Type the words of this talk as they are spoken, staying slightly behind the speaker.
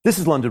This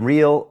is London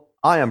Real.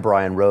 I am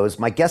Brian Rose.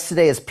 My guest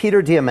today is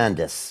Peter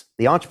Diamandis,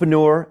 the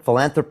entrepreneur,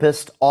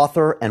 philanthropist,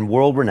 author, and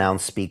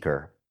world-renowned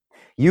speaker.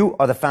 You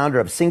are the founder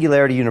of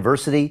Singularity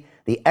University,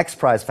 the X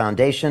Prize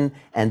Foundation,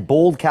 and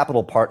Bold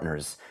Capital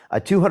Partners, a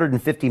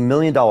 $250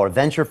 million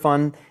venture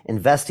fund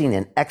investing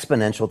in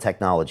exponential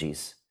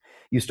technologies.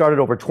 You started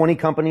over 20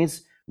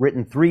 companies,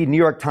 written 3 New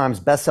York Times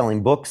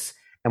best-selling books,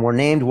 and were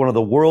named one of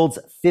the world's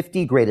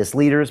 50 greatest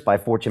leaders by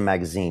Fortune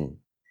magazine.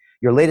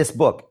 Your latest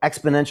book,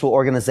 Exponential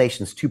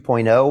Organizations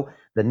 2.0,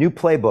 the new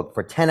playbook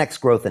for 10x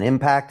growth and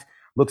impact,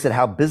 looks at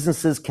how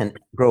businesses can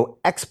grow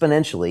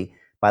exponentially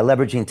by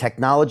leveraging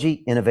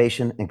technology,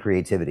 innovation, and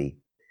creativity.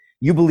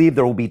 You believe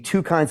there will be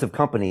 2 kinds of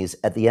companies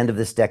at the end of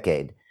this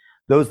decade,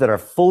 those that are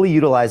fully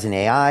utilizing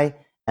AI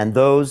and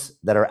those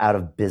that are out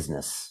of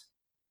business.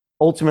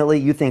 Ultimately,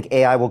 you think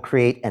AI will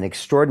create an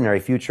extraordinary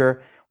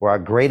future where our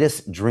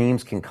greatest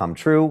dreams can come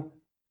true.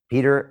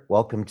 Peter,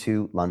 welcome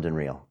to London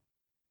Real.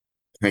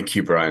 Thank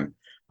you, Brian.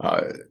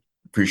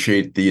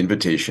 Appreciate the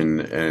invitation.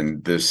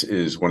 And this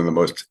is one of the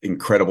most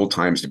incredible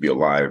times to be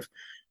alive.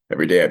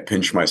 Every day I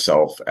pinch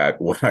myself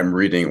at what I'm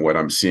reading, what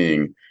I'm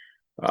seeing.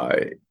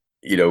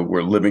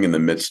 We're living in the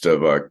midst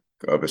of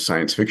a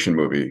science fiction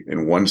movie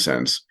in one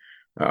sense.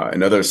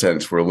 Another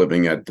sense, we're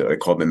living at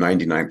called the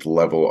 99th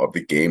level of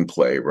the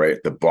gameplay, right?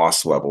 The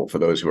boss level for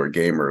those who are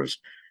gamers.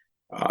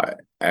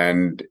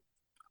 And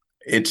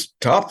it's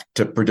tough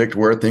to predict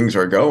where things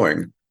are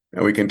going.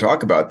 And we can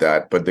talk about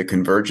that, but the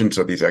convergence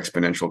of these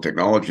exponential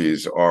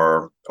technologies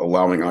are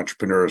allowing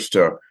entrepreneurs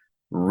to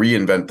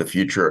reinvent the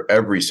future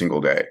every single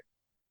day.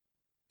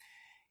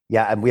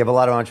 Yeah, and we have a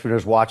lot of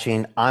entrepreneurs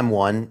watching. I'm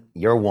one,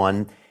 you're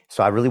one.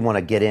 So I really want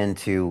to get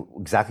into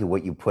exactly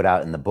what you put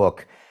out in the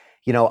book.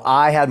 You know,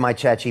 I had my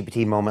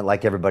ChatGPT moment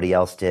like everybody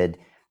else did.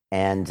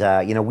 And,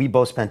 we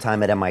both spent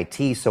time at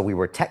MIT, so we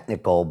were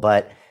technical,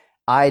 but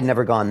I had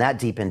never gone that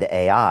deep into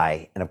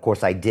AI. And of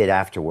course, I did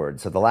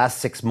afterwards. So the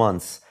last 6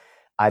 months,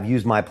 I've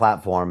used my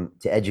platform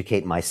to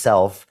educate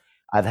myself.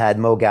 I've had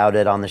Mo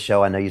Gaudet on the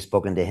show. I know you've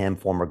spoken to him,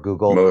 former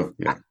Google. Mo,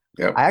 yeah.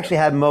 Yep. I actually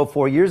had Mo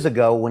 4 years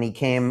ago when he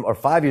came, or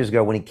 5 years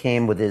ago when he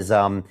came with his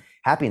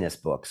happiness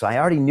book. So I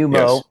already knew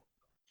Mo, Yes.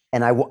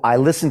 and I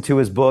listened to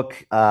his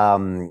book,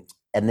 and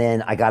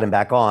then I got him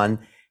back on.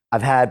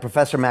 I've had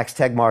Professor Max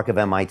Tegmark of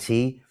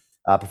MIT,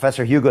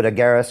 Professor Hugo de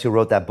Garis, who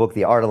wrote that book,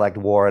 The Art-elect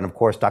War, and of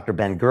course, Dr.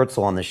 Ben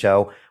Goertzel on the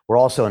show. We're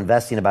also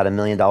investing about $1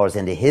 million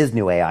into his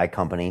new AI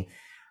company.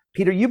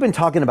 Peter, you've been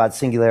talking about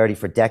singularity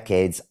for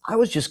decades. I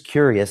was just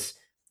curious,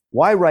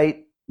 why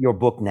write your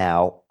book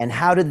now? And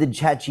how did the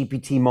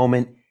ChatGPT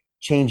moment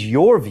change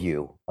your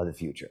view of the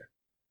future?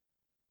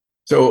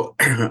 So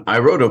I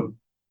wrote a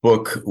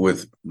book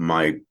with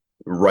my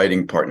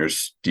writing partner,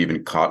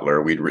 Stephen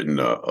Kotler. We'd written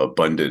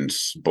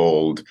Abundance,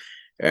 Bold.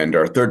 And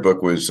our third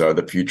book was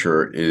The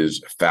Future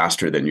is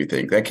Faster Than You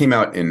Think. That came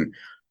out in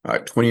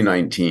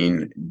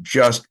 2019,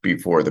 just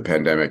before the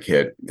pandemic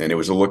hit. And it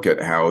was a look at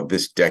how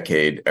this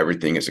decade,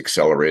 everything is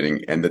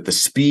accelerating, and that the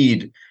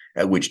speed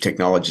at which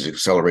technology is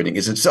accelerating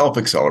is itself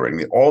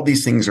accelerating. All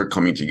these things are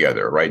coming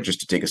together, right?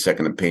 Just to take a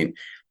second to paint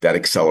that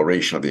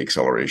acceleration of the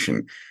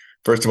acceleration.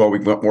 First of all,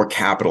 we've got more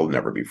capital than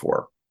ever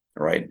before,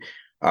 right?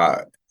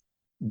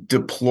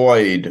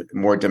 Deployed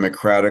more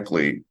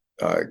democratically,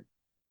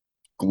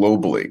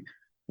 globally.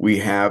 We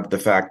have the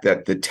fact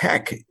that the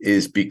tech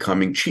is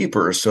becoming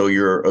cheaper. So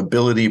your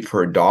ability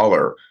per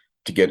dollar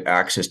to get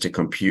access to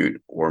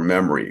compute or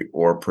memory,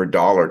 or per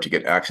dollar to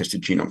get access to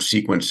genome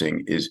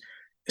sequencing, is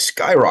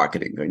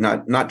skyrocketing.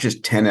 Not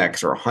just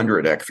 10x or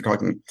 100x. We're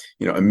talking,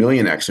 a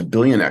million x, a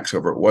billion x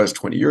over it was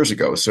 20 years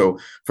ago. So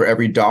for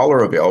every dollar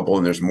available,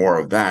 and there's more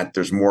of that,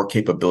 there's more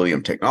capability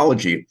of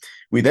technology.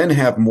 We then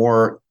have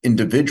more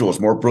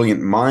individuals, more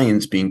brilliant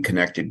minds being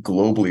connected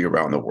globally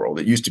around the world.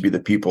 It used to be the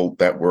people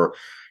that were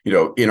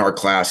in our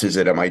classes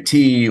at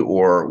MIT,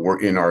 or were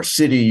in our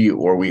city,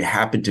 or we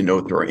happen to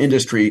know through our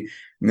industry.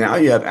 Now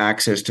you have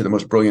access to the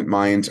most brilliant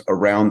minds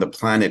around the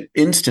planet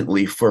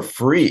instantly for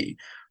free,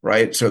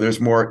 right? So there's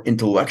more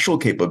intellectual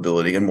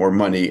capability and more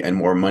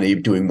money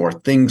doing more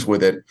things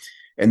with it.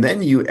 And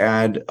then you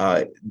add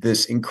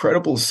this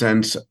incredible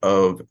sense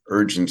of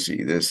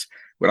urgency, this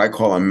what I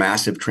call a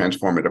massive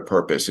transformative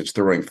purpose. It's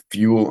throwing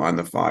fuel on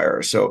the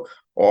fire. So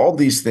all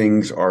these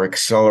things are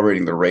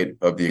accelerating the rate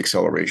of the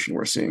acceleration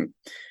we're seeing.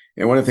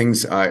 And one of the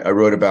things I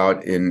wrote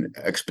about in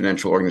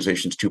Exponential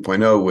Organizations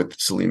 2.0 with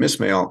Salim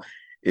Ismail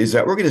is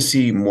that we're going to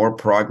see more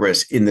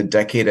progress in the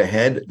decade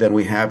ahead than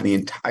we have in the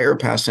entire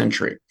past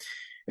century.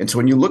 And so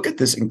when you look at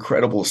this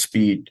incredible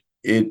speed,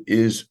 it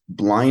is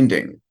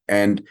blinding.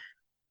 And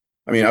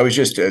I mean, I was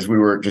just, as we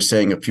were just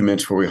saying a few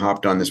minutes before we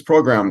hopped on this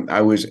program,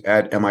 I was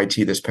at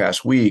MIT this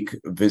past week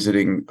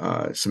visiting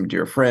some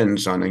dear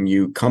friends on a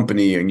new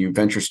company, a new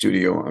venture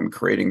studio I'm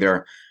creating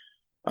there.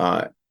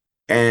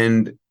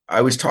 And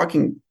I was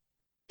talking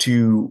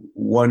to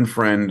one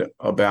friend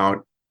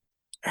about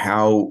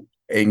how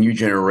a new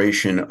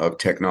generation of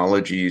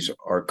technologies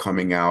are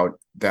coming out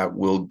that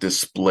will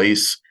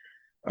displace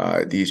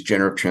these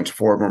generative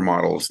transformer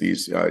models,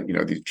 these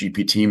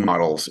GPT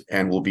models,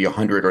 and will be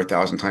 100 or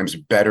 1,000 times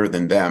better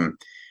than them.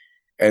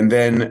 And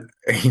then,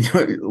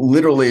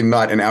 literally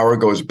not an hour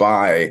goes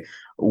by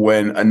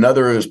when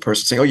another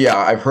person saying, "Oh yeah,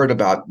 I've heard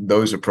about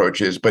those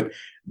approaches, but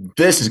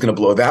this is going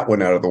to blow that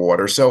one out of the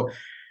water." So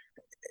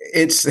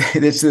it's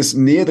this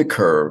near the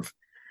curve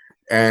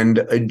and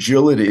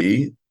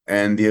agility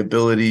and the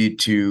ability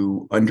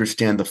to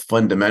understand the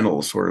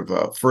fundamentals, sort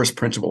of first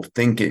principle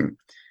thinking,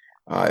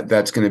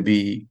 that's going to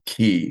be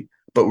key.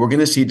 But we're going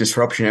to see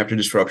disruption after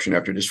disruption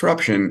after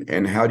disruption.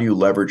 And how do you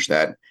leverage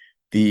that?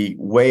 The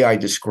way I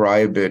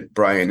describe it,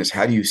 Brian, is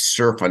how do you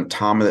surf on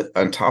top of the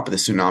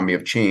tsunami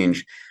of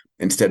change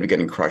instead of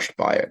getting crushed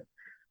by it?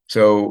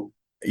 So,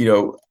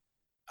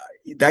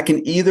 that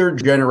can either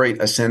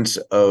generate a sense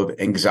of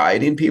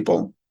anxiety in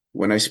people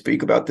when I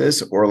speak about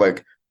this, or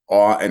like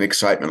awe and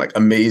excitement, like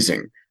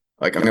amazing.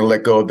 Like I'm going to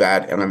let go of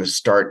that and I'm going to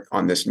start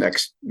on this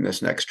next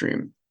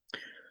stream. I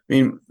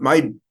mean,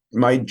 my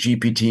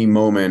GPT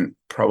moment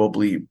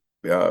probably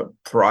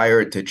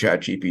prior to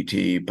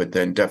ChatGPT, but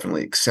then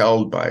definitely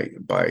excelled by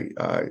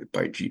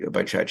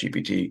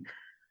ChatGPT,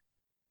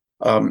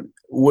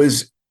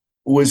 was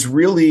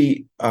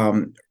really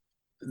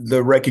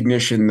the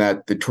recognition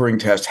that the Turing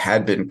test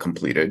had been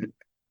completed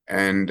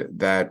and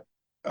that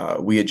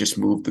we had just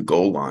moved the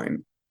goal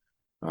line.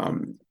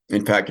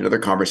 In fact, another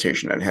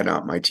conversation I had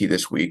at MIT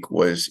this week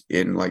was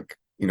in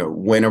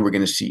when are we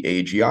going to see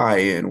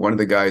AGI? And one of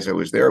the guys I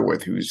was there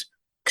with, who's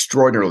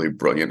extraordinarily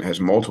brilliant, has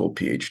multiple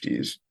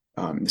PhDs.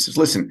 He says,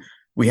 "Listen,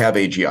 we have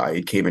AGI.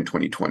 It came in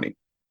 2020."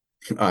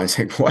 I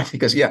said, "What?"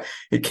 Because yeah,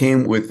 it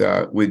came with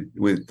the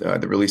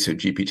release of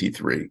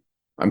GPT-3.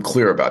 I'm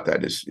clear about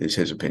that. Is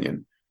his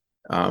opinion,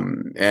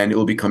 and it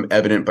will become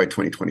evident by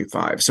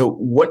 2025. So,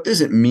 what does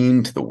it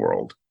mean to the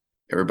world,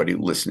 everybody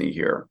listening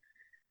here,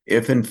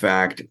 if in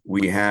fact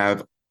we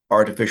have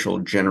artificial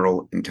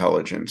general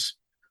intelligence?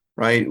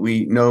 Right?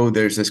 We know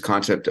there's this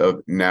concept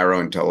of narrow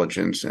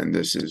intelligence, and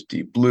this is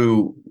Deep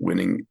Blue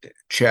winning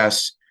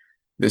chess.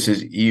 This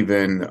is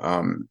even,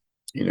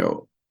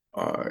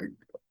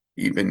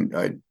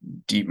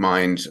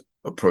 DeepMind's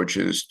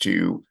approaches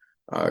to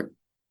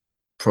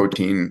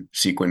protein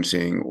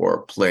sequencing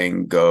or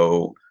playing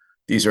Go.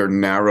 These are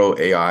narrow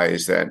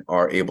AIs that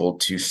are able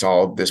to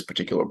solve this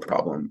particular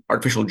problem.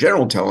 Artificial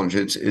general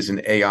intelligence is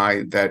an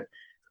AI that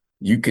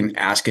you can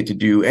ask it to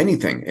do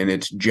anything, and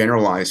it's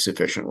generalized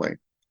sufficiently.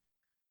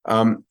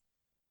 But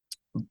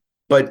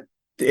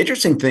the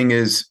interesting thing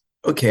is,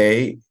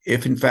 okay,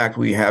 if in fact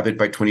we have it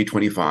by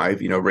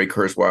 2025, Ray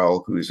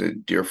Kurzweil, who's a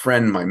dear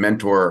friend, my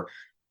mentor,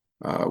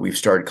 we've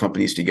started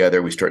companies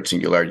together. We started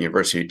Singularity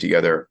University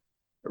together.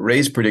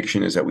 Ray's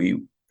prediction is that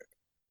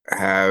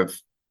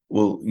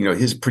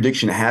his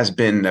prediction has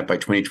been that by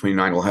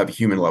 2029, we'll have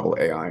human level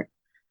AI.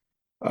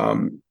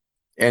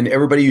 And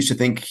everybody used to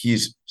think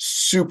he's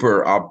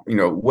super,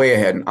 way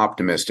ahead and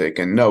optimistic.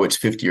 And no, it's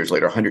 50 years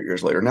later, 100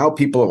 years later. Now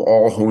people have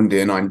all honed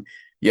in on,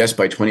 yes,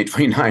 by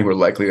 2029, we're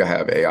likely to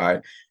have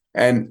AI.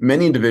 And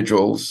many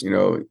individuals,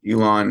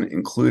 Elon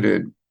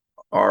included,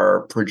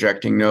 are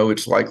projecting, no,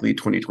 it's likely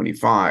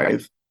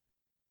 2025.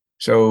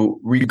 So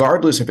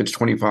regardless if it's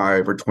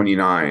 25 or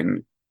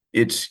 29,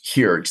 it's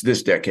here, it's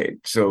this decade.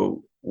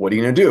 So what are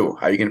you going to do?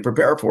 How are you going to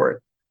prepare for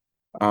it?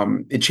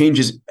 It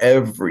changes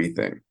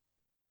everything.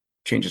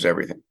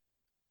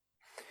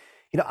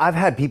 I've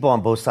had people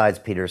on both sides,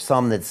 Peter,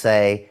 some that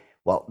say,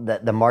 well,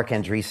 the Mark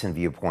Andreessen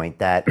viewpoint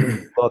that,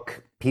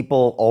 look,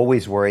 people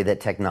always worry that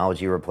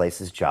technology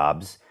replaces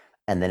jobs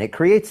and then it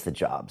creates the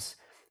jobs.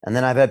 And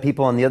then I've had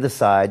people on the other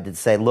side that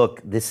say,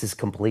 look, this is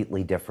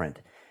completely different.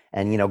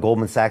 And,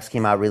 Goldman Sachs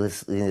came out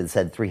recently and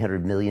said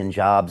 300 million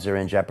jobs are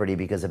in jeopardy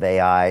because of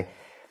AI.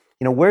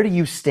 Where do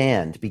you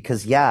stand?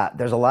 Because, yeah,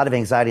 there's a lot of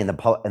anxiety in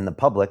the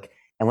public.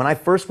 And when I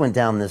first went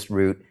down this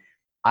route,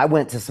 I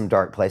went to some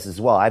dark places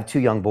as well. I have two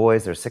young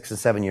boys. They're 6 and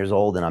 7 years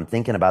old. And I'm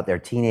thinking about their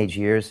teenage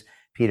years,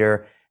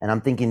 Peter. And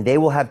I'm thinking they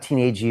will have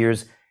teenage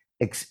years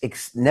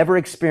never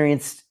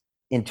experienced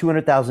in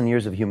 200,000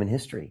 years of human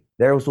history.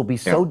 Theirs will be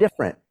so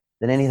different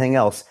than anything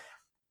else.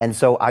 And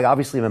so I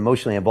obviously am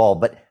emotionally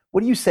involved. But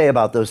what do you say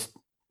about those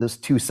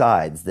two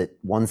sides, that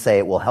one say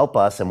it will help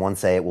us and one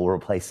say it will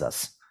replace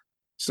us?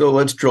 So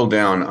let's drill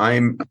down.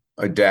 I'm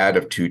a dad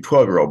of two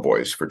 12-year-old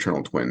boys,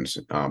 fraternal twins.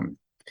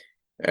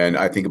 And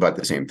I think about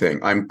the same thing.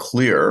 I'm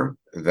clear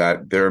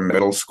that their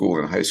middle school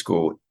and high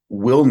school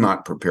will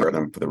not prepare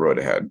them for the road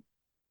ahead,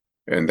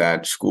 and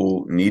that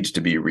school needs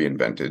to be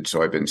reinvented.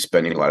 So I've been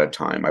spending a lot of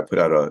time. I put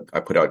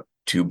out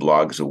 2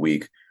 blogs a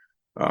week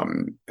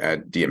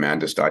at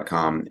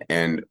Diamandis.com,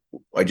 and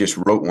I just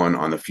wrote one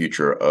on the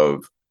future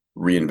of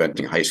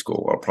reinventing high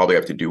school. I'll probably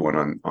have to do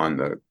one on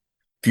the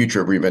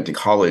future of reinventing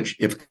college,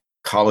 if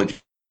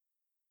college.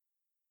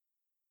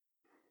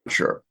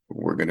 Sure,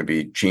 we're going to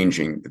be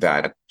changing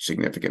that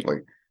significantly.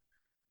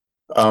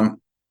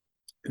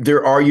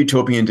 There are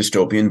utopian and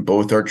dystopian.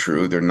 Both are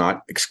true. They're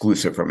not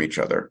exclusive from each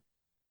other.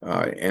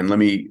 And let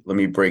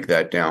me break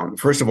that down.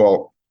 First of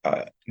all,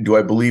 do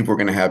I believe we're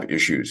going to have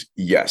issues?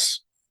 Yes.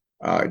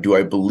 Do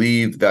I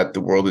believe that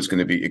the world is going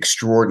to be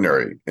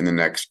extraordinary in the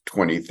next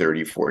 20,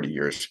 30, 40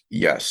 years?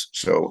 Yes.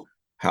 So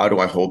how do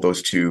I hold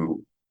those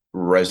two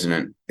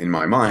resonant in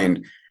my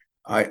mind.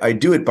 I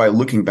do it by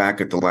looking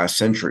back at the last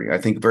century. I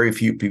think very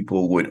few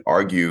people would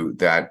argue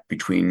that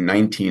between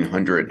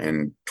 1900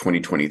 and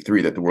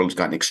 2023 that the world's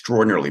gotten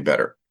extraordinarily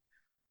better,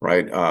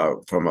 right?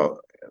 From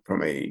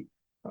a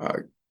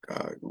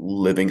uh,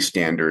 living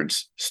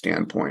standards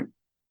standpoint.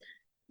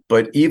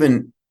 But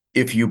even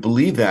if you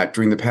believe that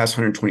during the past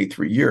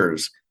 123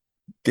 years,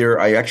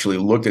 I actually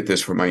looked at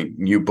this for my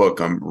new book.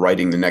 I'm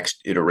writing the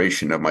next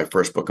iteration of my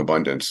first book,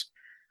 Abundance.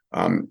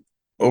 Um,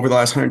 Over the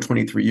last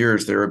 123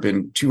 years, there have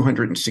been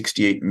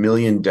 268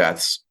 million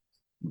deaths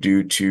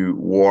due to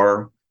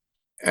war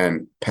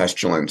and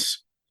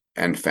pestilence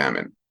and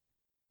famine,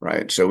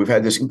 right? So we've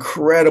had this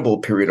incredible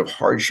period of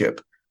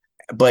hardship,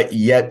 but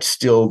yet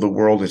still the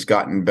world has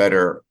gotten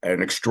better at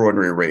an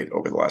extraordinary rate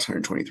over the last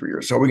 123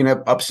 years. So are we going to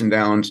have ups and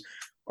downs?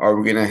 Are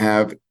we going to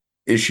have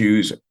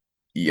issues?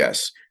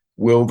 Yes.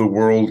 Will the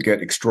world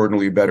get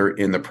extraordinarily better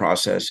in the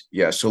process?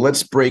 Yes. So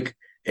let's break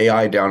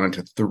AI down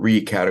into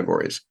three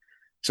categories.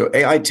 So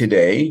AI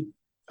today,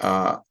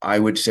 I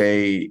would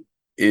say,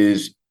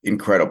 is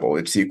incredible.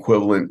 It's the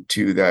equivalent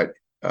to that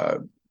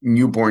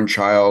newborn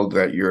child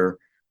that you're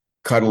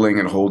cuddling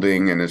and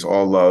holding and is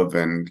all love.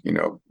 And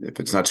if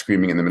it's not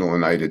screaming in the middle of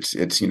the night,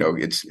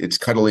 it's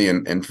cuddly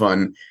and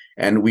fun.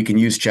 And we can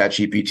use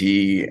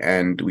ChatGPT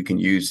and we can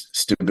use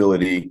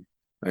stability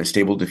and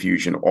stable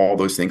diffusion, all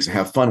those things, and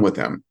have fun with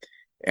them.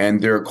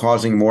 And they're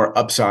causing more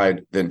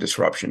upside than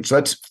disruption. So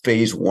that's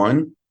phase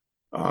one.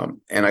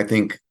 And I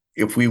think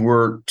if we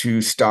were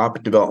to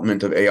stop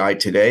development of AI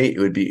today, it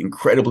would be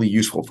incredibly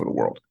useful for the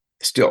world.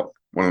 Still,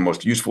 one of the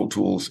most useful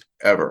tools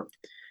ever.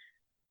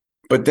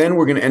 But then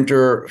we're going to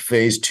enter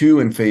phase two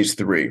and phase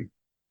three.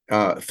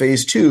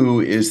 Phase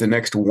two is the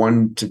next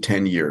 1 to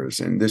 10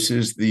 years. And this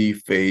is the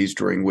phase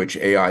during which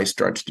AI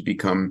starts to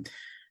become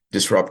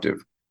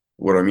disruptive.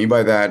 What do I mean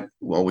by that?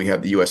 Well, we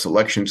have the US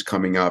elections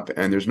coming up,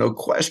 and there's no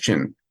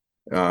question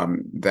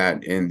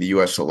that in the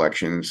US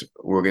elections,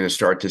 we're going to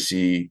start to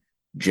see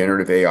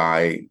generative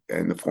AI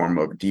in the form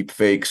of deep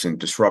fakes and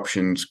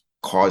disruptions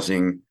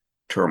causing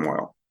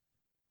turmoil.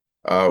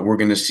 We're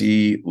going to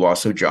see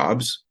loss of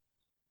jobs.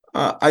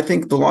 I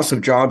think the loss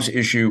of jobs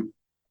issue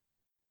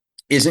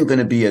isn't going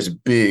to be as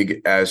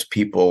big as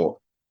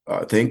people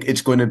think.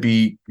 It's going to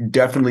be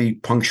definitely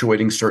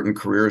punctuating certain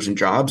careers and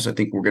jobs. I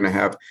think we're going to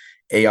have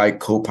AI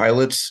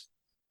co-pilots.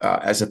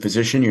 As a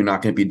physician, you're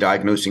not going to be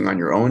diagnosing on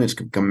your own. It's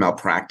going to become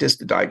malpractice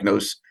to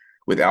diagnose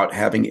without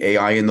having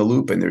AI in the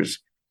loop. And there's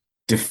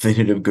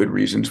definitive good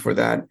reasons for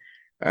that.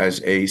 As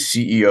a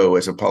CEO,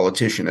 as a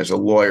politician, as a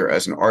lawyer,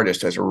 as an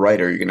artist, as a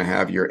writer, you're going to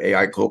have your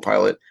AI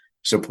co-pilot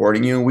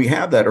supporting you. And we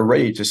have that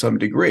already to some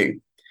degree.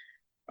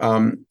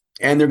 And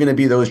they're going to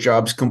be those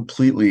jobs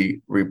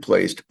completely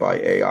replaced by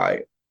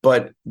AI,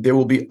 but there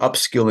will be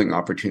upskilling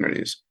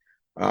opportunities.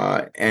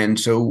 And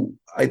so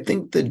I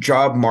think the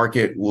job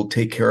market will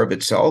take care of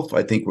itself.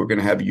 I think we're going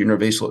to have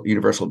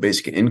universal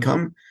basic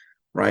income,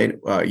 right?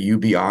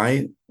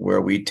 UBI,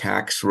 where we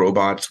tax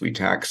robots, we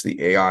tax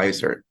the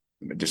AIs that are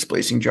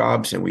displacing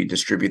jobs, and we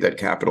distribute that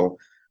capital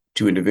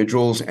to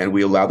individuals, and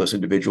we allow those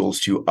individuals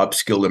to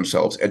upskill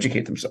themselves,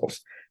 educate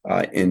themselves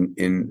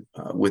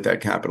with that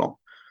capital.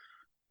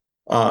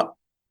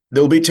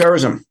 There'll be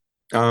terrorism.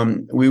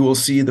 We will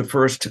see the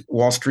first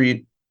Wall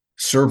Street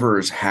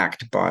servers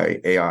hacked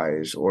by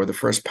AIs or the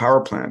first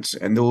power plants,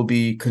 and there will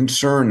be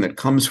concern that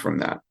comes from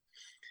that.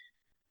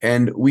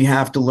 And we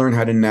have to learn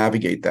how to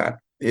navigate that.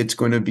 It's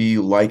going to be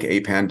like a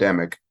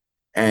pandemic.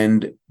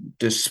 And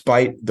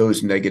despite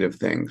those negative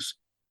things,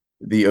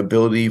 the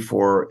ability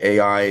for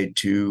AI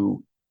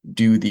to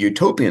do the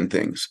utopian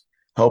things,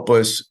 help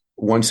us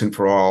once and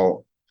for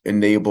all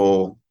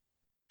enable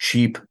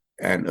cheap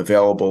and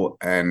available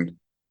and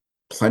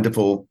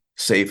plentiful,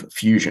 safe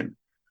fusion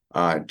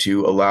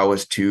to allow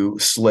us to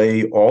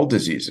slay all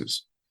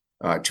diseases,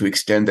 to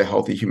extend the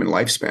healthy human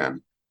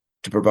lifespan,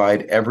 to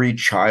provide every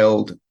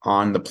child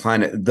on the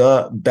planet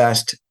the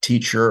best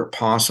teacher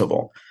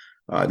possible.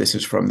 This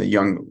is from the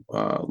Young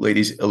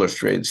Ladies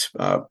Illustrated's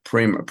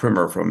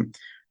primer from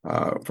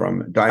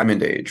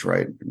Diamandis,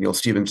 right? Neil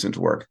Stephenson's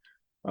work.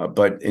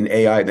 But an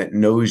AI that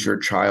knows your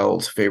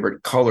child's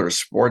favorite color,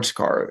 sports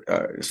car,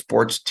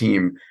 sports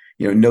team,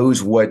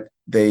 knows what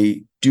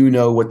they do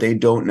know, what they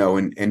don't know,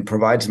 and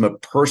provides them a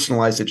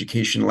personalized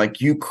education like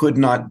you could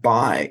not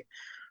buy,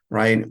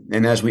 right?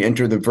 And as we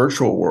enter the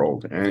virtual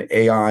world and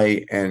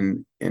AI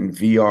and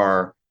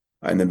VR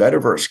and the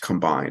metaverse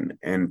combine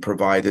and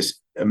provide this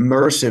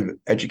immersive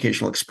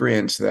educational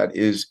experience that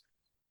is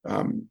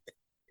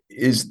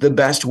the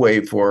best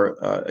way for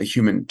a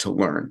human to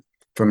learn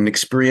from an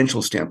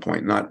experiential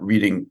standpoint, not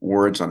reading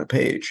words on a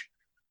page.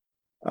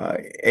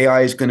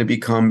 AI is going to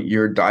become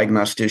your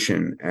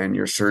diagnostician and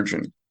your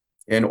surgeon.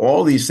 And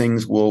all these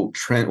things will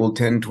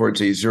tend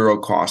towards a zero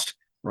cost,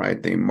 right?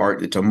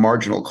 It's a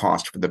marginal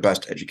cost for the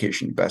best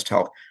education, best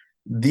health.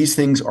 These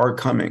things are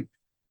coming.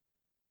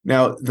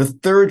 Now, the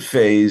third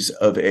phase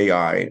of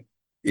AI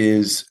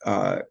is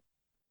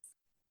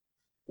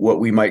what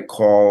we might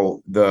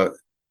call the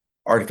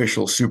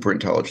artificial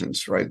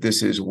superintelligence, right?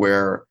 This is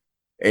where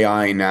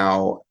AI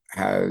now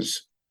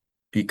has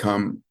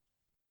become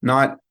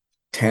not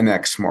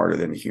 10x smarter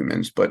than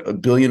humans, but a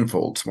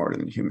billionfold smarter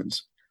than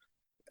humans.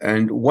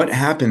 And what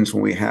happens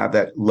when we have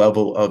that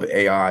level of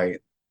AI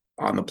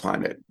on the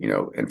planet,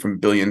 and from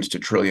billions to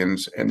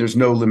trillions, and there's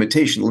no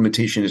limitation.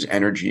 Limitation is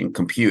energy and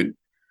compute.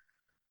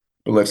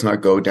 But let's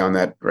not go down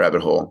that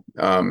rabbit hole.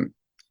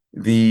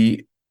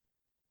 The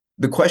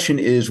question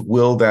is,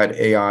 will that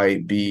AI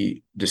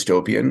be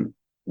dystopian?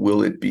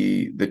 Will it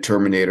be the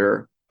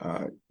Terminator,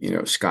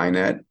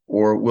 Skynet,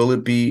 or will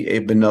it be a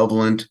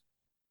benevolent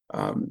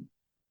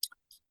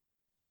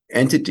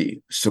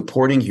entity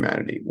supporting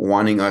humanity,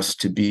 wanting us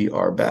to be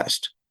our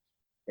best?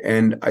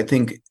 And I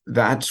think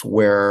that's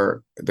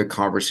where the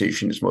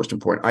conversation is most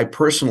important. I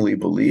personally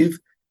believe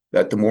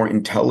that the more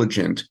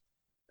intelligent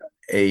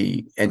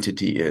a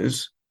entity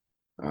is,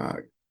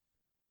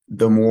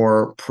 the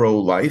more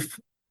pro-life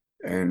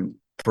and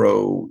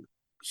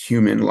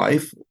pro-human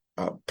life,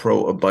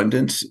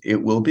 pro-abundance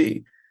it will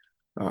be.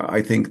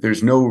 I think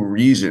there's no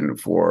reason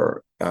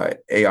for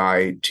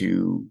AI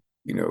to,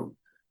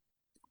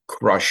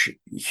 crush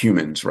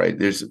humans, right?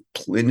 There's an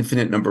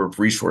infinite number of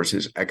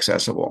resources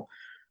accessible.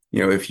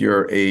 If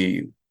you're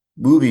a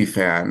movie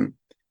fan,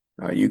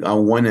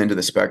 on one end of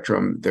the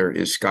spectrum, there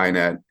is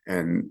Skynet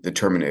and the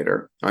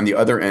Terminator. On the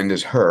other end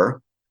is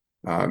Her,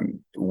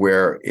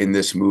 where in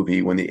this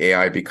movie, when the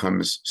AI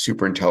becomes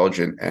super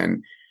intelligent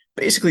and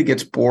basically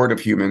gets bored of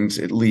humans,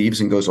 it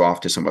leaves and goes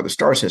off to some other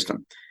star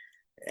system.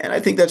 And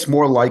I think that's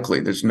more likely.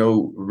 There's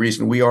no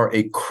reason. We are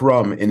a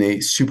crumb in a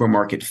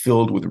supermarket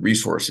filled with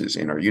resources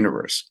in our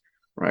universe,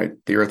 right?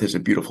 The Earth is a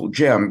beautiful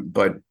gem,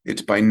 but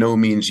it's by no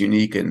means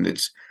unique in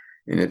its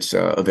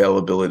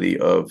availability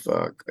of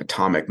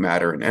atomic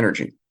matter and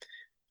energy.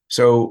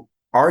 So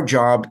our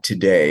job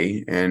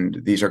today, and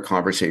these are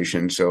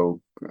conversations,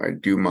 so I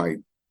do my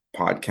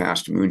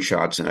podcast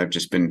Moonshots, and I've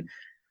just been,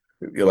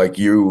 like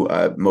you,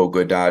 Mo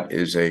Godat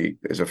is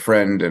a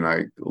friend, and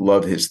I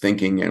love his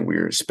thinking, and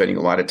we're spending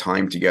a lot of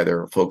time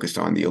together focused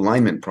on the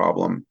alignment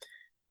problem.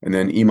 And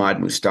then Imad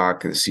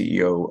Mustak, the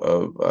CEO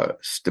of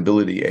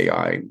Stability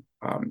AI,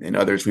 and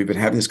others, we've been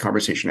having this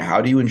conversation.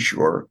 How do you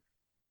ensure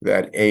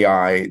that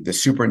AI, the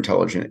super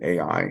intelligent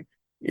AI,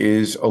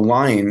 is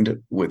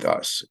aligned with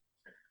us?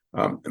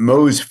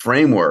 Mo's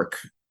framework,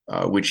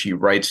 which he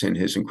writes in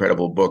his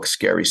incredible book,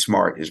 Scary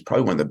Smart, is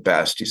probably one of the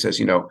best. He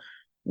says,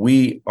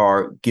 we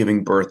are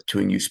giving birth to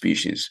a new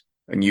species,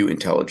 a new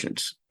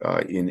intelligence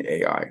in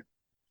AI.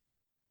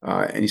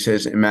 And he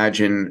says,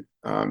 imagine,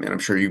 and I'm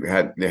sure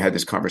they had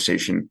this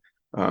conversation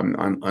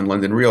on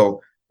London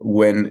Real,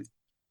 when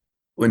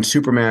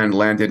Superman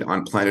landed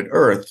on planet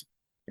Earth,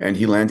 and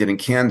he landed in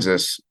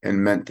Kansas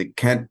and meant that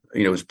Kent,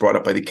 was brought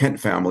up by the Kent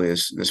family,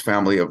 this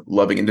family of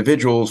loving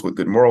individuals with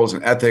good morals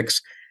and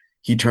ethics.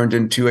 He turned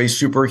into a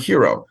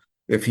superhero.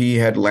 If he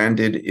had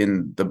landed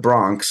in the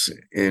Bronx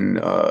in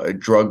a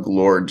drug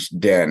lord's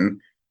den,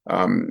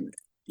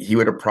 he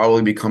would have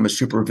probably become a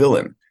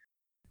supervillain.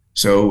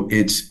 So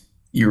it's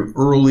your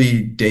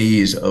early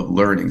days of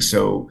learning.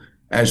 So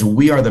as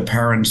we are the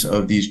parents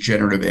of these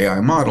generative AI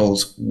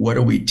models, what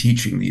are we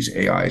teaching these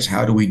AIs?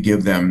 How do we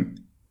give them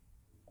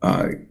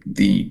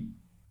the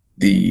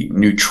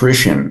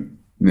nutrition,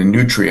 the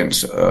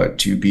nutrients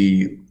to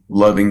be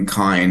loving,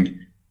 kind,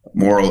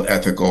 moral,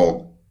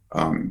 ethical,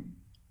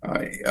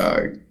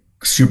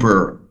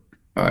 super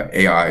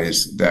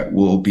AIs that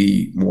will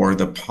be more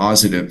the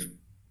positive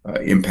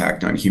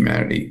impact on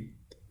humanity?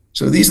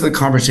 So these are the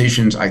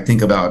conversations I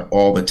think about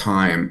all the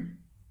time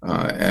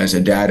as a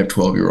dad of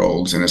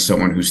 12-year-olds and as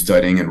someone who's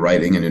studying and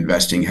writing and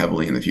investing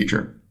heavily in the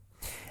future.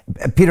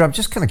 Peter, I'm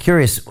just kind of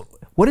curious,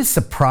 what has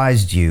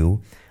surprised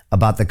you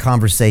about the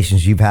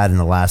conversations you've had in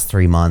the last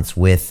 3 months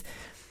with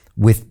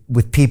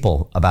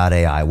people about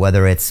AI,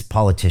 whether it's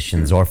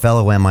politicians or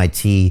fellow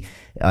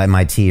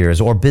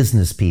MITers or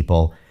business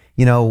people?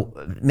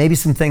 Maybe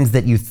some things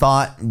that you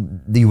thought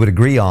that you would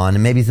agree on,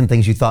 and maybe some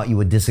things you thought you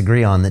would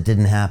disagree on that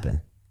didn't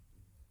happen.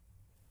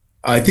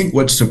 I think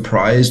what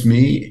surprised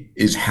me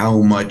is how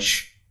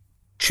much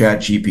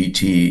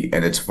ChatGPT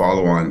and its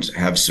follow-ons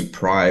have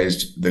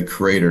surprised the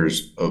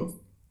creators of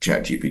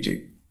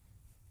ChatGPT.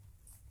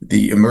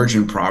 The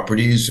emergent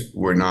properties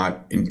were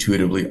not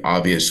intuitively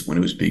obvious when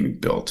it was being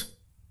built,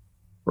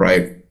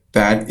 right?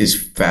 That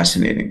is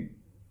fascinating.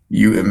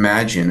 You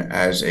imagine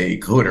as a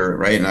coder,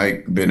 right? And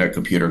I've been a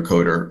computer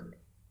coder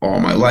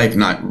all my life,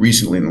 not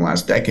recently in the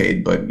last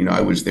decade, but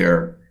I was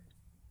there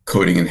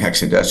coding in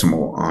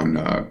hexadecimal on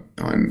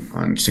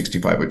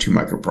 6502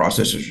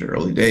 microprocessors in the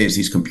early days.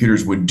 These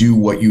computers would do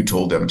what you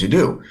told them to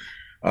do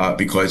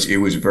because it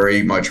was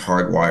very much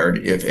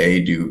hardwired. If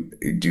A,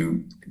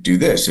 do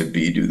this, if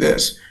B, do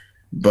this.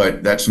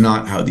 But that's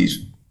not how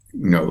these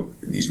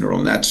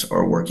neural nets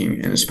are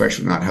working, and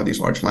especially not how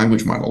these large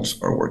language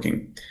models are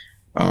working.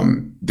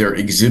 They're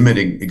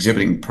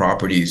exhibiting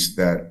properties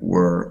that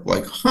were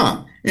like,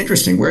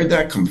 interesting, where'd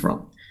that come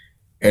from?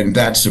 And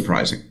that's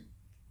surprising.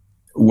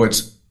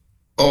 What's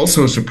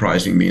also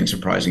surprising me and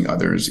surprising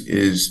others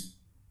is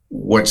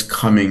what's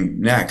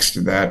coming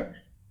next, that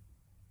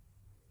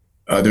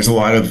there's a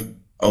lot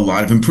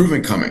of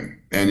improvement coming.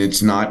 and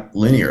it's not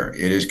linear.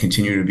 It is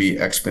continuing to be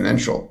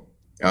exponential.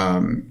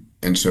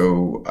 And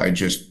so I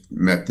just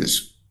met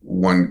this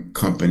one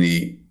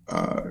company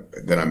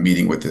that I'm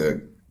meeting with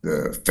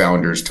the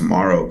founders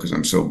tomorrow because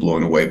I'm so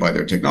blown away by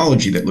their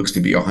technology that looks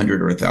to be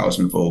 100 or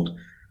 1,000-fold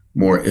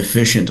more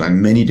efficient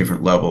on many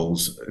different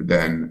levels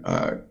than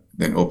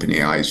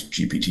OpenAI's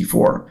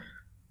GPT-4.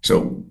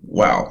 So,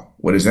 wow,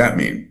 what does that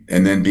mean?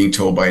 And then being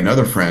told by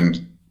another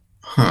friend,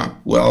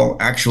 well,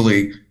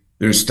 actually,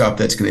 there's stuff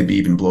that's going to be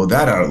even blow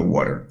that out of the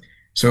water.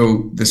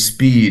 So the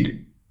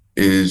speed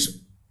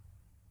is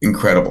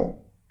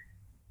incredible.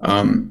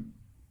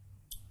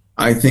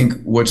 I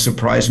think what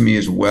surprised me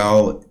as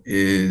well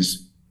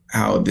is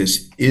how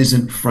this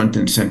isn't front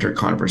and center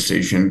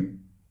conversation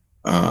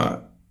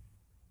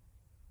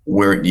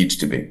where it needs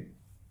to be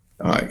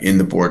in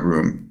the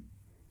boardroom.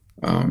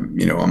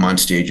 I'm on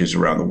stages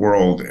around the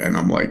world and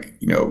I'm like,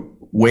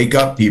 wake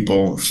up,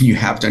 people. You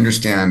have to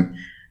understand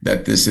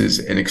that this is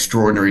an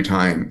extraordinary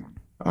time,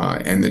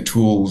 and the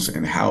tools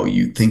and how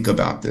you think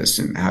about this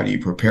and how do you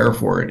prepare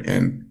for it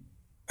and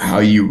how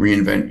you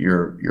reinvent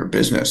your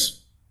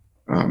business.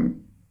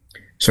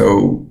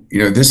 So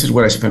this is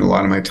what I spend a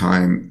lot of my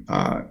time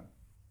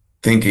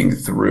thinking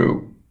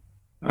through.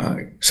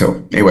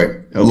 So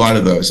anyway, a lot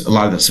of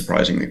that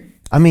surprising me.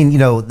 I mean,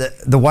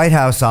 the White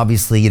House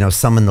obviously,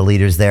 summoned the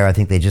leaders there. I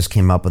think they just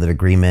came up with an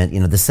agreement.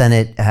 The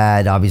Senate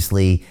had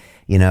obviously,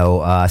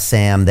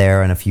 Sam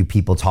there and a few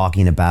people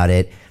talking about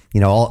it. A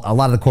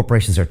lot of the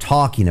corporations are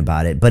talking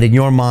about it, but in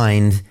your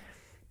mind,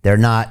 they're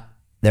not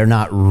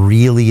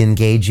really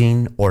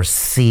engaging or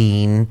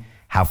seeing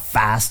how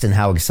fast and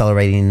how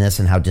accelerating this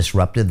and how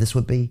disruptive this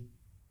would be.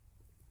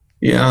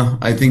 Yeah,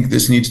 I think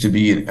this needs to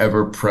be an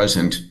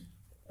ever-present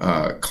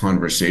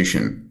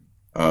conversation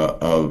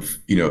of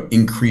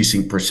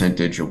increasing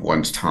percentage of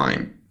one's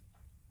time,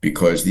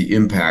 because the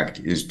impact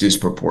is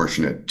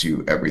disproportionate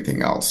to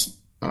everything else.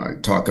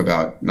 Talk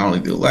about not only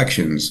the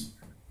elections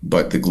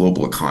but the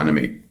global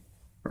economy,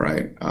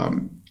 right?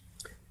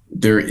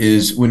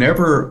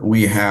 Whenever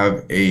we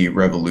have a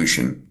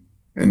revolution,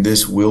 and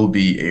this will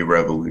be a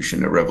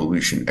revolution,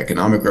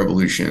 economic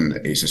revolution,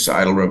 a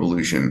societal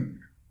revolution,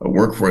 a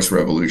workforce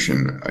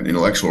revolution, an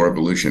intellectual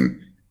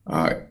revolution,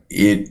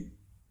 it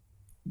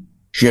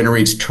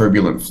generates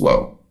turbulent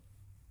flow.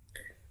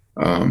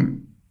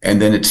 And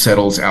then it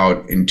settles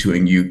out into a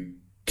new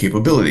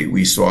capability.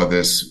 We saw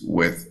this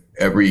with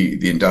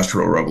the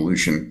Industrial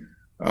Revolution,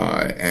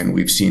 and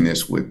we've seen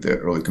this with the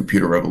early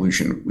computer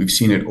revolution. We've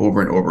seen it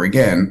over and over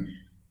again.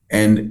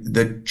 And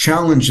the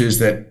challenge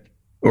is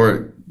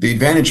or the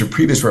advantage of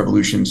previous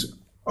revolutions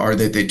are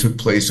that they took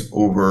place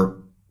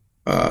over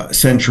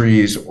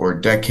centuries or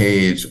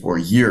decades or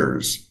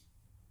years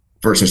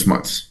versus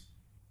months.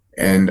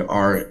 And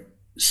our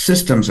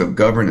systems of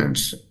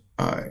governance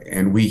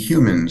and we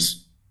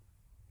humans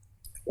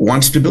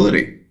want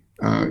stability.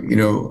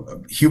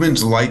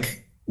 Humans like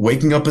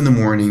waking up in the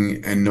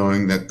morning and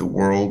knowing that the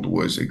world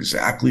was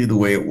exactly the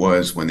way it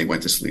was when they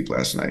went to sleep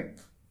last night.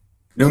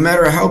 No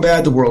matter how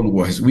bad the world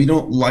was, we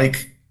don't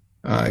like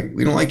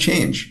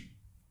change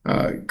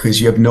because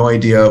you have no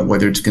idea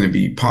whether it's going to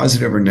be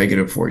positive or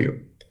negative for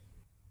you.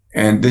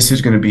 And this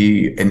is going to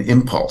be an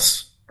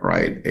impulse,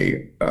 right?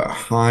 A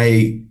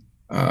high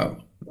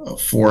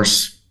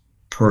force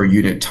per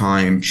unit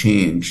time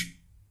change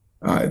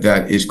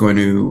that is going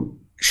to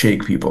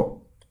shake people.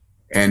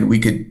 And we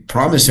could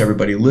promise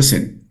everybody,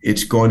 listen,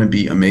 it's going to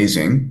be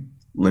amazing.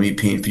 Let me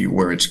paint for you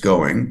where it's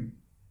going,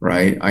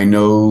 right? I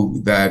know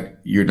that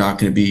you're not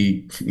going to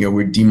be,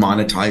 we're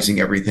demonetizing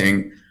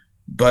everything,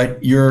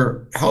 but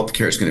your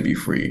healthcare is going to be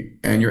free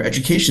and your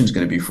education is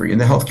going to be free. And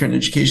the healthcare and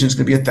education is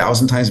going to be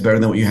 1,000 times better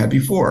than what you had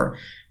before.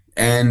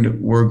 And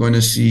we're going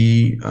to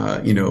see,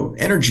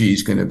 energy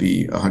is going to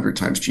be 100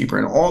 times cheaper,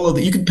 and all of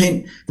that. You can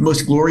paint the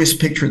most glorious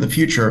picture of the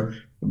future,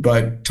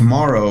 but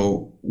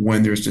tomorrow,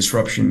 when there's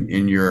disruption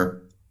in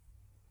your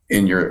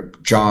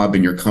job,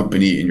 in your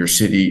company, in your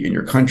city, in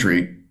your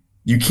country,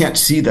 you can't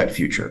see that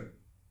future.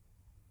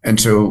 And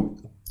so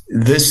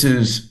this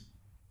is,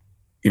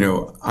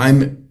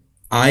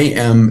 I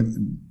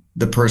am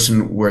the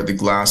person where the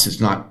glass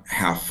is not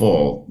half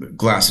full, the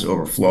glass is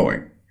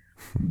overflowing.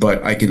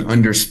 But I can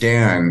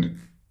understand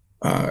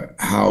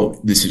how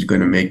this is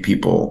going to make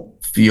people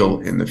feel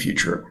in the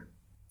future.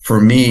 For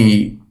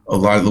me, a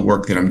lot of the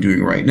work that I'm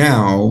doing right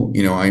now,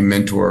 I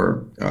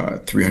mentor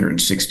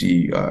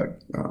 360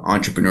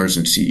 entrepreneurs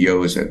and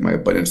CEOs at my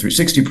Abundance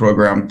 360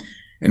 program.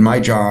 And my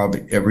job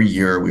every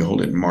year, we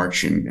hold it in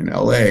March in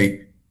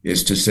LA,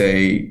 is to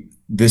say,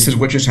 this is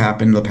what just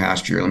happened in the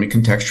past year. Let me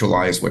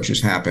contextualize what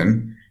just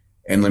happened.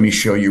 And let me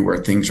show you where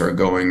things are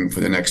going for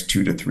the next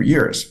 2 to 3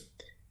 years.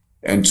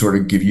 And sort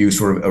of give you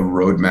sort of a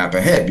roadmap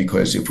ahead.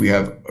 Because if we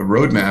have a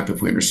roadmap,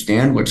 if we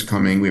understand what's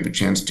coming, we have a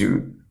chance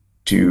to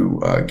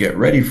get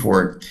ready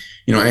for it.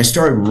 I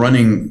started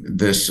running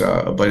this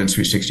Abundance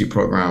 360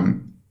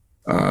 program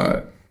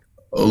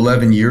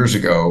 11 years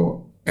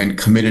ago and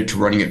committed to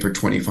running it for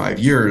 25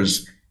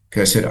 years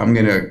because I said, I'm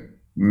going to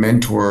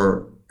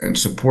mentor and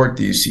support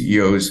these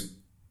CEOs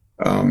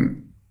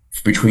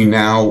between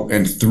now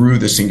and through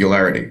the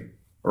singularity,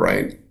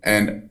 right?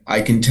 And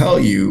I can tell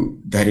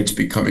you that it's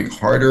becoming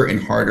harder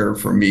and harder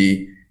for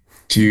me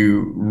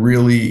to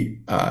really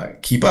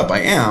keep up. I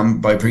am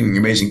by bringing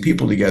amazing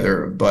people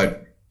together,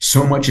 but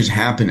so much is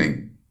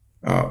happening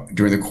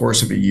during the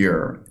course of a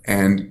year.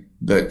 And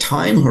the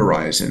time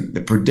horizon,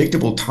 the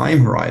predictable time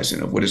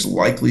horizon of what is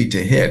likely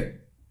to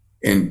hit,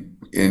 and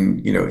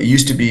it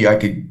used to be I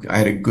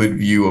had a good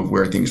view of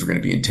where things were going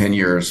to be in 10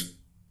 years,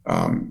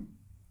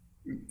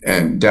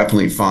 and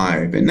definitely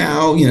 5. And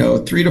now,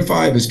 3 to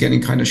 5 is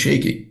getting kind of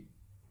shaky.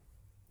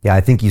 Yeah,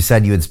 I think you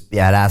said you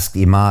had asked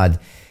Imad,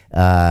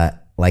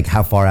 like,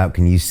 how far out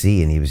can you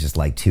see? And he was just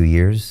like 2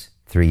 years,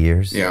 3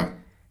 years. Yeah,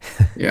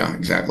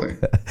 exactly.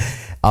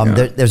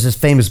 There's this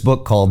famous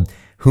book called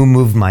Who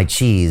Moved My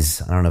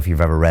Cheese? I don't know if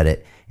you've ever read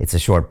it. It's a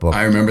short book.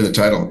 I remember the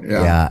title.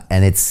 Yeah. Yeah.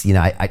 And it's,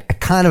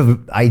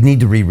 I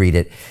need to reread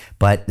it.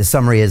 But the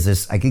summary is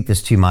this: I think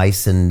there's 2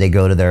 mice and they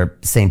go to their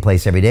same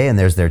place every day and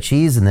there's their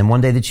cheese. And then one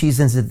day the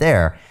cheese isn't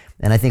there.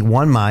 And I think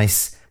one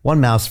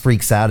mouse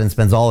freaks out and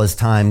spends all his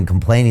time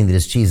complaining that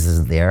his cheese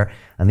isn't there.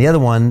 And the other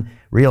one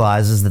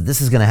realizes that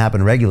this is going to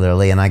happen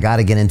regularly. And I got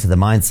to get into the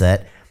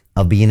mindset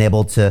of being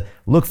able to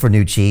look for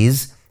new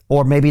cheese,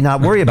 or maybe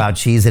not worry about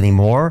cheese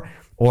anymore.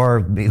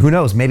 Or who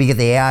knows, maybe get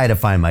the AI to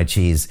find my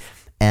cheese.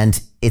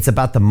 And it's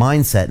about the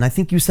mindset. And I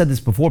think you said this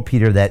before,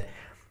 Peter, that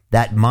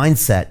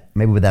mindset,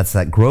 maybe that's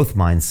that growth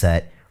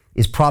mindset,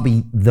 is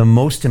probably the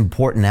most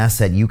important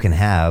asset you can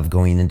have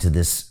going into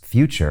this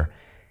future.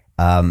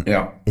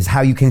 Is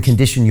how you can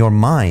condition your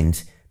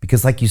mind.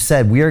 Because like you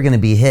said, we are going to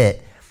be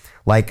hit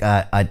like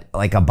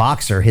a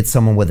boxer hits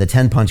someone with a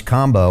 10-punch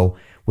combo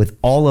with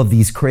all of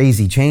these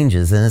crazy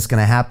changes. And it's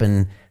going to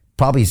happen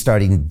probably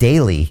starting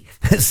daily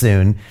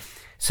soon.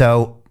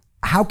 So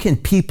how can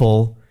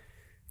people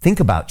think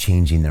about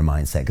changing their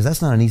mindset? Because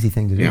that's not an easy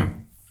thing to do.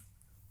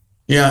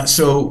 Yeah.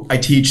 So I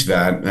teach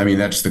that. I mean,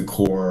 that's the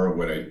core of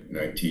what I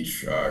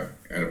teach at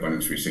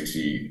Abundance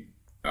 360.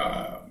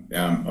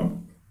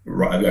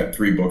 I've got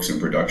 3 books in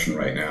production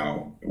right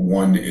now.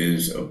 One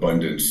is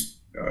Abundance,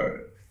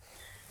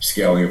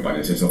 Scaling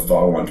Abundance. It's a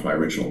follow-on to my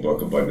original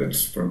book,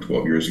 Abundance, from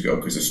 12 years ago,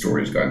 because the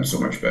story has gotten so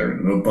much better.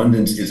 And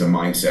abundance is a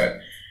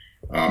mindset.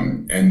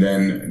 And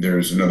then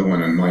there's another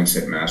one on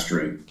mindset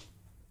mastery.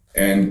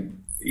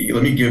 And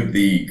let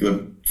me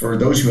for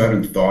those who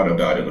haven't thought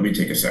about it, let me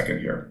take a second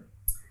here.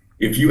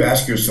 If you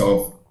ask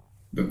yourself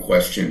the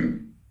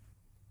question,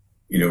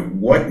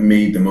 what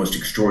made the most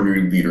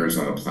extraordinary leaders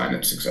on the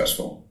planet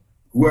successful?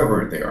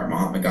 Whoever they are,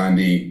 Mahatma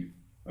Gandhi,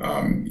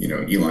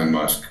 Elon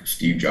Musk,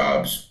 Steve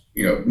Jobs,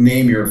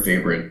 name your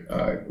favorite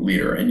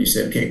leader. And you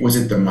said, okay, was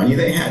it the money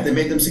they had that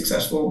made them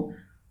successful?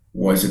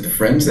 Was it the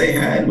friends they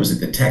had? Was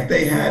it the tech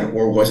they had?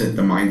 Or was it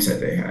the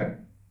mindset they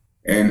had?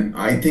 And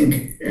I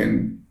think,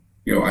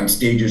 on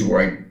stages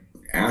where I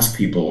ask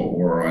people,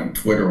 or on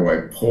Twitter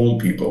where I poll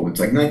people, it's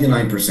like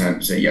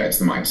 99% say, yeah, it's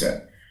the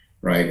mindset,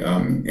 right?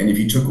 And if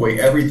you took away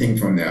everything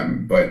from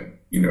them, but,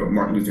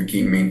 Martin Luther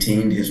King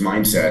maintained his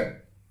mindset,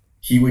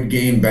 he would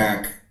gain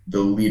back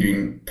the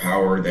leading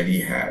power that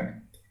he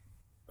had.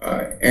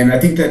 And I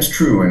think that's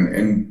true.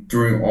 And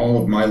during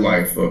all of my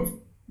life of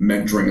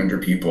mentoring under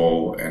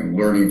people and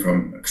learning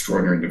from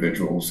extraordinary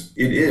individuals,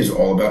 it is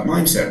all about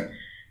mindset.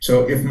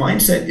 So if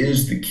mindset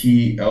is the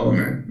key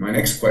element, my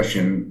next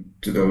question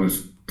to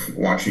those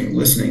watching,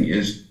 listening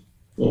is,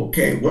 well,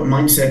 okay, what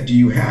mindset do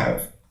you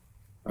have?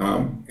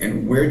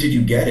 And where did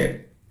you get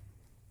it?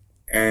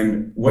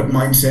 And what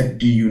mindset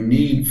do you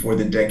need for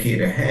the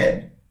decade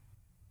ahead?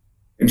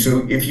 And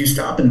so if you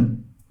stop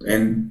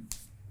and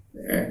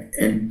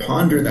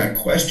ponder that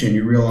question,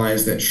 you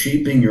realize that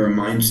shaping your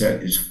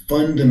mindset is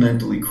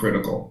fundamentally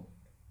critical.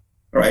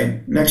 All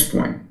right, next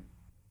point.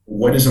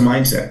 What is a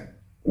mindset?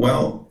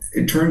 Well,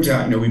 it turns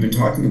out, we've been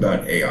talking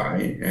about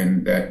AI,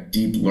 and that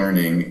deep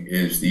learning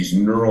is these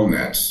neural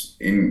nets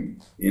in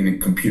a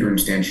computer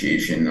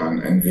instantiation on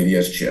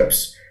NVIDIA's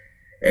chips.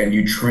 And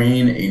you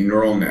train a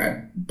neural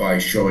net by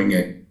showing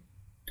it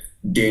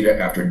data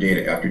after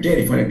data after data.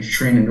 If you want to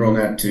train a neural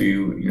net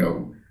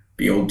to,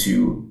 be able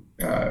to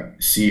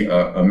see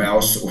a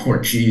mouse or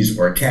cheese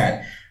or a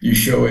cat, you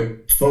show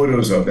it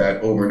photos of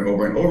that over and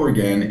over and over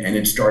again, and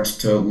it starts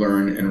to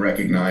learn and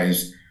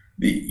recognize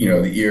the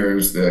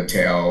ears, the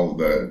tail,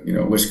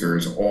 the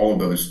whiskers, all of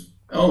those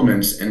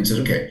elements, and it says,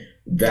 okay,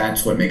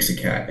 that's what makes a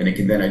cat. And it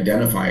can then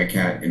identify a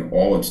cat in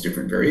all its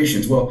different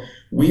variations. Well,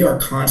 we are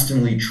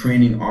constantly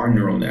training our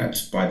neural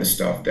nets by the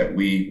stuff that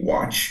we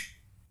watch,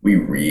 we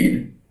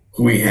read,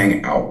 who we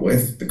hang out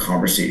with, the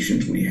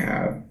conversations we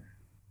have.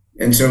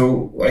 And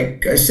so,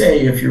 like I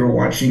say, if you're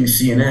watching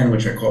CNN,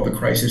 which I call the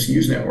crisis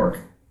news network,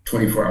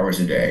 24 hours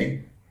a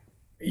day,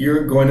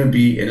 you're going to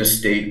be in a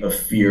state of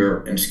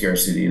fear and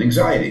scarcity and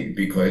anxiety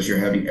because you're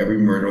having every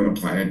murder on the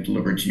planet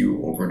delivered to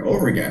you over and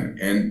over again.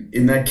 And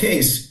in that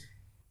case,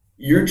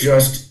 you're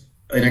just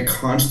in a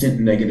constant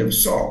negative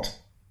assault.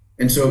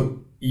 And so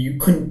you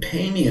couldn't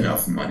pay me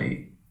enough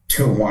money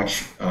to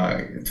watch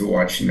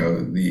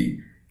the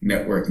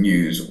network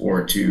news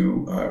or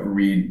to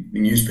read the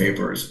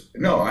newspapers.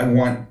 No, I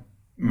want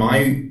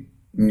my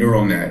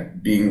neural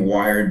net being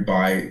wired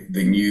by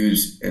the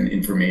news and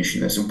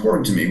information that's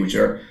important to me, which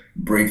are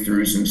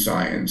breakthroughs in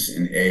science,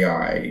 in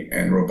AI,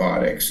 and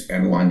robotics,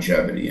 and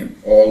longevity, and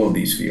all of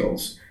these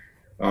fields,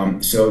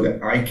 so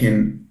that I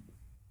can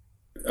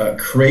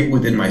create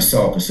within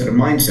myself a set of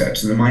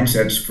mindsets. And the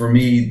mindsets for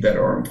me that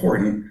are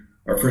important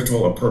are, first of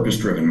all, a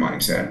purpose-driven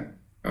mindset.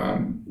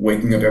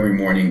 Waking up every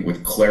morning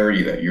with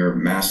clarity that your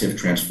massive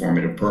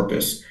transformative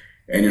purpose.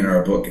 And in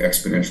our book,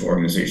 Exponential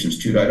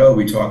Organizations 2.0,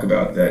 we talk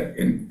about that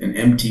an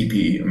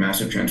MTP, a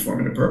massive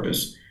transformative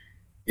purpose,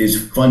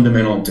 is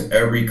fundamental to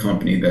every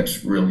company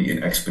that's really in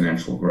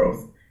exponential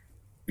growth.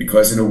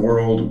 Because in a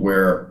world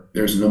where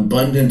there's an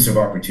abundance of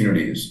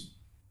opportunities,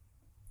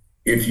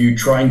 if you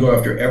try and go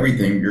after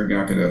everything, you're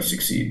not going to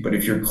succeed. But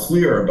if you're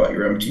clear about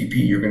your MTP,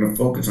 you're going to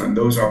focus on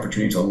those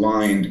opportunities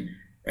aligned,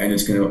 and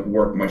it's going to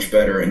work much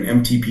better.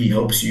 And MTP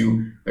helps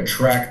you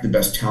attract the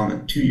best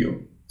talent to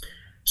you.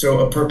 So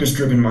a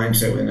purpose-driven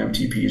mindset with an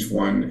MTP is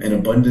one. An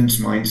abundance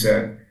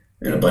mindset.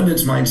 An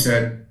abundance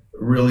mindset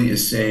really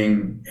is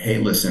saying, hey,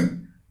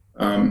 listen,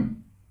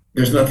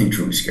 there's nothing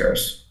truly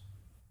scarce.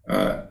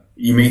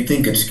 You may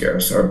think it's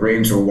scarce. Our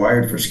brains are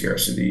wired for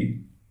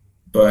scarcity.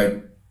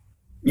 But,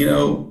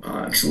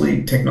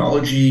 actually,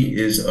 technology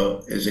is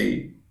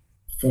a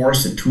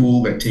force, a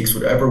tool that takes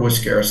whatever was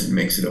scarce and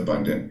makes it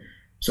abundant.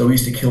 So we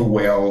used to kill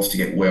whales to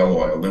get whale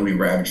oil. Then we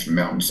ravaged the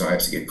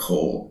mountainsides to get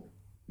coal.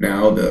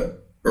 Now the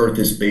Earth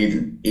is bathed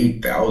in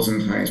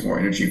 8,000 times more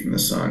energy from the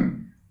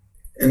sun.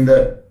 And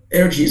the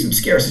energy isn't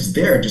scarce, it's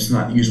there, just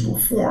not in usable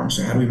form.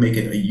 So how do we make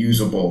it a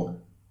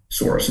usable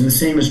source? And the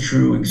same is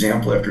true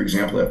example after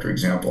example after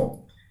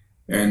example.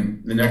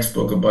 And the next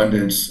book,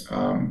 Abundance,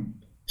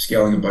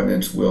 Scaling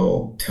Abundance,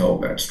 will tell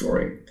that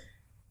story.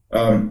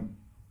 The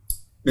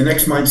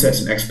next mindset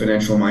is an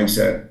exponential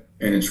mindset.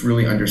 And it's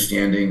really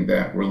understanding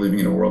that we're living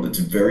in a world that's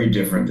very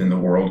different than the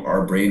world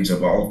our brains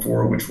evolved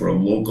for, which were a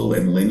local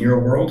and linear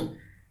world.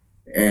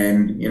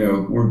 And,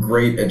 we're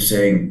great at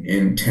saying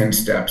in 10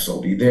 steps,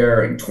 I'll be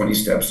there, in 20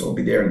 steps, I'll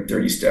be there, in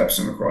 30 steps,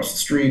 I'm across the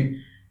street.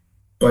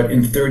 But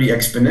in 30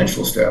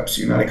 exponential steps,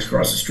 you're not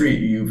across the street,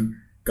 you've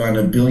gone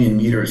 1 billion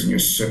meters and you're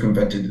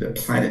circumvented the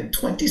planet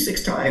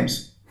 26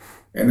 times.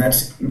 And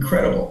that's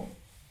incredible.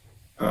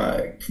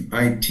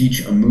 I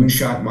teach a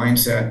moonshot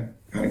mindset,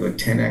 how to go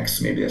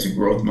 10x, maybe that's a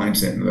growth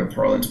mindset in other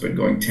parlance, but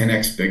going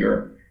 10x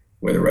bigger,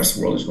 where the rest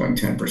of the world is going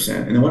 10%.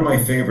 And then one of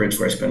my favorites,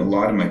 where I spend a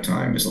lot of my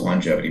time, is the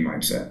longevity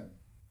mindset.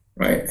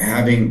 Right?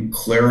 Having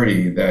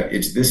clarity that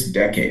it's this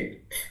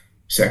decade,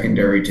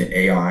 secondary to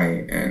AI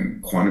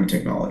and quantum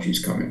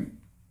technologies coming,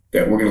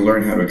 that we're going to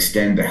learn how to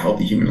extend the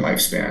healthy human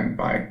lifespan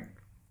by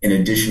an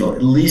additional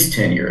at least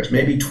 10 years,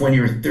 maybe 20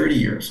 or 30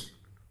 years.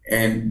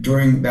 And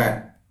during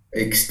that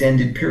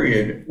extended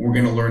period, we're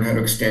going to learn how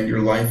to extend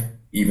your life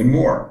even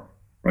more,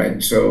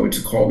 right? So it's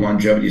called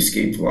longevity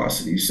escape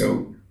velocity.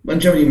 So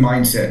longevity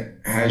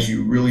mindset has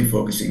you really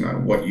focusing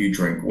on what you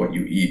drink, what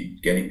you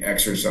eat, getting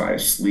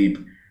exercise, sleep,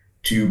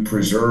 to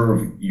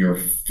preserve your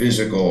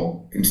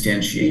physical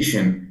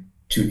instantiation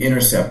to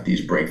intercept these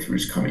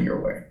breakthroughs coming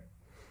your way.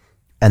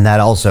 And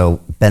that also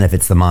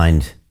benefits the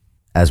mind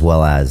as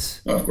well as...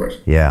 Of course.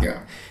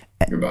 Yeah.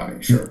 Your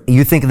body, sure.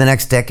 You think in the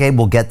next decade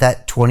we'll get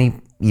that 20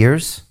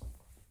 years?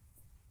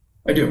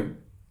 I do.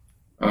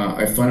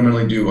 I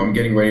fundamentally do. I'm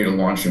getting ready to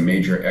launch a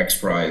major X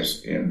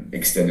Prize in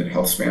extended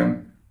health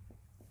span.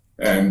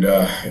 And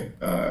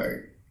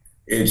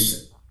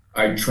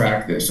I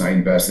track this, I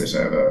invest this.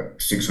 I have a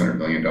 $600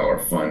 million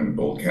fund,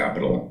 Bold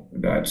Capital,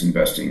 that's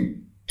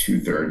investing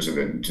 2/3 of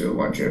it into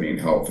longevity and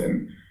health.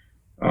 And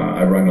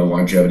I run a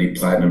longevity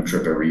platinum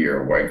trip every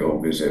year where I go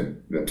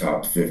visit the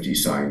top 50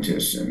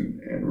 scientists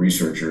and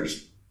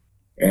researchers.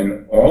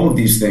 And all of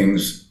these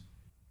things,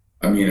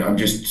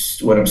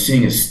 what I'm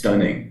seeing is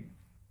stunning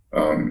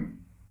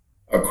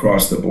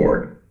across the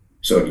board.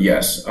 So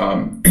yes,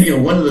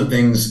 one of the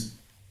things,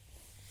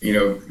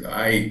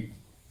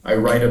 I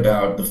write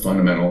about the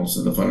fundamentals,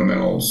 and the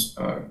fundamentals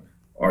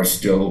are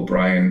still,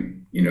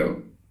 Brian,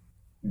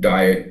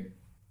 diet.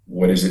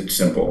 What is it?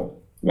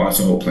 Simple. Lots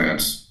of whole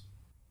plants,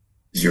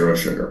 zero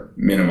sugar,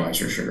 minimize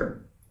your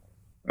sugar.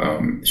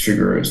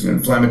 Sugar is an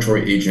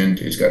inflammatory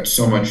agent. It's got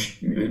so much,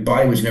 the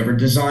body was never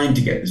designed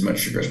to get as much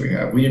sugar as we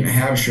have. We didn't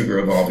have sugar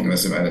evolving in the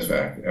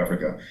Diamandis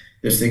Africa.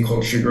 This thing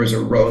called sugar is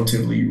a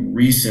relatively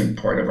recent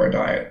part of our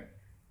diet.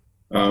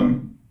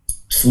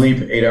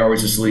 Sleep, 8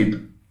 hours of sleep,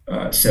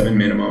 7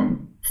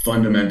 minimum.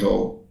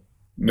 Fundamental,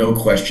 no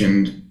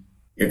question.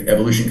 If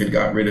evolution could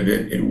got rid of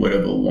it, it would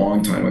have a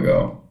long time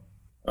ago.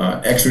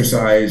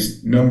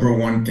 Exercise, number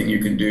one thing you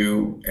can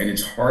do, and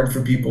it's hard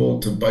for people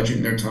to budget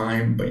in their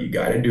time, but you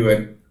got to do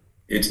it.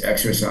 It's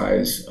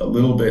exercise a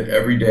little bit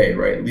every day,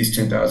 right? At least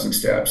 10,000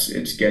 steps.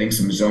 It's getting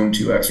some zone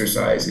 2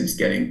 exercise. It's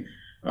getting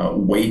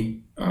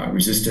weight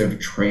resistive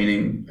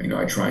training.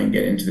 I try and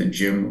get into the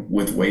gym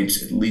with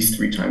weights at least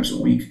 3 times a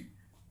week.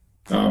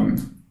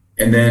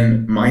 And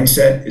then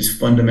mindset is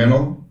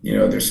fundamental.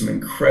 There's some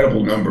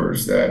incredible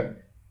numbers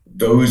that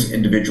those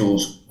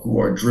individuals who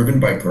are driven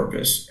by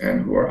purpose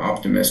and who are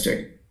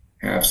optimistic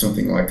have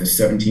something like a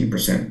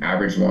 17%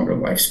 average longer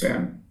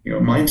lifespan.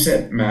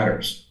 mindset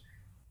matters.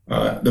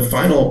 The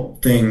final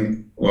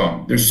thing,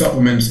 well, there's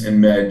supplements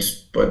and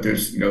meds, but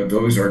there's,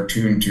 those are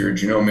tuned to your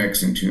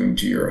genomics and tuned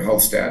to your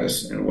health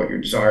status and what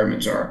your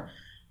desirements are.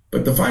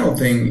 But the final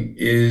thing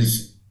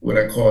is what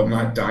I call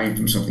not dying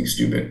from something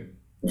stupid.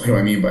 What do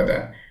I mean by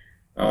that?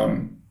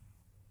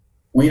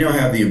 We now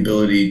have the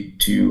ability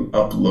to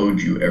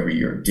upload you every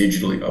year,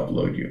 digitally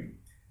upload you.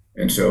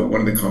 And so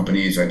one of the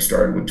companies I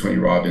started with Tony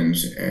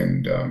Robbins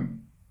and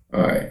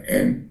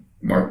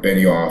Mark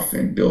Benioff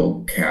and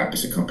Bill Kapp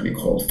is a company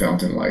called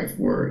Fountain Life.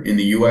 We're in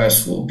the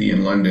US, we'll be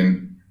in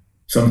London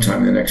sometime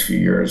in the next few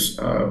years,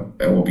 and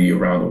we'll be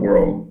around the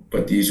world.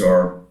 But these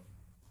are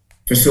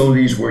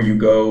facilities where you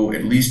go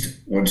at least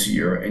once a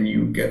year and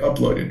you get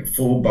uploaded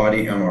full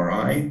body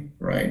MRI,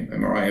 right?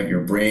 MRI of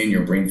your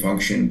brain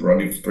function,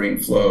 brain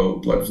flow,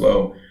 blood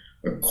flow,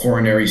 a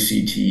coronary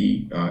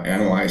CT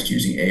analyzed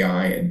using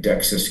AI, a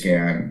DEXA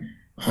scan,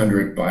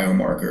 100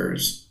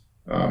 biomarkers.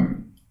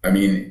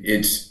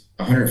 It's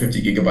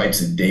 150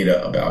 gigabytes of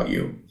data about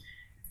you.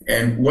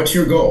 And what's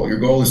your goal? Your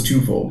goal is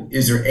twofold.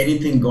 Is there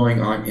anything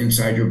going on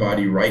inside your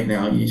body right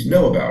now you need to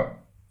know about?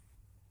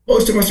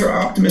 Most of us are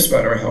optimists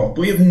about our health,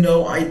 but we have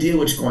no idea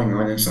what's going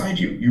on inside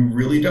you. You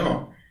really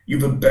don't. You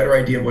have a better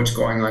idea of what's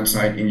going on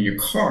inside in your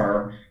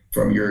car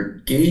from your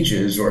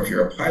gauges, or if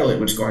you're a pilot,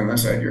 what's going on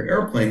inside your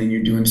airplane than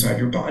you do inside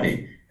your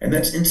body. And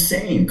that's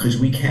insane because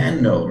we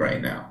can know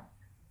right now.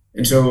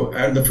 And so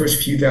out of the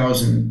first few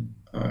thousand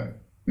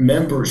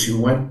members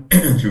who went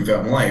through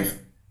Fountain Life,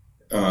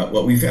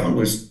 what we found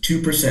was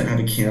 2% had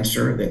a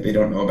cancer that they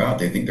don't know about.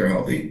 They think they're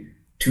healthy.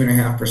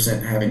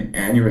 2.5% have an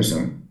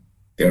aneurysm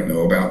they don't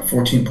know about.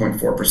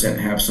 14.4%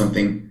 have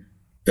something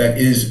that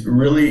is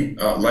really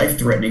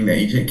life-threatening that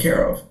you take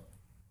care of.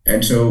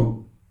 And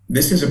so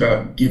this is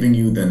about giving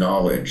you the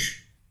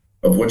knowledge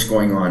of what's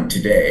going on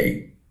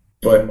today,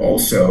 but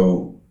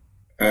also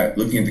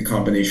looking at the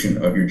combination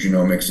of your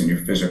genomics and your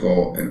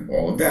physical and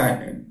all of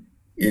that,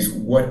 is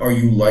what are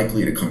you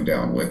likely to come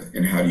down with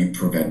and how do you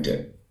prevent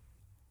it,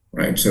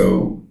 right?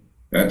 So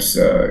that's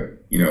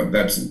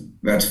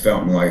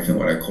Fountain Life and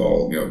what I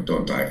call,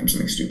 don't die from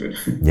something stupid.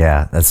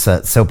 Yeah, that's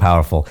so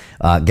powerful.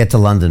 Get to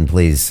London,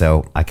 please,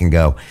 so I can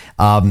go.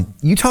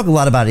 You talk a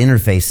lot about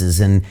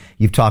interfaces, and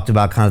you've talked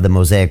about kind of the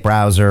Mosaic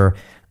browser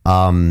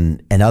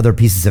and other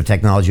pieces of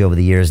technology over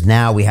the years.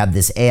 Now we have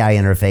this AI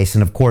interface,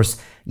 and of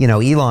course,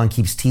 Elon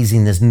keeps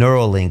teasing this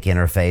Neuralink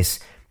interface.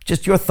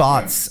 Just your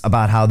thoughts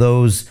about how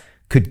those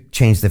could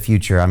change the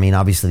future. I mean,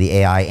 obviously the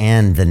AI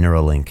and the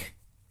Neuralink.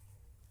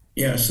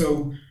 Yeah,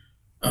 so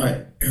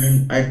I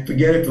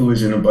forget if it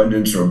was in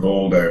Abundance or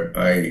Bold.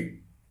 I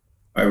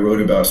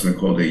wrote about something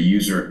called a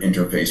user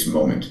interface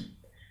moment.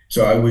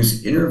 So I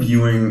was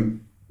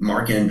interviewing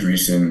Mark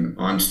Andreessen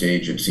on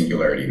stage at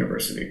Singularity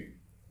University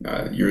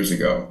years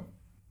ago.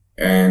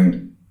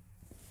 And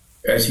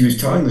as he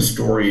was telling the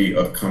story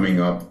of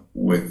coming up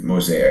with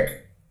Mosaic,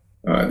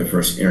 the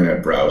first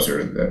internet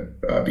browser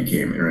that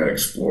became Internet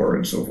Explorer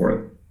and so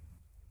forth,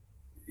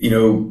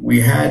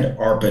 we had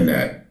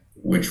ARPANET,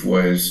 which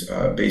was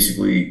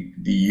basically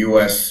the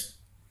U.S.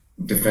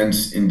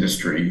 defense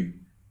industry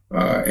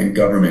and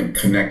government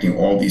connecting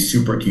all these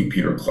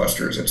supercomputer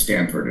clusters at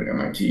Stanford, at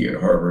MIT,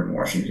 at Harvard, and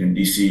Washington,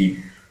 D.C.,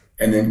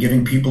 and then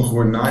giving people who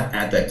were not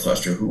at that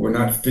cluster, who were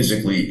not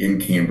physically in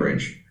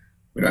Cambridge,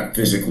 were not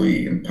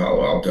physically in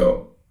Palo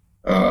Alto,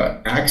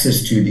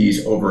 access to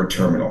these over a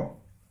terminal.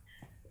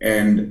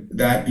 And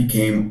that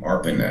became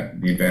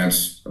ARPANET, the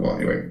advanced,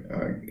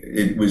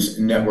 it was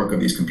a network of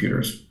these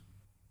computers.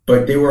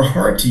 But they were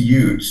hard to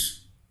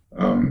use.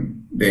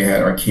 They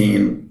had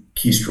arcane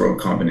keystroke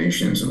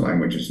combinations and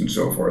languages and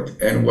so forth.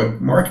 And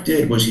what Mark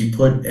did was he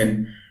put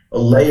a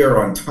layer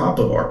on top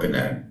of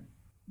ARPANET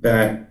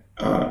that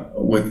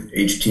with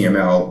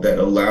HTML that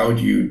allowed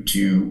you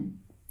to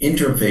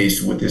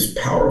interface with this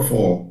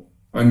powerful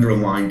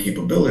underlying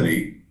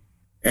capability.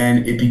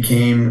 And it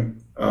became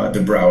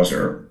the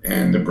browser,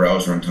 and the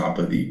browser on top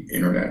of the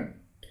internet.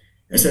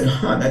 I said,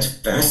 that's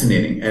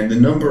fascinating. And the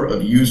number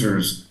of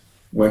users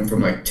went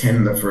from like 10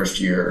 in the first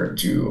year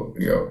to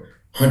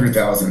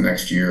 100,000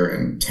 next year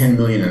and 10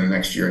 million in the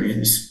next year. And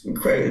it's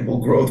incredible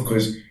growth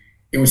because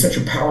it was such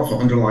a powerful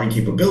underlying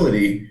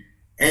capability,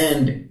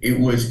 and it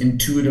was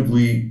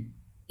intuitively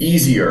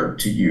easier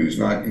to use,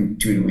 not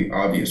intuitively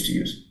obvious to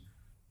use.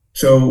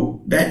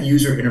 So that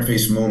user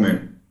interface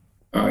moment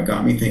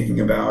got me thinking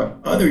about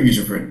other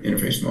user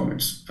interface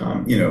moments.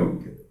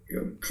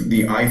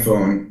 The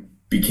iPhone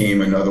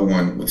became another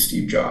one with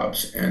Steve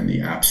Jobs and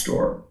the App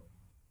Store.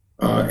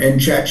 And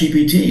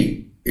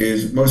ChatGPT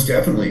is most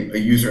definitely a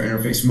user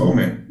interface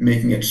moment,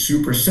 making it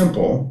super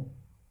simple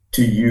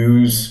to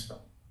use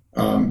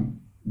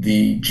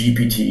the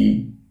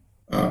GPT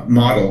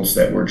models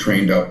that were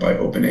trained up by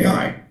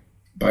OpenAI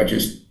by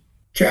just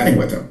chatting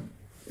with them.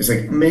 It's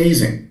like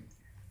amazing.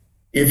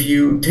 If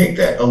you take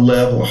that a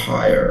level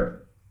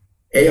higher,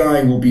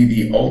 AI will be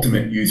the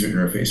ultimate user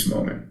interface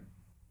moment.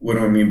 What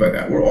do I mean by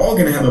that? We're all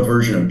going to have a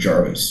version of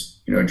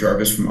Jarvis.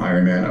 Jarvis from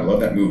Iron Man. I love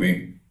that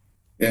movie.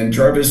 And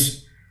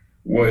Jarvis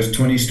was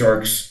Tony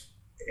Stark's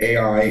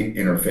AI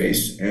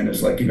interface, and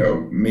it's like,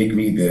 make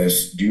me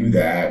this, do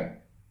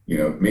that,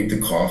 make the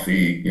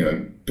coffee,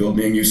 build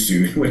me a new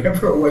suit,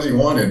 whatever it was he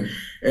wanted.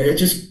 And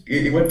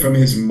it went from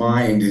his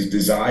mind, his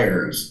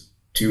desires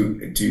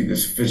to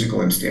this physical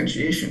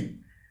instantiation.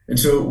 And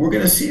so we're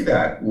going to see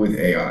that with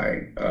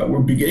AI. We're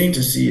beginning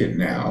to see it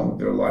now.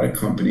 There are a lot of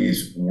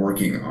companies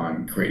working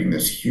on creating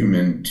this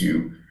human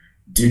to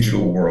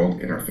digital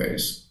world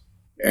interface.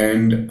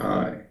 And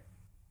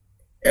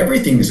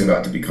everything is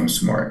about to become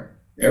smart.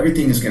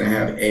 Everything is going to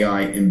have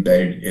AI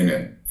embedded in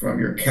it, from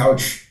your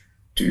couch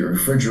to your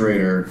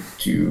refrigerator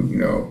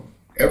to,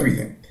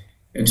 everything.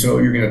 And so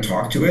you're going to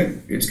talk to it.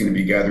 It's going to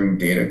be gathering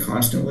data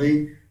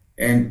constantly,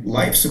 and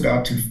life's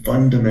about to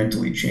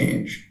fundamentally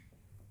change.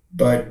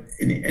 But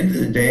in the end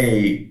of the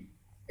day,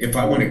 if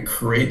I want to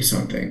create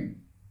something,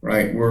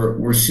 right,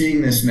 we're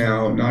seeing this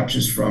now, not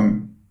just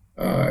from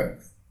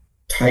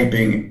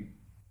typing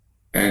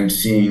and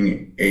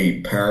seeing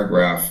a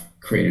paragraph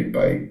created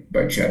by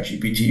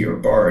ChatGPT or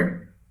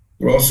Bard.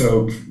 We're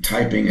also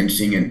typing and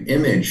seeing an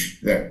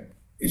image that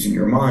is in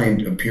your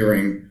mind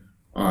appearing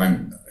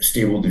on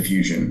Stable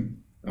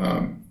Diffusion,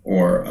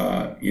 or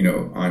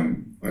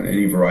on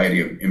any variety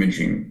of image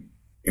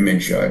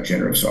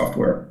generative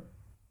software.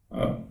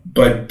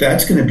 But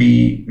that's going to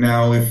be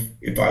now,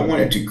 if I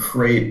wanted to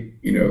create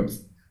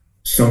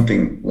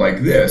something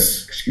like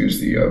this, excuse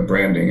the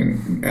branding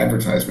and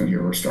advertisement here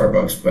for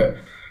Starbucks, but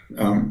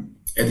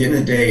at the end of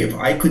the day, if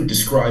I could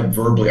describe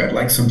verbally, I'd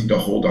like something to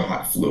hold a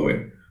hot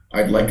fluid.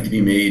 I'd like it to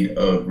be made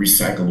of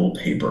recyclable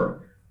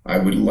paper. I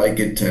would like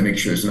it to make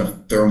sure there's enough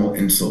thermal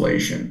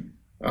insulation.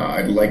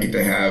 I'd like it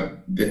to have,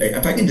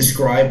 if I can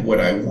describe what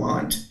I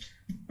want,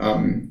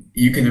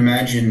 you can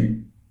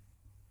imagine,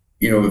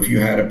 if you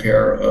had a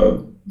pair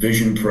of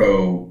Vision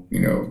Pro,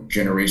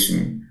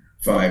 Generation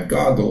 5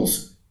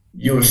 goggles,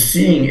 you're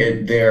seeing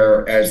it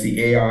there as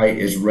the AI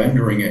is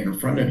rendering it in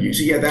front of you.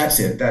 So yeah, that's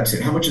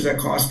it. How much does that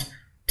cost?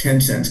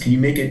 10 cents. Can you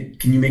make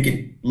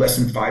it less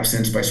than 5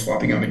 cents by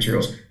swapping out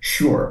materials?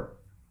 Sure.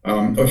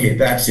 Okay,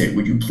 that's it.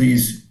 Would you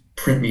please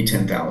print me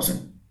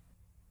 10,000?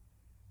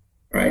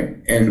 Right?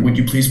 And would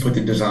you please put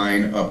the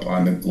design up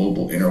on the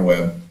global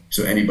interweb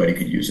so anybody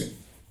could use it?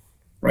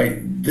 Right?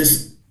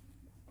 This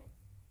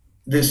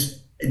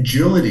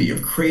agility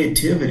of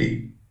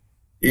creativity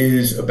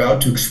is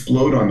about to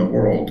explode on the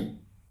world,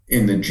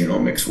 in the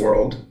genomics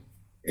world,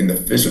 in the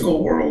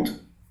physical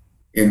world,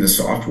 in the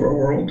software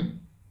world,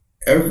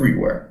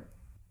 everywhere.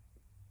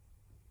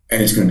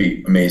 And it's going to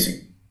be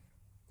amazing.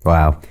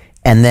 Wow.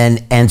 And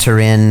then enter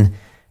in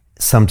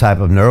some type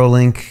of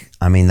Neuralink.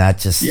 I mean, that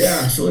just...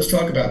 Yeah, so let's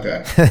talk about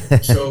that.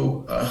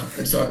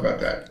 Let's talk about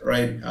that,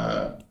 right?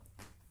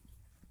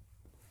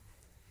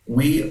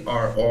 We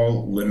are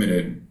all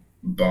limited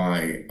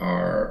by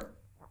our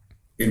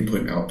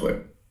input and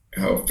output,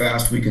 how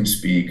fast we can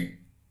speak,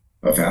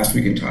 how fast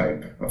we can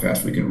type, how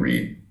fast we can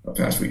read, how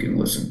fast we can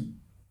listen.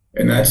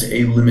 And that's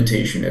a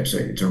limitation. It's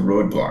a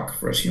roadblock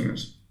for us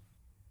humans.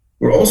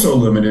 We're also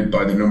limited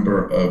by the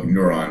number of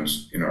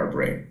neurons in our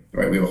brain,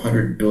 right? We have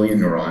 100 billion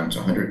neurons,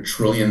 100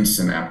 trillion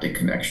synaptic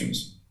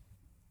connections.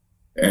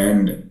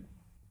 And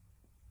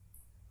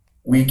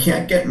we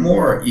can't get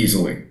more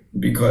easily,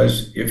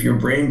 because if your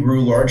brain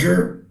grew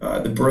larger,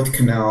 the birth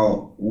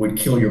canal would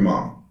kill your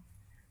mom.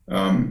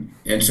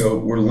 And so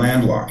we're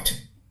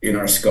landlocked in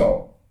our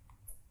skull.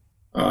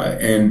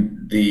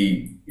 And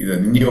the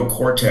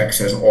neocortex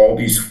has all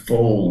these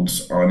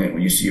folds on it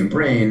when you see a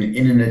brain,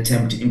 in an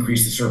attempt to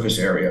increase the surface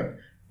area,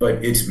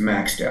 but it's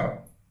maxed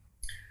out.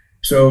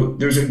 So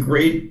there's a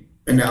great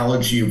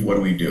analogy of what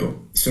do we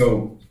do.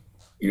 So,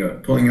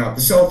 pulling out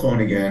the cell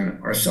phone again,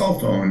 our cell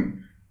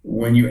phone,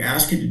 when you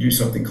ask it to do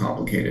something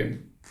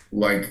complicated,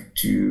 like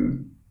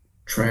to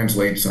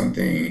translate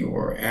something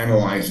or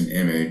analyze an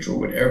image or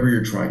whatever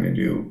you're trying to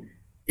do,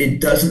 it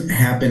doesn't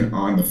happen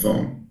on the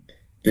phone.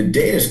 The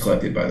data is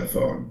collected by the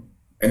phone,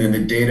 and then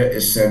the data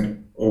is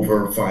sent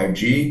over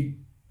 5G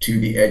to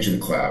the edge of the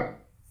cloud.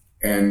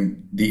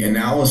 And the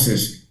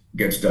analysis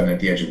gets done at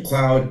the edge of the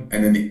cloud,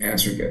 and then the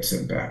answer gets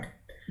sent back.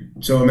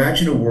 So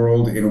imagine a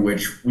world in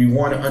which we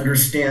want to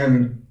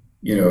understand,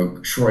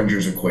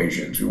 Schrodinger's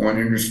equations. We want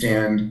to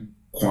understand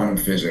quantum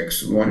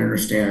physics. We want to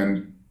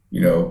understand,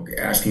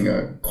 asking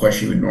a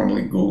question you would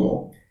normally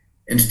Google.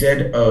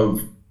 Instead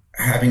of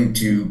having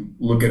to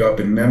look it up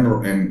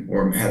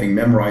or having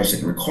memorized it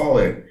and recall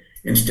it,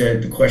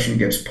 instead the question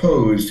gets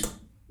posed,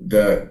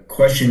 the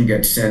question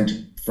gets sent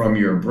from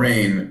your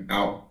brain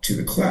out to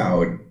the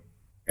cloud,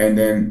 and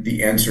then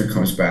the answer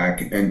comes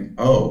back, and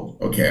oh,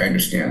 okay, I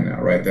understand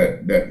now, right?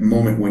 That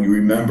moment when you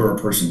remember a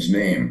person's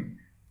name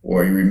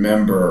or you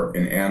remember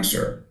an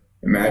answer.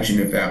 Imagine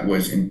if that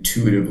was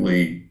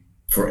intuitively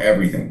for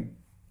everything.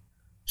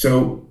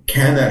 So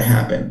can that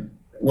happen?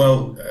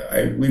 Well,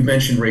 we've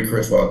mentioned Ray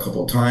Kurzweil a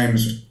couple of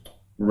times.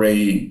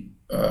 Ray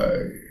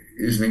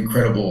is an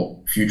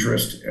incredible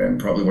futurist and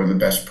probably one of the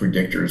best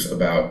predictors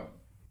about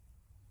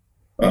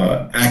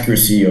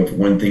accuracy of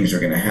when things are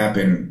going to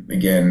happen.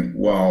 Again,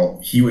 while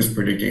he was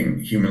predicting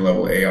human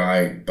level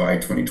AI by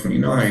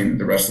 2029,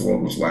 the rest of the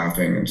world was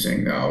laughing and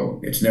saying, no,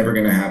 it's never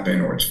going to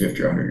happen, or it's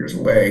 50 or 100 years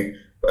away.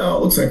 Well,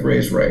 it looks like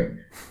Ray's right.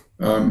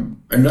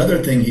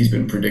 Another thing he's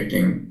been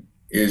predicting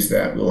is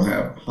that we'll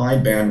have high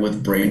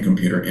bandwidth brain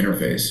computer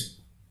interface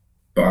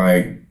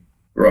by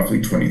roughly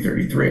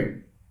 2033.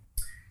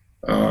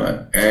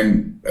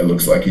 And it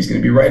looks like he's going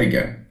to be right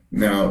again.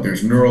 Now,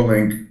 there's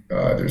Neuralink,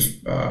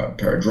 there's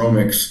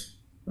Paradromics,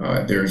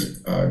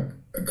 there's a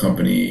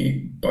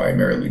company by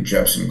Mary Lou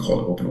Jepsen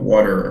called Open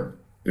Water.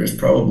 There's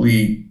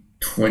probably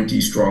 20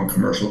 strong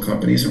commercial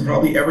companies, and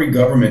probably every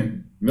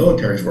government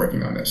military is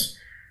working on this.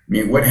 I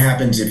mean, what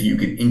happens if you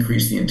could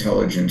increase the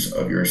intelligence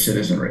of your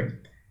citizenry,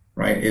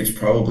 right? It's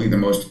probably the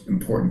most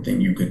important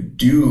thing you could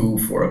do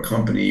for a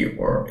company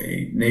or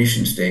a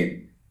nation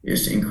state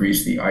is to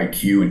increase the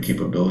IQ and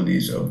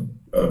capabilities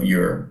of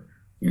your,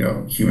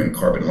 human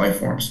carbon life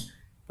forms.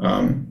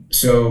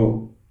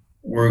 So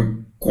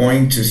we're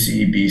going to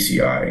see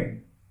BCI.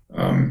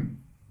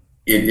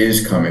 It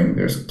is coming.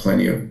 There's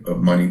plenty of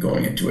money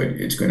going into it.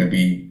 It's going to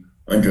be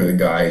under the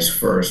guise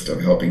first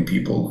of helping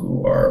people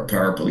who are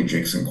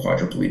paraplegics and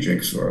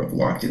quadriplegics or have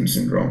locked-in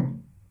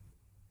syndrome.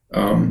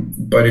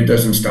 But it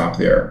doesn't stop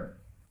there.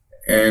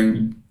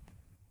 And,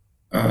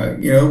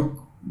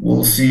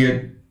 we'll see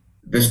it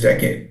this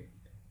decade.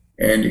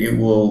 And it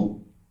will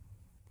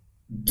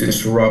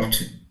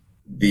disrupt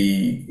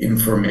the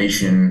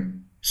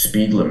information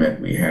speed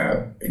limit we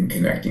have in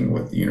connecting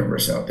with the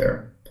universe out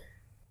there.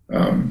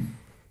 And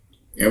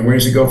where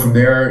does it go from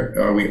there?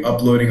 Are we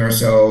uploading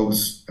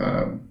ourselves?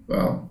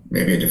 Well,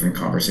 maybe a different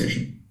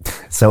conversation.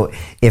 So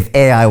if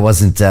AI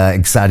wasn't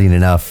exciting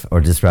enough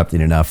or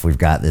disrupting enough, we've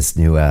got this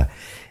new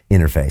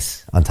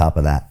interface on top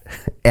of that,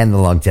 and the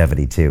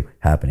longevity too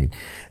happening.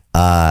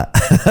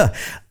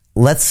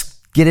 Let's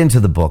get into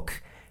the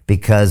book,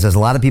 because there's a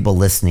lot of people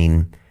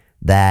listening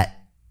that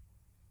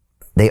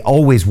they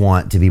always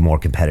want to be more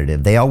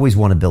competitive. They always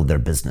want to build their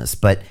business,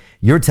 but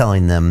you're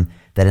telling them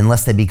that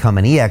unless they become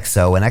an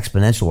EXO, an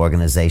exponential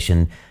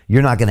organization,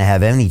 you're not going to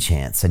have any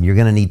chance, and you're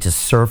going to need to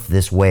surf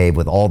this wave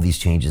with all these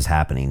changes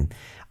happening.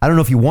 I don't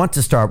know if you want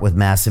to start with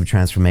massive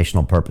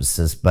transformational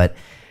purposes, but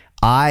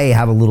I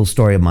have a little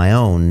story of my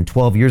own.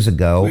 12 years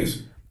ago,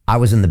 Please. I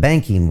was in the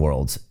banking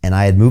world, and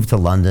I had moved to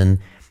London.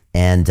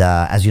 And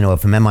as you know,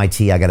 from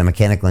MIT, I got a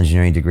mechanical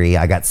engineering degree.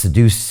 I got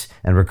seduced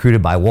and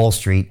recruited by Wall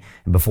Street.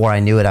 And before I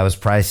knew it, I was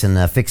pricing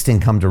fixed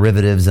income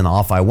derivatives, and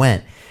off I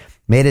went.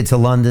 Made it to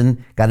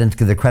London, got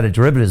into the credit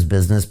derivatives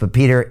business, but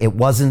Peter, it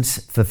wasn't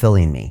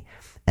fulfilling me.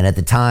 And at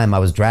the time, I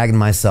was dragging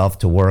myself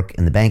to work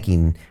in the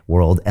banking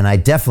world, and I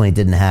definitely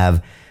didn't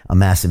have a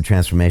massive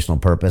transformational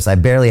purpose. I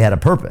barely had a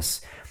purpose.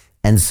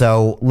 And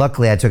so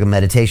luckily, I took a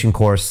meditation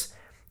course.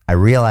 I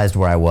realized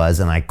where I was,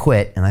 and I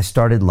quit, and I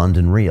started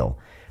London Real.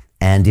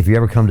 And if you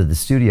ever come to the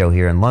studio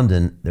here in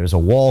London, there's a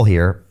wall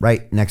here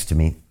right next to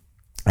me,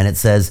 and it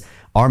says,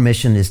 our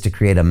mission is to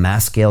create a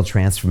mass-scale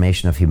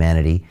transformation of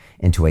humanity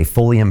into a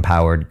fully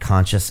empowered,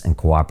 conscious, and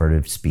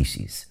cooperative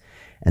species.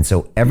 And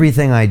so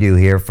everything I do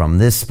here, from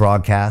this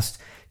broadcast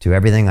to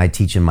everything I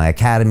teach in my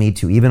academy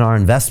to even our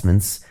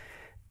investments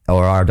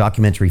or our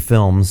documentary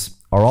films,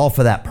 are all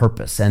for that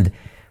purpose. And,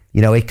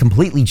 it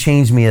completely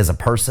changed me as a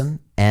person,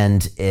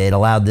 and it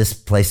allowed this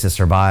place to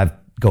survive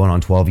going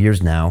on 12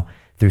 years now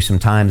through some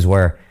times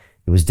where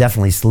it was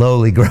definitely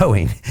slowly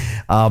growing.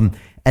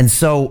 And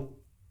so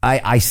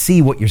I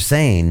see what you're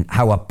saying,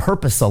 how a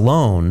purpose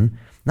alone,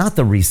 not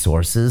the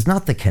resources,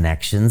 not the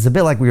connections, a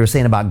bit like we were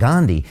saying about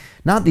Gandhi,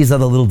 not these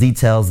other little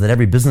details that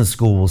every business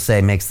school will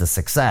say makes the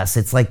success.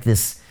 It's like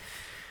this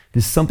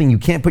something you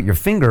can't put your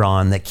finger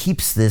on that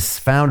keeps this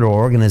founder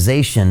or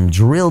organization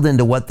drilled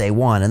into what they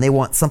want, and they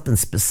want something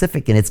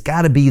specific, and it's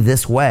got to be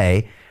this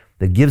way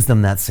that gives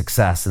them that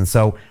success. And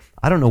so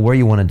I don't know where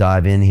you want to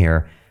dive in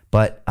here,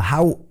 but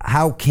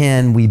how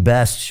can we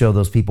best show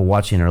those people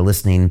watching or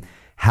listening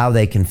how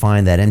they can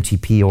find that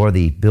MTP or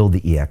the Build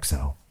the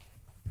EXO?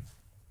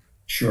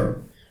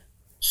 Sure.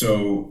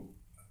 So,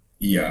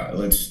 yeah,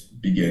 let's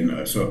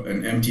begin. So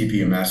an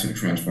MTP, a massive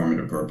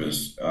transformative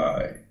purpose,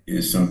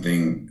 is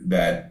something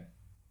that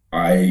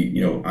I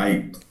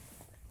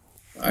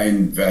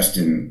invest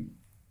in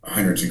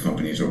hundreds of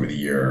companies over the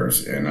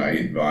years, and I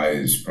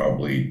advise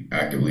probably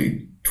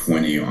actively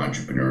 20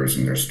 entrepreneurs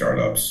in their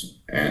startups,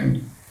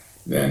 and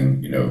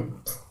then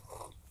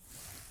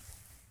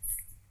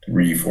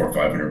 300, 400,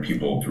 500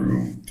 people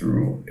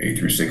through A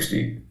through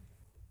 60.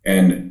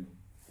 And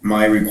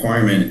my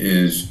requirement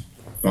is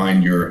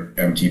find your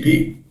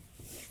MTP,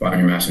 find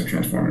your massive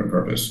transformative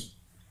purpose.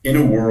 In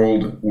a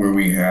world where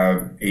we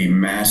have a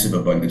massive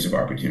abundance of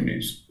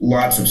opportunities,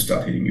 lots of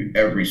stuff hitting you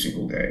every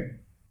single day,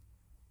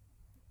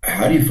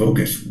 how do you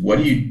focus? What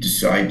do you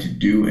decide to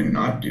do and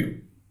not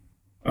do?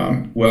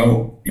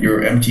 Well,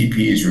 your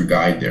MTP is your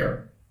guide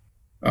there.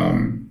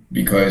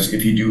 Because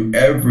if you do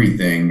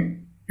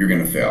everything, you're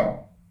going to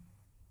fail.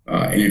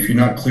 And if you're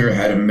not clear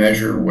how to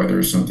measure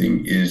whether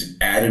something is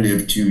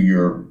additive to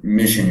your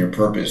mission, your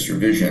purpose, your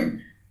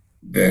vision,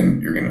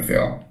 then you're going to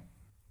fail.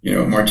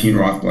 Martine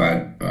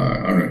Rothblatt,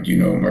 I don't know, do you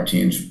know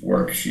Martine's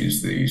work?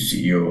 She's the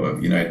CEO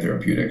of United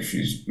Therapeutics.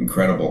 She's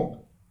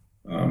incredible.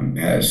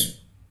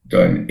 Has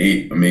done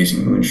 8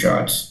 amazing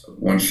moonshots.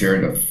 One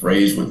shared a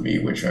phrase with me,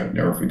 which I've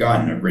never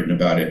forgotten. I've written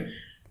about it,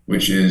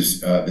 which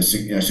is the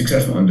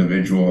successful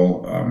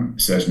individual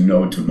says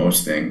no to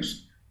most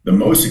things. The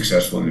most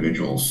successful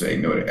individuals say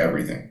no to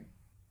everything.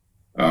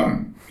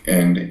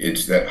 And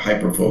it's that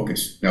hyper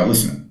focus. Now,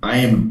 listen, I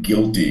am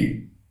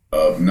guilty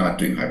of not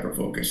doing hyper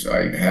focus.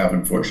 I have,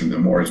 unfortunately, the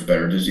more is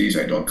better disease.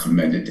 I don't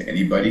commend it to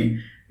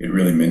anybody. It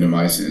really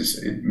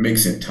it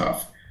makes it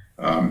tough.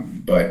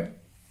 But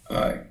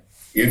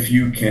if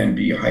you can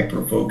be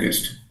hyper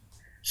focused,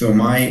 so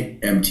my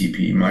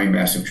MTP, my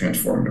massive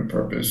transformative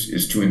purpose,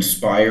 is to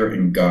inspire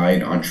and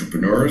guide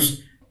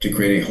entrepreneurs to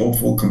create a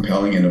hopeful,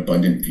 compelling, and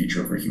abundant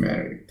future for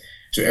humanity.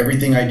 So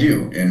everything I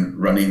do in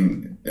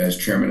running as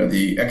chairman of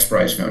the X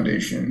Prize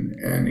Foundation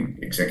and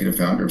executive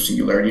founder of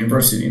Singularity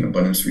University and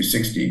Abundance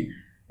 360,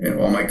 and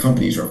all my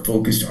companies are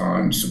focused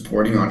on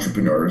supporting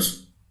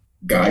entrepreneurs,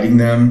 guiding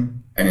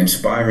them, and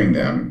inspiring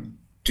them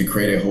to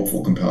create a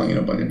hopeful, compelling, and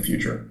abundant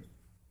future.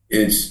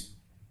 It's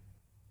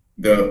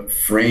the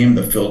frame,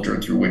 the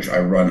filter through which I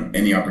run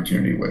any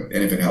opportunity with.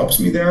 And if it helps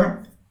me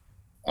there,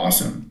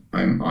 awesome,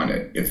 I'm on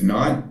it. If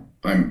not,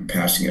 I'm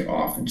passing it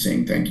off and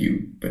saying thank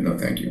you, but no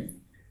thank you.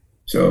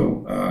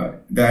 So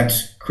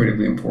that's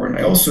critically important.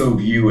 I also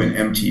view an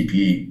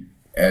MTP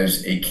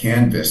as a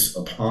canvas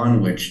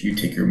upon which you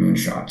take your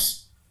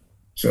moonshots.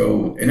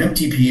 So an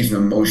MTP is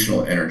an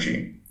emotional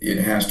energy. It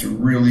has to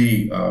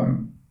really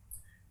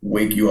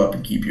wake you up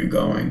and keep you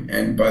going.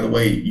 And by the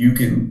way, you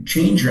can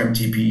change your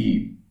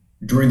MTP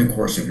during the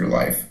course of your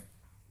life.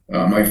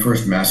 My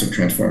first massive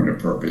transformative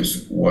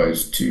purpose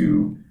was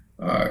to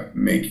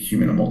make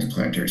human a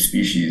multiplanetary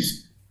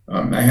species.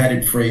 I had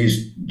it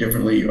phrased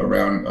differently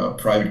around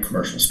private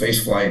commercial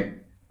spaceflight,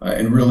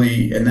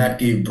 and that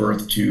gave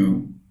birth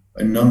to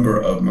a number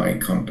of my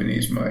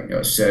companies, my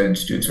SED,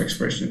 Students of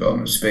Exploration and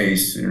Development of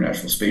Space,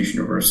 International Space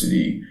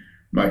University,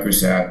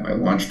 Microsat, my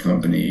launch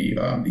company.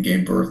 It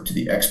gave birth to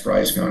the X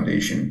Prize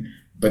Foundation.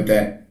 But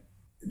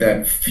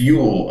that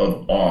fuel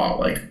of awe,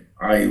 like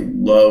I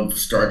love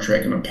Star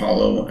Trek and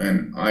Apollo,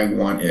 and I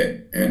want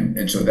it,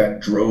 and so that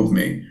drove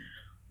me,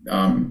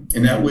 and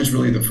that was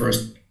really the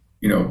first,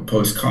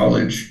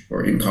 post-college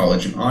or in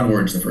college and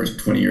onwards, the first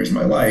 20 years of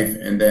my life.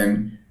 And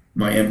then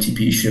my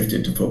MTP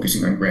shifted to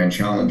focusing on grand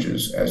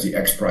challenges as the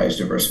X Prize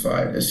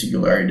diversified, as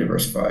Singularity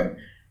diversified,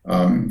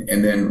 and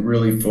then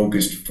really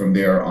focused from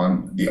there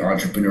on the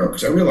entrepreneur,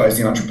 because I realized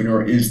the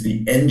entrepreneur is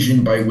the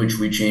engine by which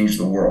we change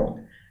the world.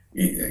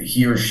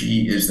 He or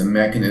she is the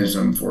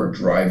mechanism for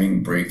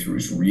driving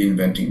breakthroughs,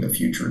 reinventing the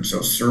future, and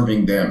so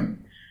serving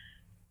them.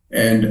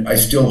 And I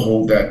still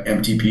hold that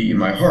MTP in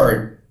my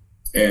heart,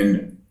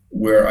 and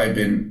where I've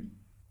been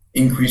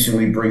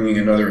increasingly bringing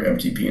another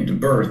MTP into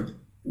birth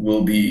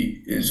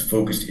is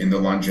focused in the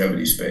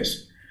longevity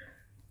space.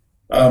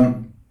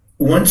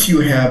 Once you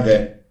have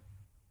that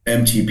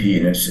MTP,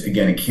 and it's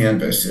again a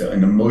canvas,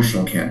 an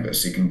emotional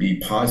canvas, it can be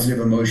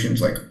positive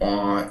emotions like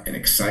awe and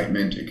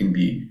excitement. It can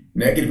be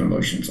negative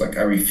emotions like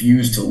I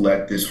refuse to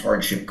let this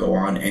hardship go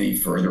on any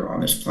further on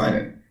this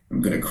planet.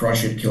 I'm going to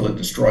crush it, kill it,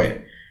 destroy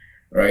it.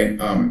 Right?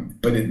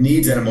 But it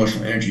needs that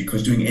emotional energy,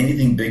 because doing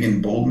anything big and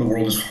bold in the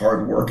world is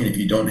hard work. And if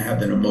you don't have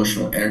that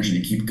emotional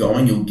energy to keep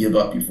going, you'll give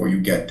up before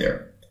you get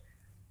there.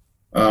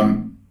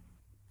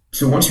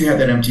 So once you have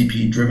that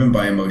MTP driven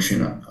by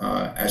emotion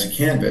as a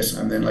canvas,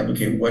 I'm then like,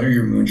 okay, what are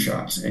your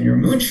moonshots? And your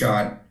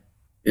moonshot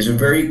is a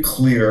very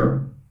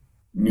clear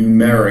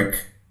numeric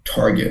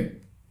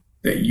target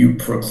that you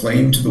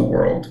proclaim to the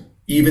world.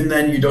 Even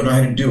then, you don't know how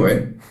to do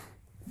it,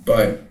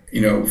 but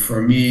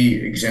for me,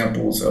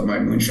 examples of my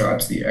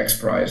moonshots, the X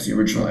Prize, the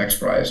original X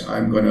Prize,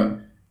 I'm going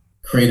to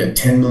create a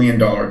 $10 million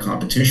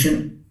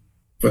competition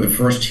for the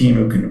first team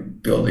who can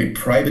build a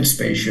private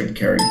spaceship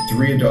carrying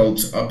 3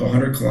 adults up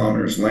 100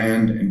 kilometers,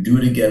 land, and do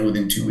it again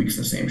within 2 weeks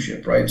in the same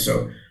ship, right?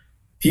 So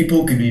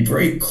people can be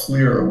very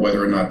clear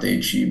whether or not they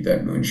achieved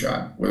that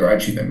moonshot, whether I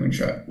achieved that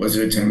moonshot. Was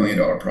it a $10 million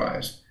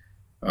prize?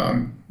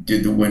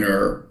 Did the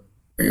winner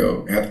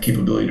have the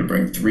capability to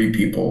bring 3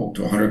 people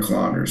to 100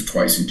 kilometers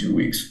twice in 2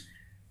 weeks?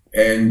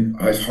 And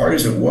as hard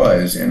as it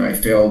was, and I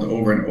failed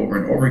over and over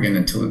and over again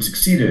until it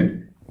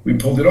succeeded, we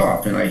pulled it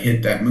off, and I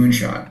hit that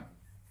moonshot.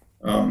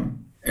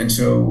 And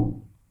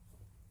so,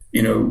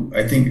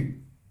 I think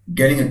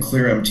getting a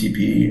clear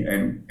MTP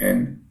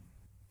and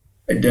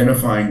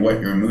identifying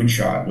what your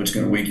moonshot, what's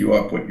going to wake you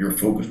up, what your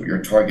focus, what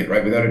your target,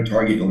 right? Without a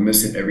target, you'll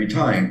miss it every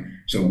time.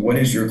 So what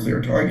is your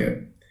clear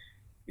target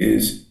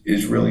is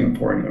really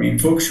important. I mean,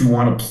 folks who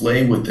want to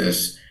play with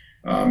this,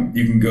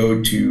 you can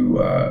go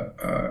to,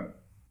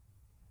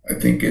 I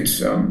think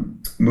it's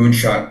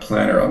Moonshot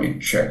Planner. Let me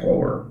check while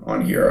we're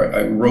on here.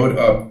 I wrote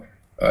up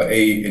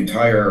a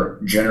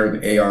entire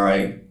generative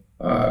AI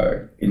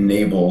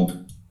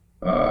enabled,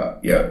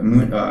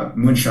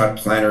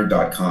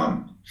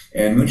 moonshotplanner.com.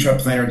 And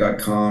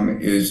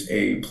moonshotplanner.com is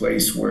a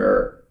place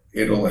where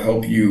it'll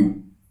help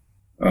you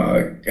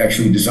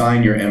actually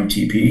design your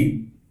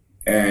MTP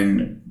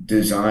and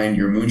designed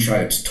your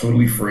moonshot. It's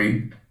totally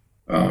free.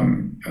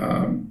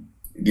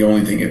 The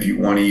only thing, if you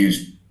want to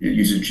use, it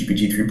uses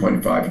GPT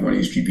 3.5, you want to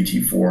use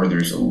GPT 4,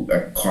 there's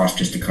a cost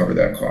just to cover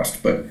that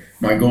cost. But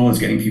my goal is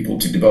getting people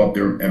to develop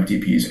their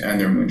MTPs and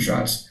their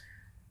moonshots.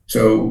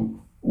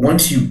 So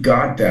once you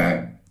got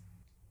that,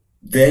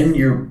 then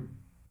you're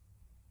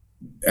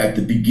at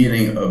the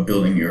beginning of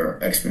building your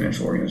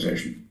exponential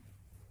organization.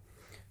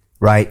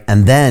 Right.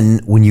 And then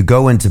when you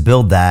go in to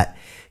build that,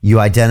 you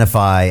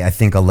identify, I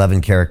think,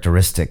 11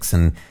 characteristics.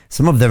 And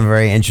some of them are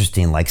very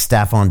interesting, like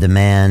staff on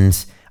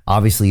demand,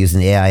 obviously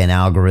using AI and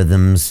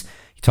algorithms.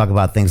 You talk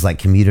about things like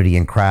community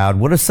and crowd.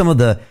 What are some of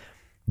the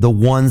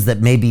ones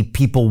that maybe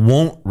people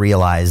won't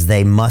realize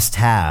they must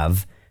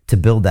have to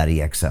build that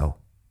EXO?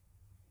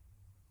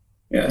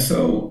 Yeah.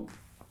 So,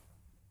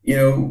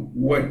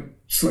 what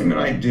Salim and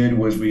I did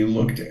was we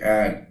looked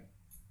at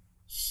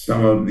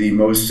some of the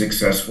most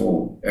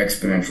successful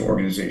exponential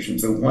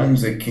organizations, the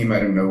ones that came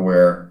out of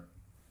nowhere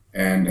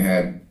and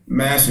had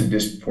massive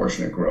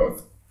disproportionate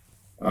growth.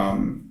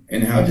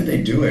 And how did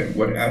they do it?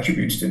 What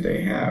attributes did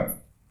they have?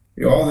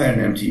 They all had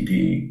an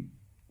MTP,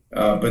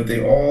 but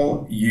they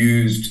all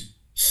used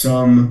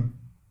some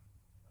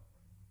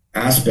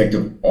aspect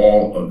of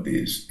all of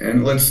these.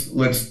 And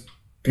let's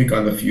pick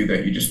on the few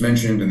that you just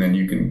mentioned, and then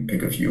you can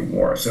pick a few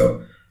more.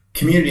 So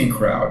community and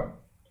crowd.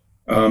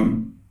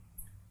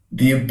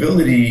 The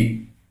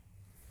ability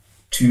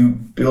to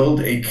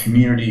build a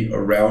community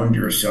around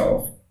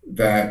yourself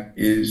that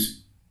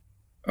is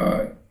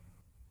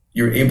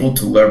you're able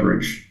to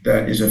leverage,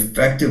 that is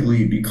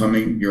effectively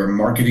becoming your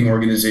marketing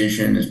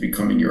organization, is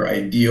becoming your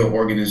idea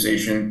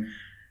organization.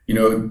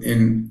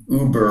 In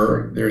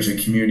Uber, there's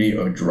a community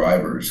of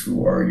drivers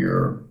who are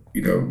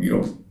you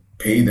don't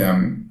pay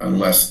them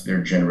unless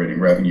they're generating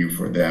revenue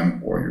for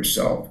them or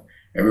yourself.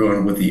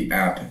 Everyone with the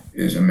app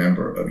is a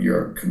member of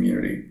your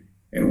community.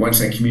 And once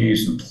that community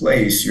is in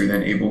place, you're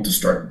then able to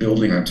start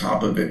building on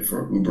top of it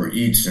for Uber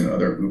Eats and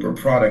other Uber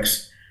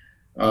products.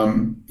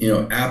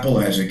 Apple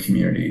has a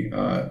community.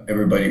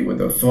 Everybody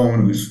with a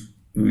phone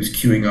who's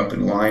queuing up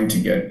in line to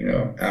get,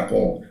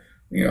 Apple,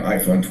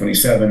 iPhone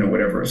 27 or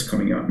whatever is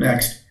coming out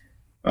next.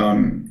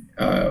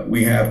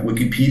 We have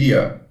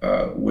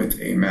Wikipedia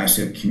with a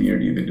massive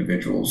community of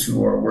individuals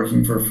who are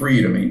working for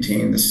free to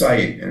maintain the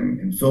site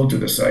and filter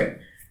the site.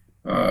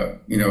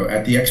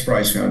 At the X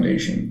Prize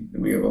Foundation,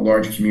 we have a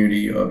large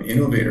community of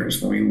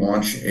innovators. When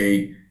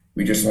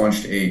we just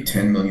launched a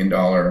 $10 million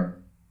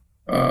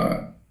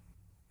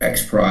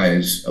X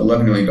Prize,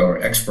 $11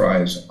 million X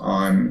Prize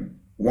on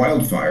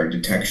wildfire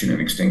detection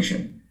and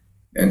extinction.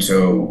 And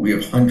so we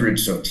have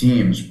hundreds of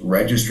teams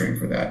registering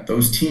for that.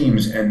 Those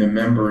teams and the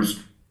members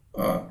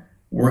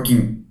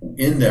working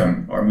in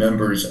them are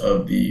members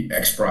of the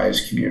X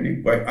Prize community.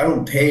 But I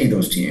don't pay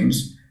those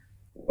teams.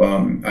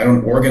 I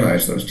don't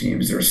organize those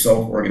teams. There are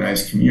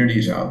self-organized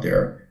communities out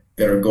there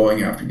that are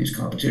going after these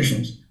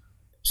competitions.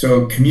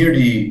 So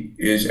community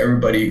is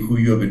everybody who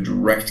you have a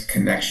direct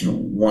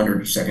connection, one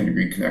or second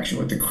degree connection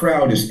with. The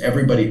crowd is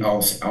everybody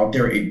else out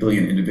there, 8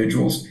 billion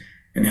individuals.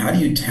 And how do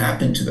you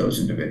tap into those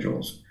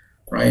individuals,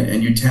 right?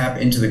 And you tap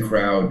into the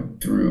crowd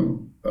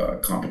through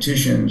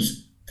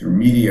competitions, through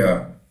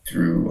media,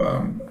 through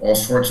all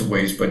sorts of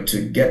ways, but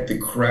to get the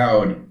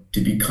crowd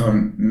to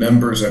become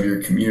members of your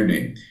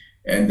community.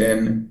 And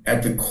then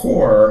at the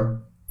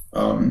core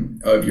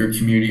of your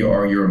community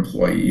are your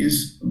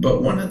employees.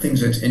 But one of the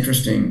things that's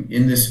interesting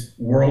in this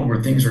world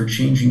where things are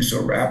changing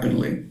so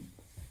rapidly,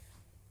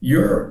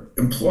 your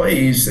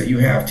employees that you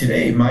have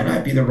today might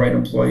not be the right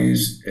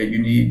employees that you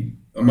need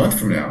a month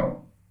from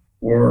now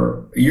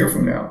or a year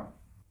from now.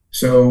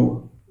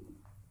 So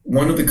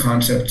one of the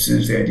concepts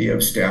is the idea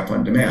of staff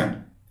on demand.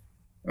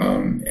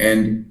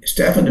 And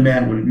staff on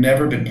demand would have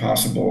never been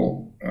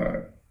possible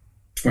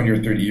 20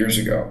 or 30 years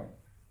ago.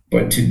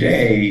 But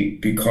today,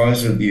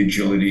 because of the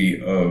agility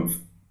of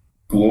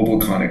global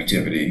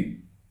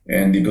connectivity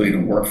and the ability to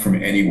work from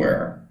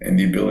anywhere and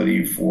the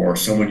ability for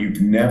someone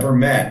you've never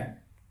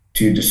met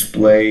to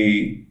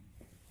display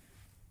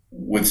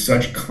with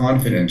such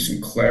confidence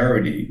and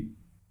clarity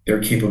their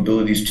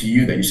capabilities to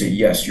you that you say,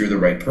 yes, you're the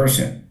right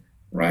person,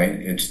 right?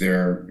 It's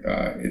their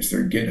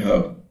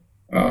GitHub,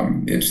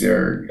 it's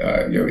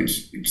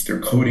their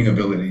coding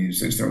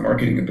abilities, it's their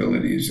marketing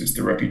abilities, it's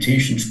their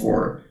reputation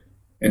score.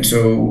 And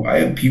so I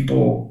have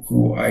people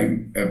who I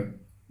have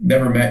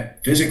never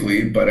met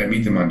physically, but I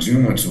meet them on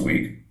Zoom once a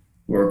week,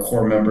 who are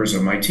core members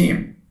of my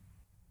team.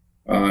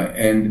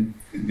 And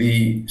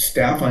the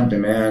staff on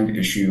demand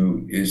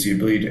issue is the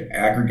ability to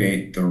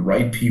aggregate the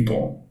right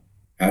people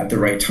at the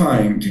right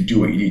time to do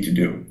what you need to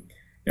do.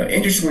 Now,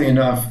 interestingly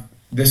enough,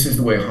 this is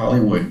the way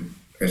Hollywood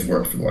has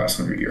worked for the last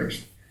 100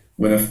 years.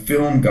 When a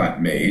film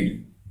got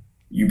made,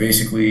 you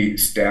basically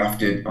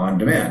staffed it on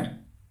demand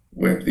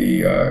with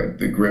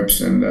the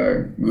grips and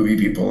the movie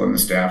people and the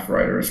staff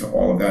writers and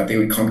all of that. They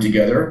would come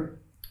together,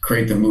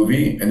 create the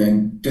movie, and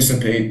then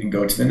dissipate and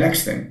go to the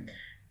next thing.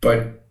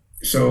 But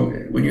so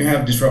when you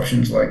have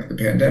disruptions like the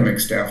pandemic,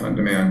 staff on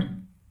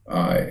demand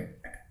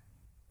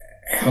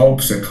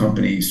helps a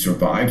company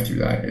survive through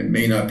that. It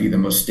may not be the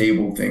most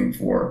stable thing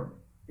for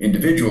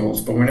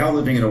individuals, but we're now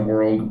living in a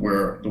world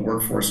where the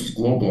workforce is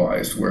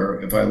globalized, where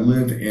if I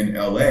live in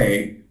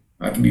LA,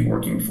 I can be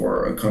working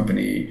for a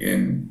company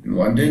in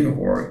London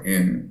or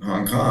in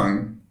Hong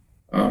Kong.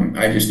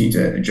 I just need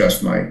to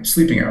adjust my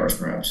sleeping hours,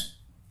 perhaps.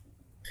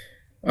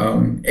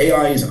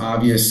 AI is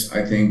obvious.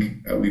 I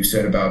think we've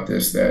said about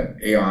this that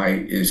AI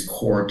is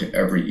core to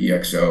every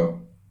EXO.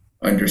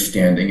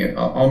 Understanding it.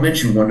 I'll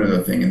mention one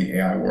other thing in the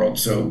AI world.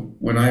 So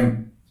when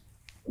I'm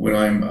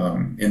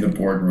in the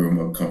boardroom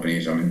of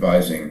companies I'm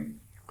advising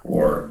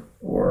or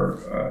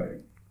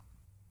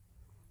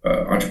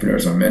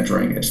entrepreneurs I'm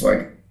mentoring, it's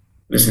like,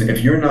 listen, if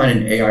you're not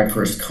an AI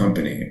first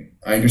company,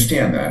 I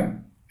understand that,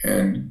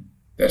 and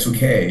that's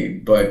okay.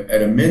 But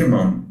at a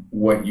minimum,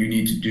 what you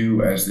need to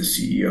do as the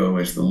CEO,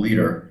 as the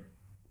leader,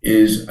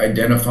 is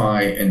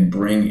identify and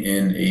bring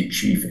in a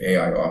chief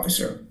AI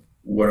officer.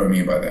 What do I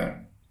mean by that?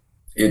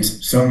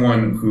 It's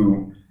someone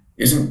who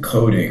isn't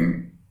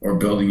coding or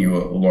building you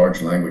a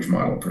large language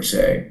model per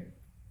se,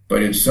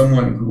 but it's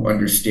someone who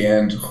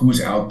understands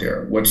who's out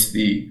there. What's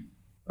the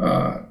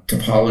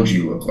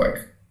topology look like?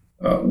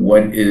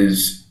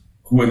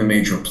 Who are the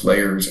major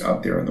players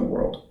out there in the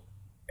world?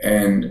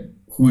 And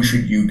who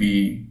should you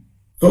be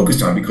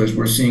focused on? Because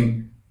we're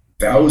seeing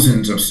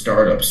thousands of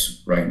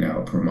startups right now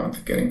per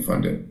month getting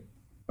funded.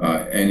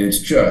 And it's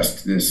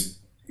just this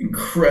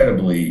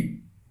incredibly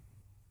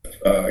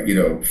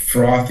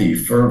frothy,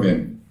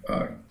 fervent,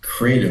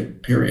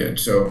 creative period.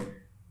 So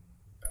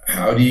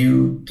how do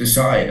you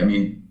decide? I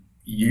mean,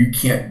 you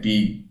can't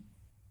be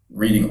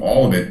reading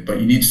all of it, but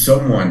you need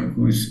someone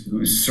who's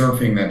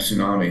surfing that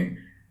tsunami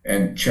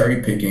and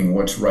cherry picking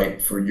what's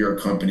right for your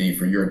company,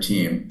 for your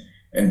team,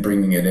 and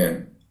bringing it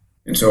in.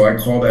 And so I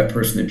call that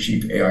person the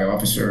chief AI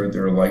officer.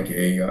 They're like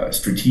a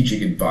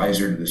strategic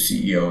advisor to the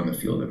CEO in the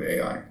field of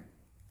AI.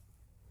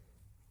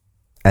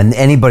 And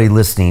anybody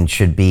listening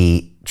should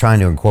be trying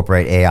to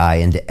incorporate AI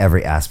into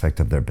every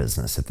aspect of their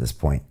business at this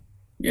point.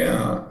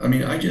 Yeah, I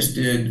mean, I just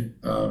did,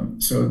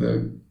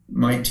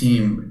 my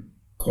team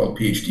called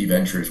PhD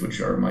Ventures, which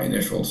are my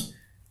initials.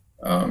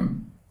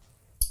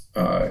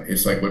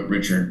 It's like what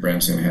Richard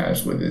Branson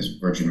has with his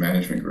Virgin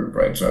Management Group,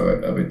 right?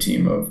 So I have a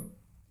team of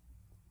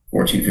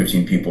 14,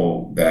 15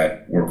 people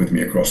that work with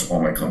me across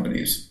all my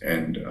companies,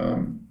 and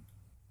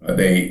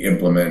they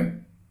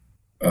implement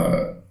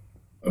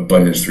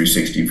Abundance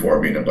 360 for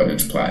me, and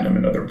Abundance Platinum,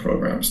 and other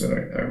programs that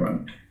I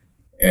run.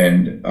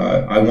 And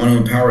I want to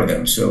empower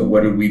them. So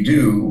what did we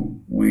do?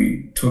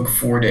 We took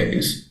 4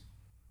 days,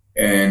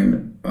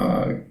 and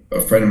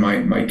a friend of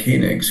mine, Mike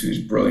Koenigs,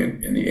 who's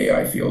brilliant in the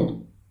AI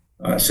field,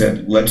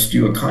 said, let's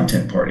do a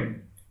content party.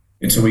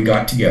 And so we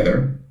got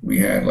together. We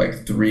had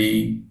like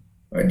 3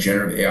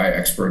 generative AI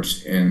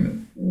experts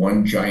in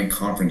one giant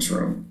conference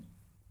room,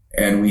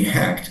 and we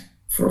hacked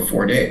for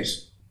 4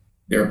 days.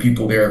 There are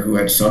people there who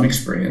had some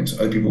experience,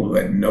 other people who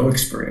had no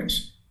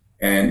experience.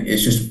 And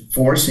it's just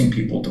forcing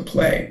people to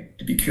play,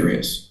 to be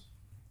curious.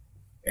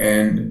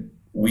 And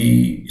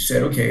we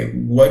said, okay,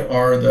 what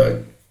are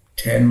the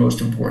 10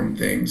 most important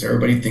things?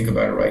 Everybody think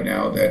about it right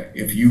now, that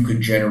if you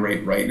could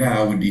generate right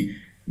now would be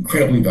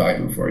incredibly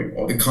valuable for you.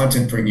 All the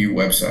content for a new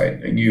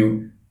website, a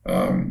new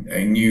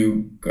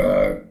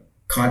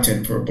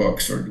content for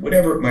books, or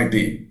whatever it might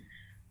be.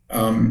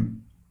 All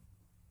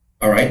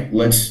right,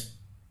 let's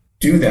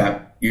do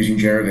that using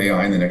generative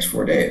AI in the next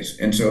 4 days.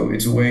 And so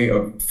it's a way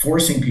of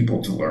forcing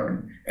people to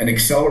learn and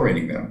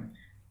accelerating them,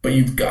 but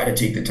you've got to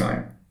take the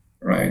time,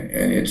 right?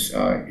 And it's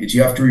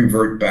you have to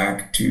revert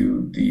back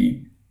to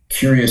the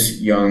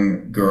curious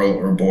young girl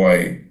or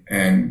boy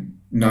and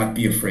not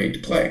be afraid to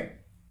play.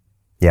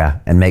 Yeah,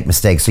 and make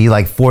mistakes. So you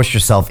like force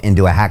yourself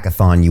into a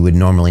hackathon you would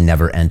normally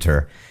never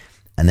enter,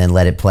 and then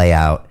let it play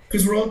out.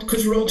 Because we're all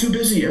too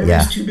busy.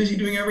 Everybody's too busy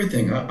doing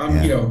everything.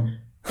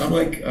 I'm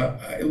like,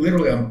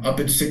 I'm up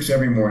at 6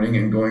 every morning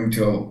and going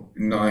till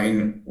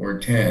 9 or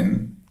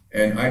 10,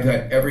 and I've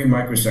got every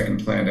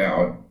microsecond planned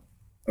out.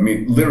 I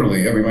mean,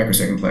 literally every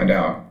microsecond planned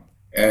out.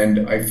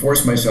 And I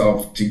force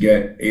myself to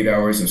get 8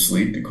 hours of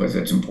sleep because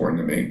that's important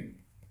to me.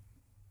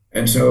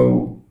 And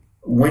so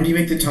when do you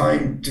make the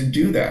time to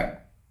do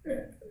that?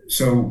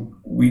 So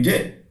we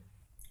did.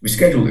 We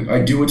scheduled it.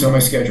 I do what's on my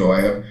schedule.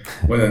 I have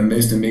one of the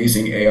most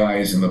amazing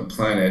AIs in the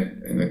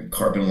planet, in the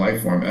carbon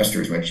life form.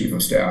 Esther is my chief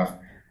of staff.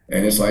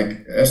 And it's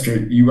like, Esther,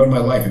 you run my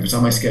life. If it's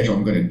on my schedule,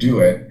 I'm going to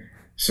do it.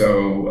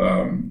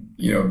 So,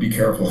 be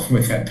careful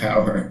with that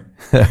power.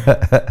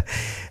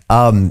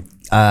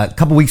 A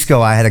couple weeks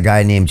ago, I had a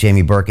guy named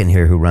Jamie Birkin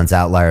here who runs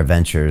Outlier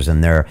Ventures,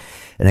 and they're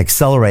an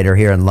accelerator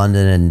here in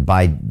London. And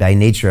by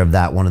nature of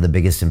that, one of the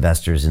biggest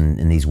investors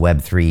in these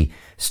Web3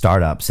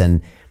 startups.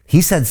 And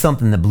he said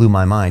something that blew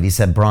my mind. He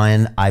said,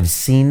 Brian, I've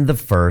seen the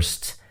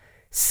first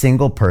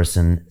single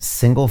person,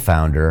 single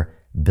founder,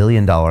 $1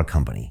 billion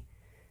company,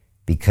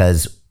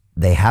 because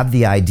they have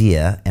the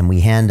idea and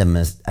we hand them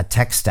a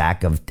tech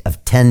stack of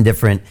 10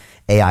 different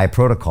AI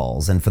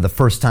protocols. And for the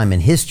first time in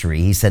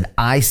history, he said,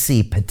 I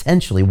see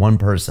potentially one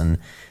person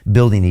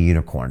building a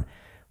unicorn,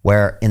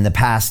 where in the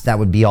past that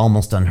would be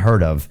almost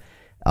unheard of.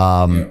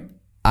 Yeah.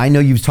 I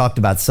know you've talked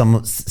about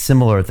some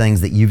similar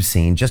things that you've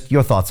seen. Just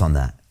your thoughts on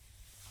that.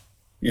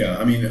 Yeah,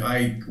 I mean,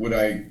 what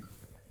I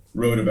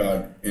wrote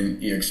about in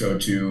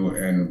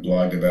EXO2 and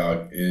blogged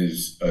about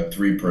is a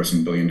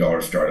three-person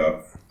billion-dollar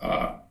startup.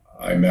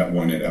 I met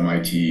one at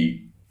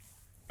MIT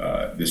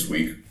this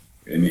week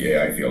in the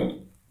AI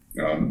field,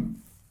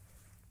 and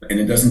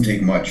it doesn't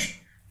take much.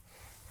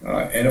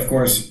 And of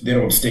course, they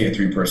don't stay a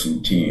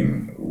three-person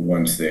team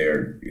once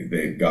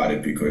they've got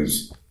it,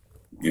 because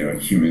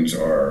humans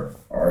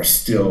are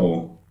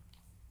still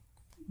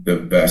the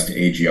best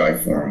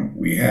AGI form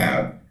we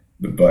have.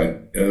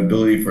 But the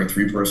ability for a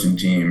three-person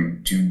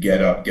team to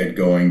get up, get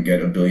going,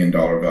 get $1 billion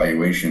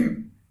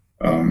valuation,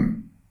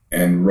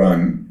 and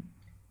run,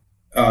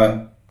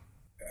 and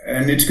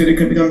it's going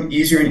to become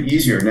easier and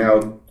easier.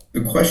 Now, the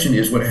question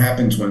is, what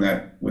happens when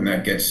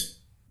that gets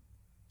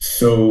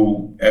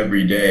so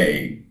every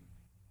day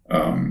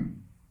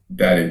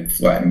that it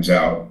flattens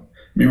out?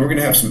 I mean, we're going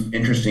to have some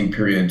interesting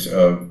periods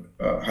of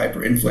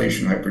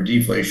hyperinflation,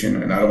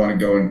 hyperdeflation, and I don't want to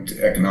go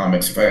into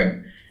economics.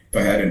 If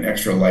I had an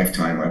extra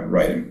lifetime, I'd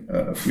write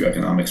a few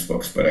economics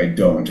books, but I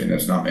don't, and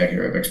it's not my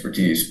area of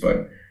expertise.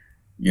 But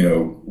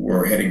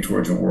we're heading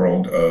towards a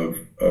world of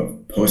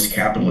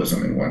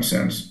post-capitalism in one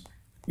sense.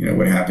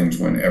 What happens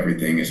when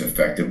everything is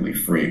effectively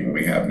free, when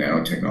we have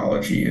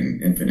nanotechnology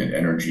and infinite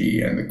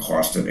energy, and the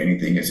cost of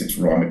anything is its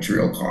raw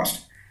material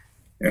cost,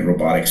 and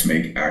robotics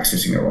make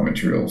accessing the raw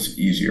materials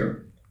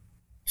easier.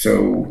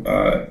 So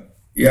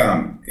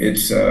yeah,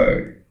 it's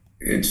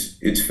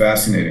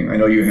fascinating. I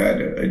know you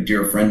had a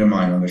dear friend of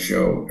mine on the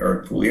show,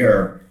 Eric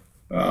Poulier,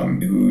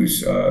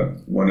 who's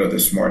one of the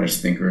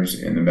smartest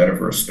thinkers in the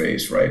metaverse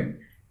space, right?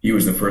 He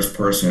was the first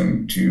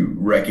person to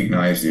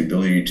recognize the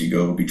ability to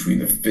go between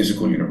the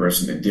physical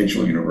universe and the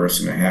digital universe,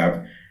 and to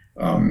have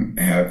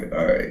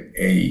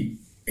a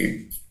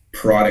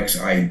product's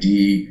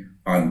ID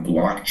on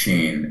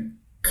blockchain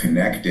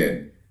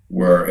connected.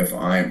 Where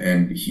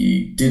and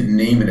he didn't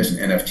name it as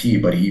an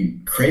NFT, but he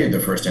created the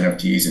first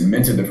NFTs and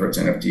minted the first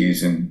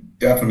NFTs and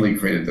definitely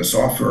created the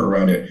software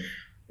around it.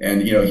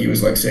 And, he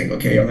was like saying,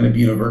 okay, I'm going to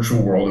be in a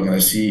virtual world. I'm going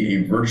to see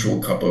a virtual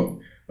cup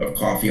of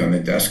coffee on the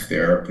desk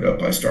there, put up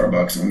by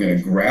Starbucks. I'm going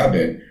to grab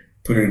it,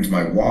 put it into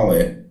my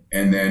wallet.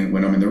 And then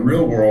when I'm in the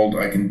real world,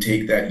 I can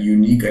take that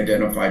unique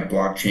identified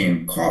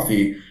blockchain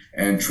coffee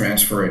and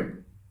transfer it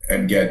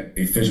and get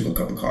a physical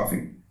cup of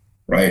coffee.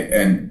 Right,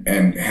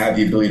 and have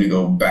the ability to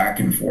go back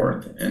and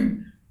forth,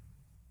 and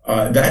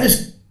that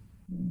is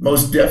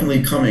most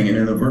definitely coming. And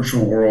in the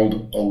virtual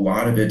world, a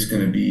lot of it's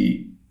going to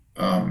be,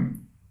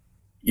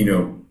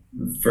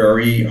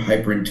 very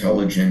hyper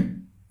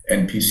intelligent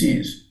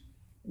NPCs.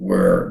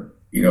 Where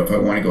if I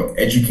want to go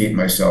educate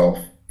myself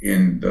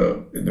in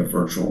the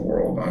virtual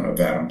world on a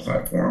Vadim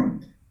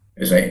platform,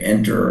 as I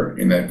enter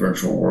in that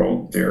virtual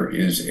world, there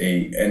is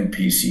a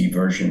NPC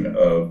version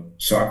of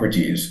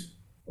Socrates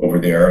over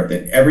there,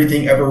 that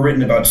everything ever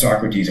written about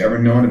Socrates, ever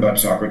known about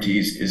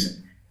Socrates,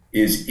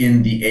 is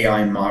in the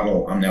AI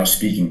model I'm now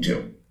speaking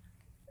to.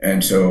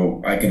 And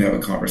so I can have a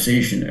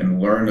conversation and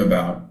learn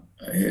about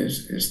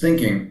his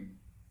thinking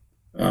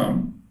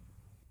in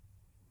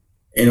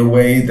a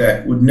way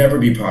that would never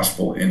be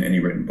possible in any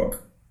written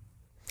book.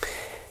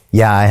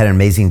 Yeah, I had an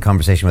amazing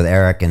conversation with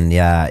Eric, and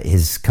yeah,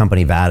 his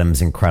company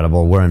Vadim's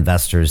incredible. We're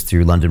investors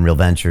through London Real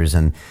Ventures,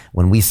 and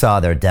when we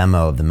saw their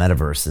demo of the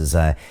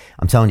metaverses,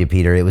 I'm telling you,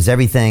 Peter, it was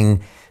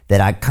everything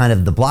that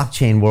the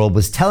blockchain world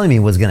was telling me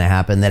was going to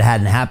happen that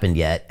hadn't happened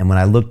yet. And when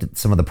I looked at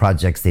some of the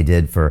projects they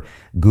did for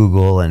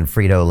Google and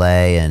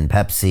Frito-Lay and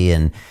Pepsi,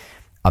 and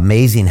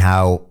amazing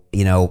how,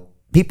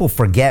 people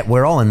forget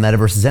we're all in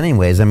metaverses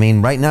anyways. I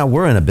mean, right now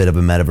we're in a bit of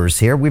a metaverse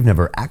here. We've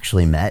never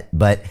actually met,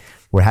 but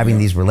we're having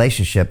these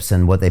relationships,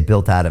 and what they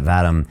built out at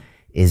Vadim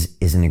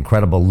is an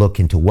incredible look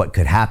into what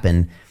could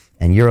happen.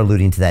 And you're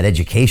alluding to that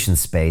education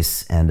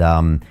space, and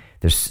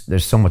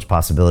there's so much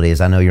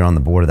possibilities. I know you're on the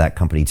board of that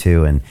company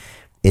too, and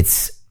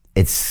it's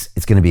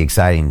going to be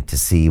exciting to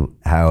see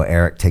how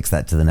Eric takes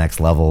that to the next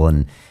level.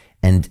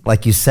 And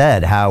like you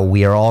said, how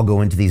we are all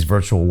going to these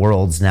virtual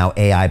worlds now,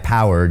 AI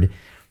powered,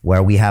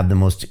 where we have the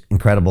most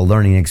incredible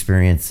learning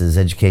experiences,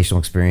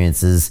 educational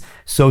experiences,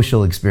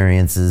 social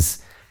experiences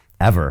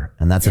ever.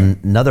 And that's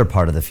another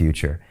part of the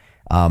future.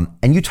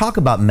 And you talk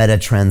about meta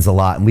trends a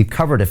lot, and we've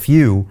covered a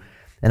few,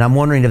 and I'm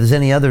wondering if there's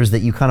any others that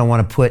you kind of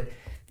want to put,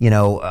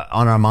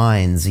 on our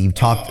minds. You've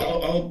talked.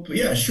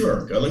 Yeah,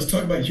 sure. Let's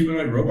talk about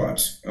humanoid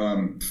robots.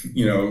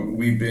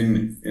 We've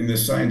been in the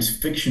science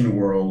fiction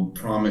world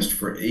promised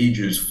for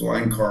ages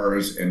flying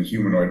cars and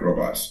humanoid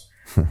robots,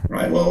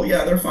 right? Well,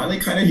 yeah, they're finally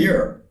kind of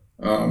here.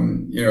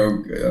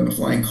 The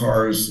flying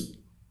cars,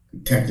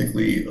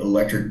 technically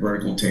electric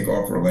vertical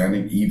takeoff or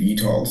landing,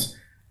 eVTOLs.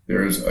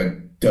 There's a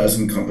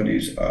dozen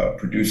companies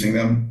producing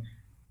them.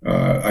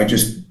 I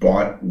just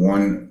bought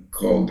one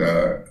called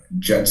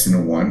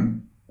Jetson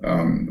One,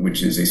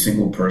 which is a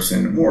single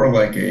person, more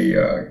like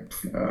a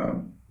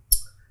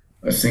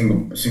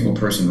single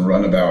person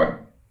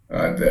runabout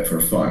that for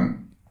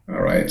fun.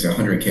 All right, it's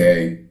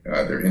 100K.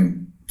 They're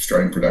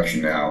starting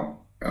production now,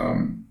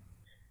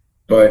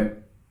 but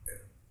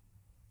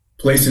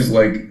places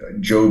like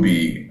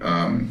Joby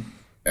uh,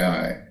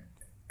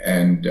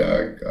 and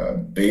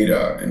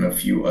Beta and a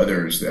few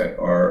others that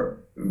are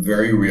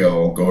very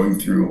real, going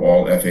through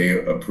all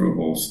FAA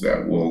approvals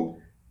that will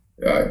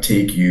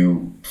take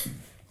you,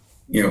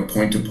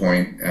 point to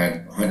point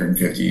at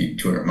 150,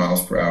 200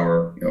 miles per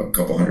hour, a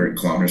couple hundred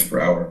kilometers per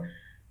hour,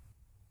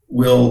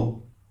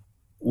 will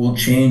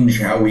change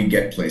how we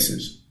get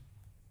places.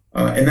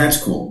 And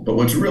that's cool. But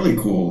what's really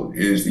cool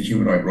is the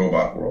humanoid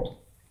robot world.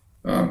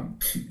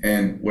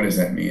 And what does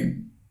that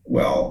mean?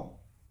 Well,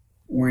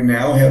 we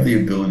now have the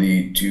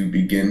ability to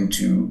begin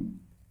to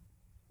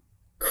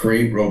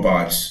create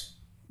robots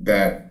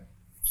that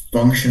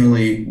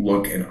functionally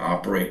look and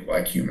operate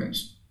like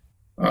humans.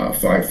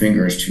 5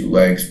 fingers, 2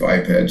 legs,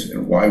 bipeds.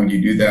 And why would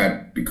you do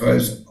that?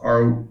 Because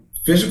our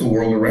physical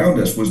world around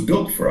us was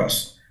built for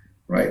us,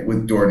 right?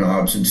 With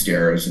doorknobs and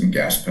stairs and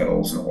gas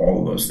pedals and all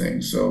of those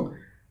things. So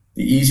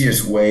the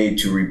easiest way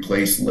to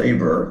replace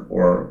labor,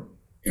 or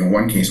in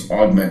one case,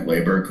 augment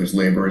labor, because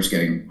labor is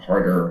getting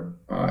harder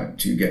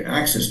to get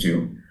access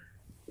to,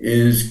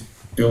 is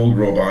build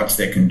robots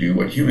that can do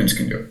what humans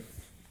can do.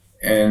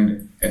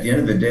 And at the end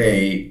of the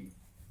day,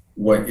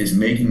 what is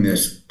making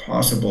this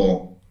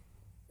possible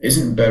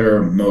isn't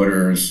better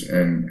motors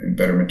and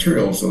better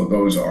materials, though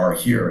those are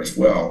here as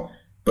well,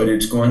 but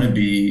it's going to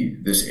be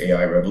this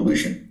AI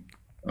revolution.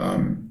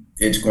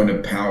 It's going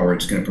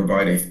to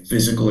provide a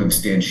physical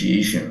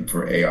instantiation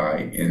for AI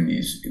in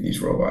these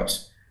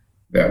robots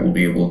that will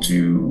be able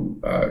to,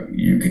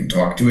 you can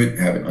talk to it,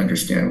 have it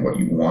understand what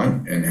you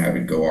want, and have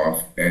it go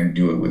off and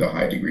do it with a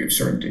high degree of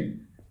certainty.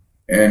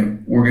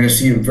 And we're going to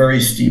see a very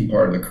steep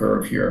part of the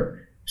curve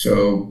here.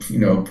 So,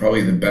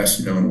 probably the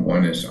best known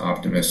one is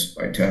Optimus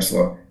by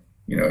Tesla.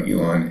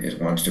 Elon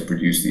wants to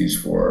produce these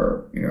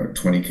for,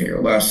 20K or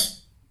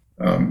less.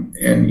 And,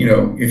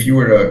 if you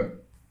were to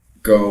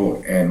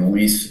go and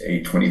lease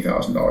a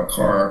 $20,000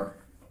 car,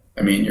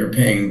 I mean, you're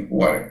paying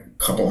a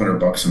couple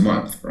 $100 a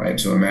month, right?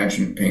 So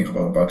imagine paying a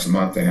couple $100 a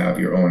month to have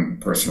your own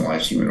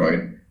personalized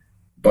humanoid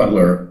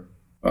butler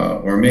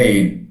or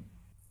maid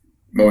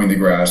mowing the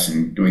grass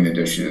and doing the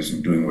dishes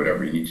and doing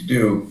whatever you need to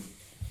do.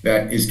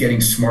 That is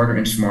getting smarter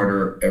and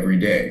smarter every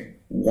day.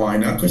 Why?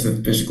 Not because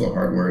the physical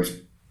hardware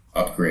is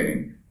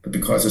upgrading, but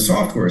because the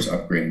software is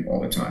upgrading all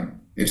the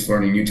time. It's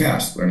learning new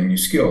tasks, learning new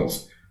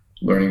skills,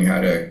 learning how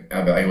to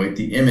evaluate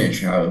the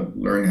image,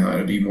 learn how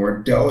to be more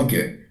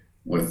delicate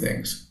with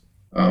things.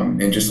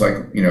 And just like,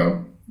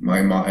 I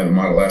have a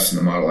Model S and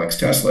a Model X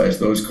Tesla, as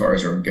those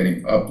cars are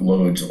getting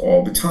uploads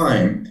all the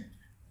time,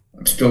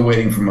 I'm still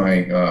waiting for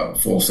my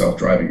full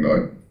self-driving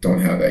mode.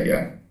 Don't have that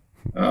yet,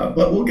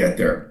 but we'll get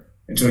there.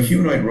 And so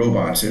humanoid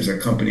robots, there's a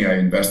company I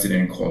invested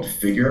in called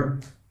Figure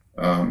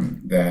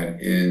that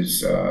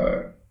is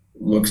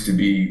looks to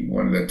be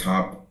one of the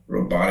top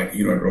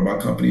humanoid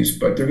robot companies,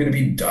 but there are going to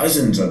be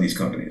dozens of these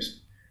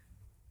companies.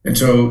 And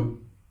so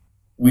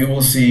we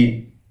will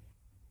see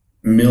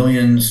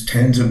millions,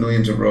 tens of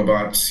millions of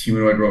robots,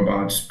 humanoid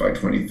robots by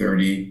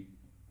 2030,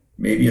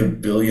 maybe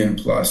 1 billion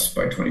plus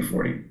by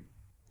 2040.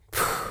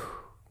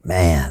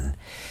 Man,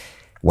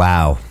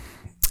 wow.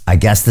 I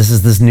guess this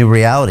is this new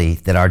reality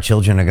that our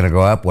children are going to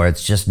grow up where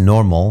it's just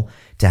normal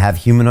to have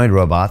humanoid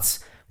robots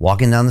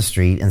walking down the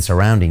street and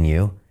surrounding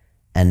you,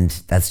 and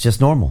that's just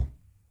normal.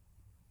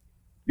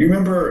 You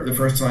remember the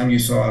first time you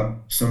saw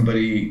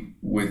somebody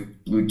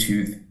with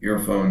Bluetooth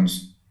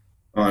earphones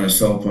on a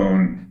cell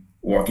phone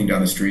walking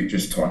down the street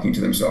just talking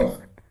to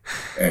themselves?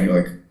 And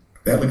you're like,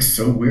 that looks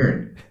so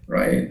weird,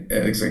 right? And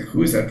it's like,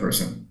 who is that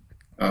person?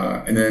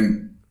 And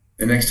then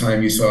the next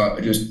time you saw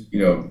just,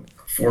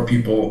 4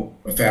 people,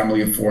 a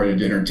family of 4 at a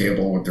dinner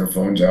table with their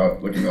phones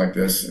out looking like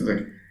this, it's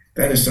like,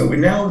 that is so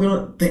weird. Now,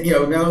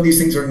 now these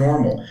things are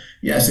normal.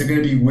 Yes, they're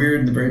going to be weird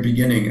in the very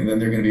beginning, and then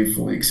they're going to be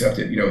fully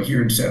accepted.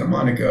 Here in Santa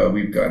Monica,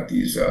 we've got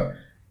these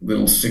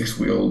little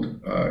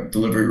 6-wheeled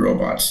delivery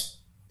robots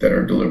that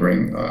are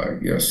delivering,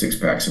 6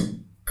 packs of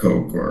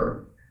Coke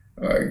or,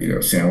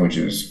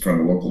 sandwiches from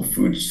the local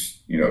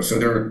foods. So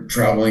they're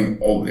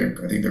traveling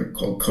I think they're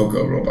called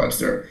Coco robots.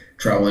 They're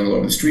traveling all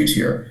over the streets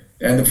here.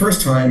 And the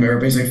first time,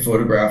 everybody's like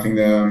photographing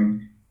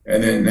them,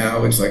 and then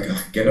now it's like,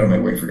 get out of my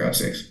way, for God's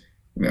sakes.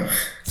 No.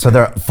 So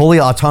they're fully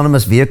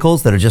autonomous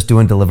vehicles that are just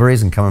doing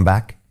deliveries and coming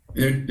back?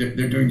 They're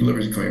doing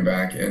deliveries and coming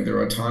back, and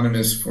they're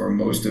autonomous for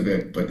most of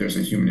it, but there's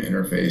a human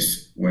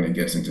interface when it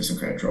gets into some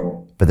kind of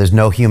trouble. But there's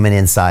no human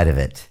inside of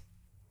it?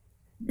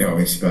 No,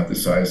 it's about the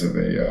size of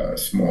a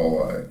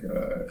small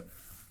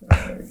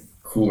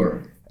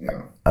cooler.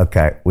 Yeah.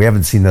 Okay. We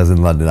haven't seen those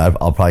in London.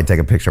 I'll probably take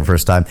a picture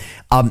first time.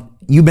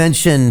 You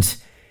mentioned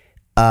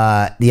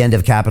the end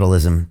of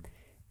capitalism,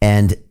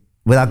 and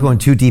without going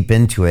too deep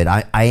into it,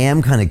 I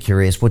am kind of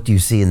curious, what do you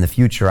see in the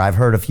future? I've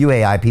heard a few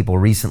AI people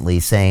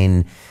recently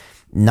saying,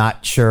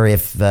 not sure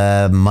if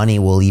money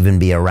will even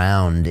be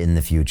around in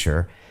the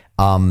future.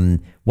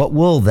 What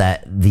will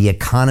the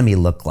economy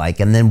look like?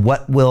 And then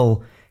what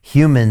will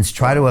humans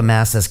try to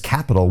amass as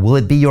capital? Will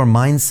it be your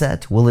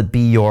mindset? Will it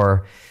be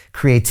your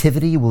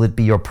creativity? Will it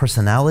be your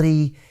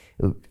personality?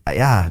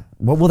 Yeah.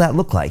 What will that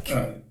look like?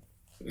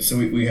 So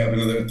we have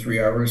another 3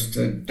 hours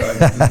to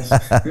dive into this.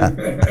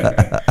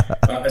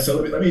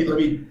 So let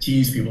me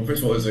tease people.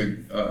 First of all, there's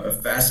a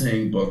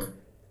fascinating book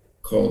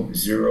called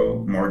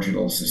Zero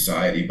Marginal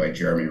Society by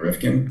Jeremy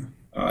Rifkin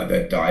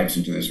that dives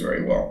into this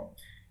very well.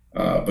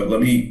 But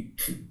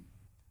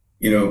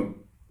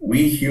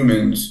we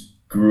humans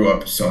grew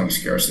up selling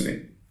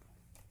scarcity.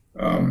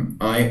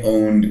 I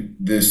owned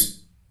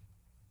this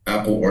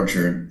apple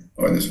orchard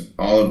or this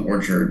olive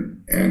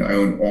orchard, and I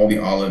owned all the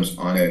olives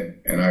on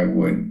it, and I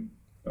would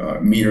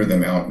meter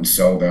them out and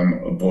sell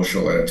them a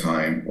bushel at a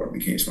time, whatever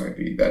the case might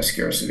be. That's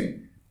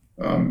scarcity.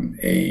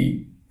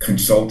 A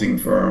consulting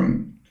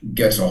firm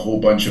gets a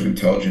whole bunch of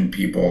intelligent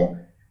people,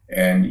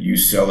 and you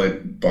sell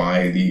it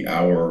by the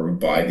hour or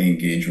by the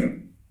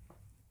engagement.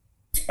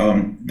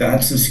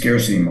 That's the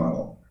scarcity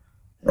model,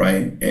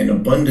 right? An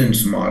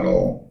abundance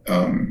model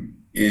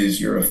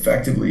is you're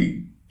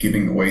effectively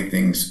giving away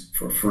things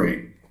for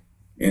free.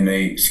 In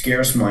a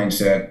scarce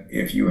mindset,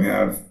 if you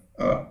have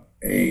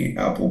a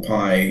apple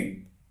pie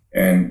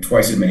and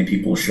twice as many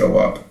people show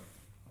up,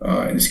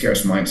 in a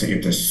scarce mindset, you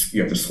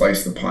have to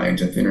slice the pie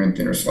into thinner and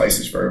thinner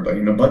slices for everybody.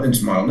 In an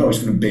abundance model, no, it's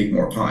going to bake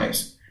more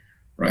pies,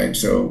 right?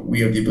 So we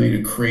have the ability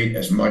to create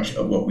as much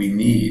of what we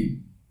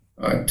need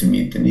to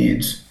meet the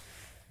needs.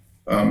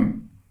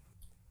 Where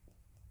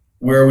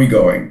are we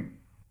going?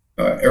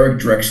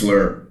 Eric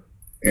Drexler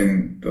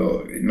in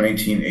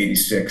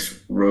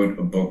 1986 wrote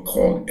a book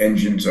called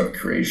Engines of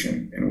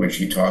Creation, in which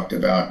he talked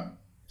about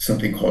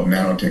something called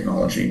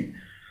nanotechnology,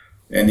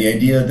 and the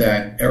idea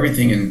that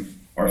everything in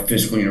our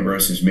physical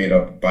universe is made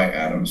up by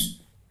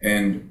atoms,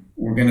 and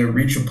we're going to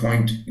reach a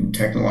point in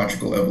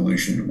technological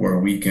evolution where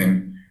we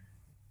can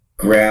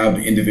grab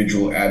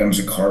individual atoms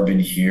of carbon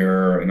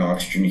here and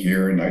oxygen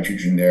here and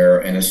nitrogen there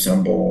and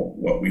assemble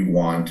what we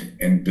want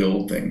and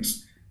build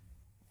things.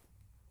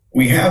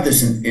 We have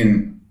this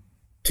in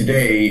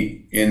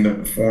today in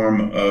the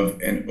form of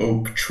an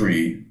oak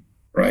tree,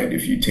 right?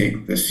 If you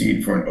take the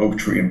seed for an oak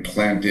tree and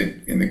plant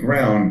it in the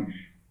ground,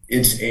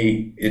 it's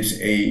a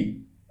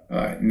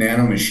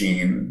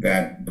nanomachine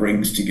that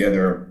brings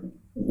together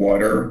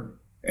water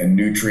and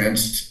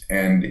nutrients,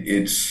 and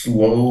it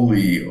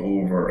slowly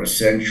over a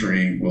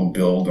century will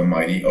build a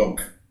mighty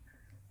oak.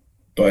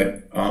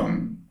 But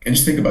and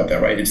just think about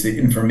that, right? It's the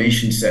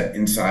information set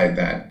inside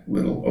that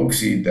little oak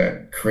seed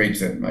that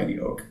creates that mighty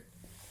oak.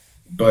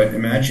 But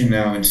imagine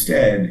now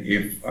instead,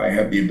 if I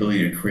have the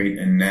ability to create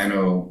a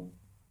nano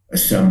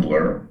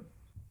assembler,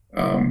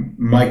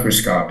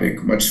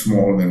 microscopic, much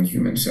smaller than a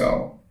human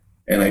cell,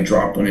 and I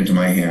drop one into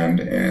my hand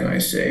and I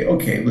say,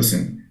 okay,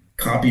 listen,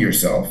 copy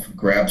yourself,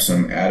 grab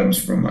some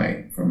atoms from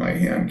my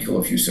hand, kill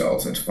a few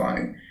cells, that's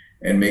fine,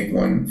 and make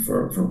one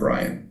for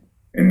Brian,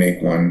 and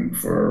make one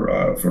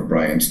for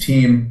Brian's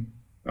team,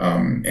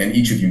 and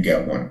each of you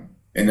get one.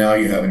 And now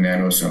you have a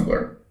nano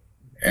assembler,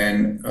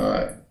 and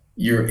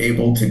you're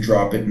able to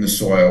drop it in the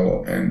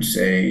soil and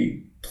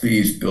say,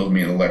 please build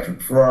me an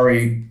electric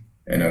Ferrari,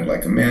 and I'd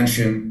like a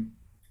mansion.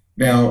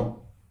 Now,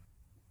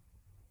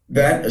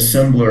 that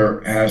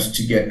assembler has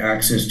to get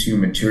access to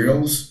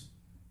materials,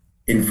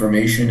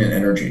 information, and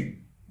energy.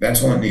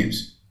 That's all it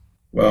needs.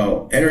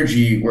 Well,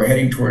 energy, we're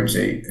heading towards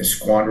a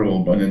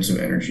squanderable abundance of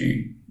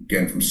energy,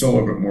 again, from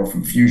solar, but more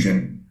from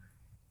fusion.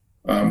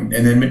 And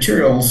then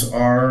materials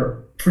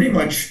are pretty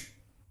much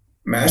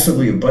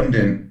massively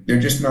abundant. They're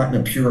just not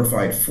in a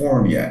purified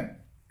form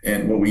yet.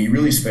 And what we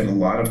really spend a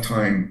lot of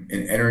time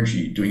and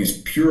energy doing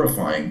is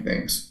purifying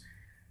things.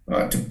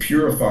 To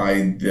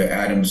purify the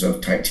atoms of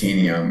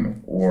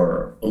titanium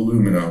or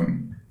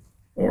aluminum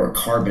or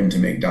carbon to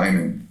make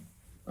diamond.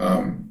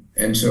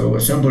 And so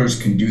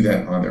assemblers can do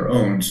that on their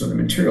own. So the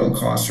material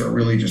costs are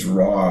really just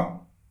raw,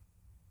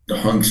 the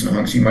hunks and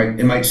hunks.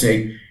 It might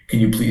say, can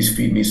you please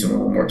feed me some a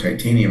little more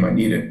titanium? I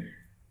need it.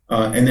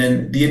 And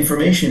then the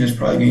information is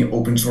probably going to be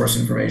open source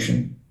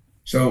information.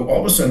 So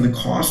all of a sudden the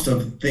cost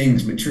of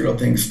things, material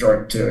things,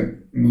 start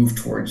to move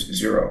towards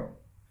zero.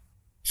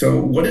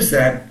 So what does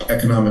that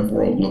economic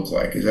world look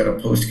like? Is that a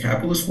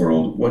post-capitalist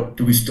world? What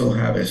do we still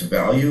have as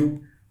value?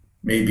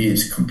 Maybe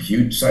it's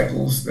compute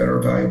cycles that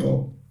are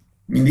valuable.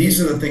 I mean, these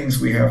are the things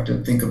we have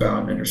to think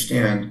about and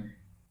understand.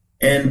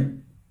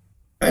 And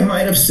I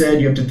might have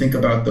said you have to think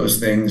about those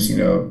things,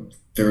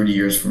 30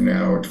 years from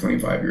now or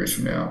 25 years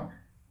from now.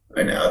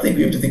 I now think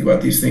we have to think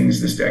about these things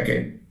this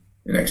decade,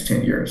 the next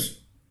 10 years.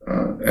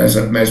 As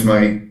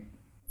my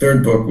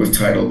third book was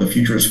titled, The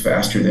Future is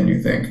Faster Than You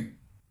Think.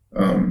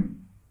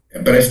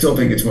 But I still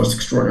think it's the most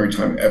extraordinary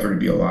time ever to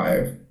be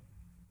alive.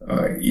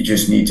 You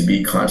just need to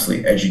be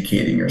constantly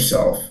educating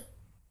yourself.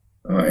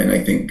 And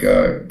I think,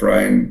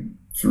 Brian,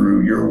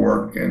 through your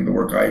work and the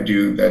work I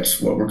do,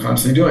 that's what we're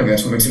constantly doing.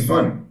 That's what makes it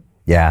fun.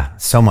 Yeah,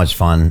 so much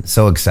fun,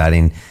 so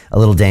exciting, a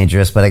little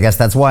dangerous, but I guess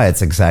that's why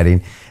it's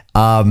exciting.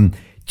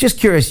 Just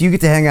curious, you get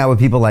to hang out with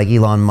people like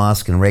Elon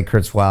Musk and Ray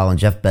Kurzweil and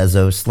Jeff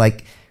Bezos.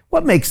 Like,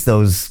 what makes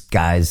those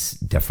guys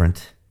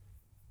different?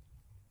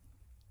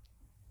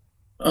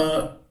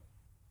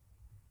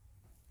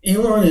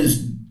 Elon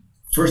is,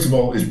 first of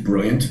all, is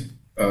brilliant.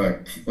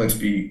 let's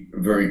be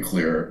very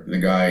clear. The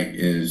guy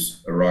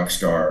is a rock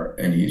star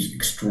and he's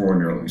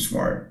extraordinarily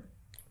smart.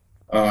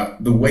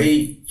 The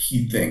way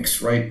he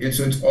thinks, right? It's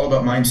all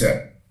about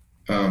mindset.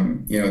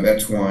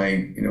 That's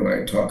why, when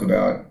I talk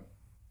about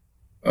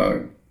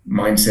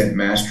mindset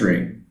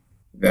mastery,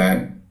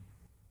 that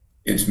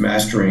it's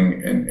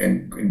mastering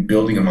and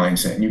building a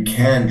mindset. And you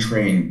can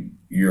train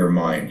your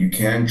mind. You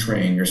can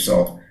train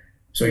yourself.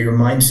 So your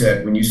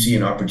mindset, when you see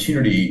an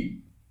opportunity,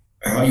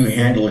 how you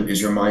handle it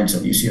is your mindset.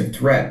 When you see a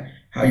threat,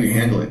 how you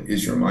handle it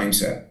is your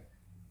mindset.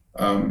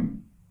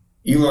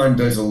 Elon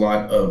does a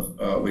lot of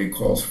what he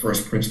calls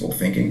first principle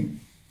thinking.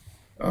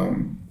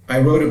 I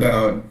wrote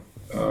about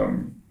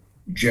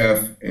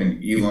Jeff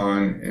and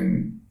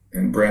Elon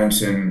and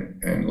Branson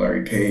and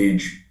Larry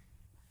Page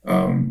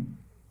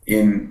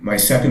in my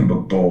second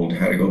book, Bold,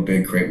 How to Go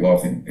Big, Create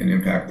Wealth, and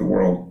Impact the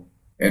World,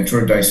 and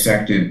sort of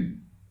dissected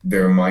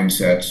their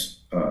mindsets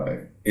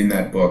in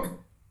that book.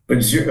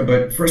 But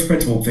first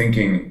principle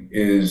thinking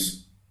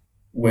is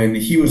when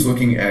he was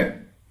looking at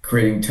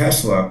creating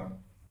Tesla,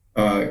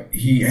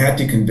 he had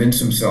to convince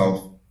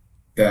himself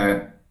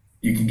that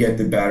you could get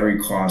the battery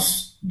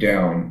costs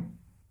down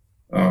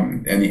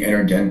and the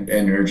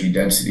energy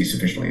density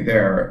sufficiently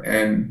there.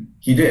 And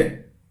he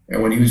did.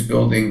 And when he was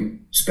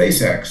building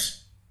SpaceX,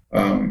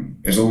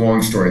 there's a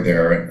long story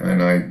there,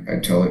 and I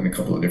tell it in a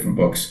couple of different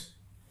books.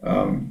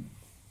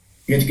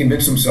 He had to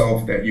convince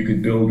himself that you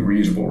could build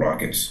reusable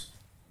rockets.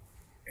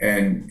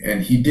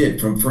 And he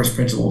did, from first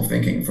principle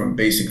thinking, from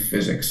basic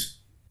physics,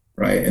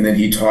 right? And then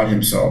he taught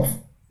himself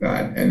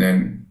that. And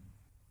then,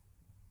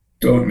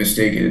 don't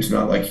mistake it, it's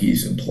not like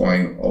he's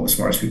employing all the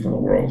smartest people in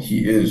the world.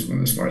 He is one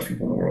of the smartest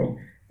people in the world.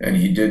 And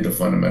he did the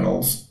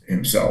fundamentals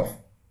himself.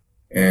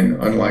 And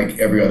unlike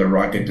every other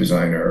rocket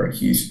designer,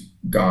 he's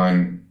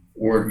gone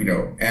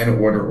an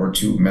order or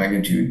two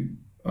magnitude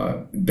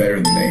better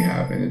than they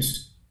have. And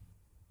it's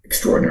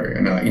extraordinary.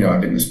 And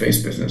I've been in the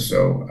space business,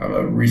 so I'm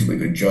a reasonably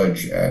good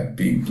judge at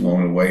being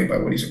blown away by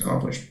what he's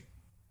accomplished.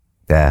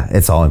 Yeah,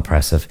 it's all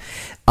impressive.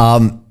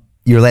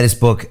 Your latest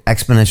book,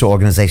 Exponential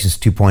Organizations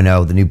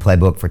 2.0, the new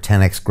playbook for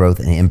 10x growth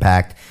and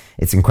impact.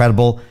 It's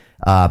incredible.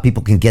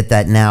 People can get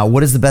that now.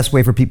 What is the best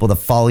way for people to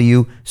follow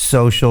you,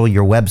 social,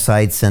 your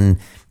websites, and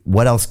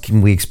what else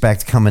can we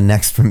expect coming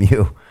next from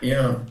you?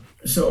 Yeah.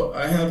 So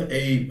I have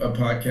a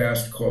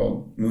podcast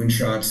called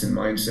Moonshots and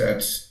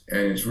Mindsets, and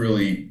it's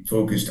really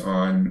focused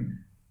on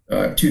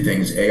two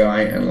things,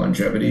 AI and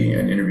longevity,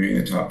 and interviewing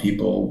the top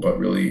people, but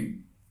really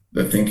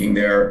the thinking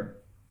there.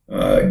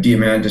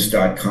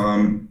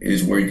 Diamandis.com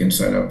is where you can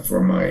sign up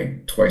for my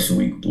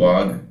twice-a-week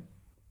blog.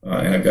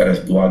 And I've got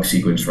a blog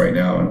sequence right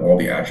now on all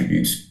the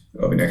attributes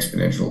of an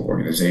exponential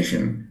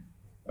organization.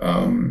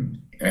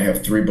 I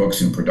have 3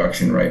 books in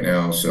production right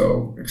now,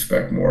 so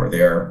expect more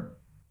there.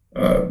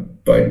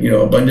 But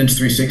Abundance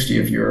 360,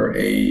 if you're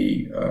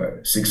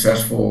a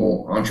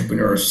successful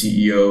entrepreneur,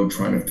 CEO,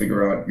 trying to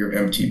figure out your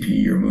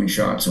MTP, your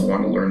moonshots, and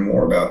want to learn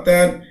more about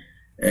that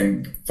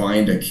and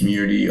find a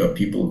community of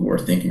people who are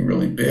thinking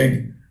really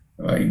big,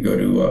 you can go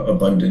to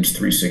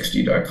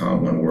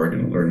abundance360.com, one word,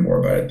 and learn more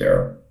about it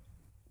there.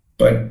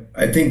 But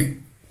I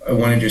think I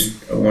want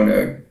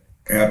to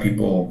have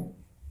people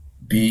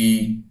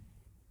be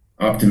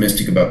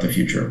optimistic about the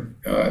future.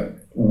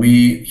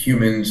 We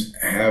humans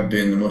have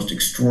been the most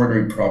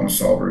extraordinary problem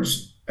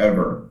solvers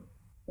ever.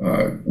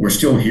 We're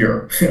still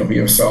here. We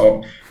have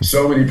solved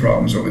so many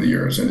problems over the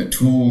years, and the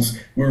tools,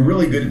 we're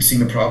really good at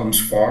seeing the problems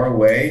far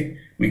away.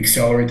 We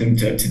accelerate them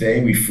to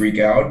today, we freak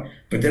out,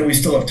 but then we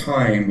still have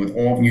time with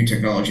all the new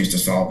technologies to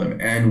solve them,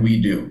 and we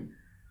do.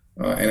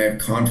 And I have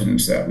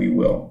confidence that we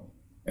will.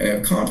 And I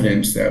have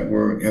confidence that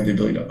we have the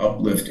ability to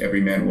uplift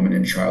every man, woman,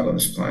 and child on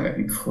this planet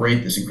and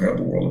create this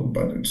incredible world of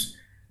abundance.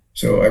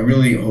 So I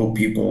really hope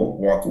people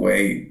walk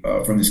away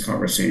from this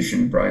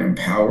conversation, Brian,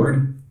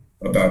 empowered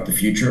about the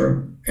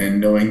future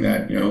and knowing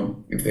that,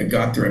 if they've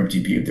got their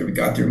MTP, if they've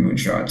got their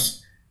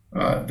moonshots,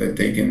 that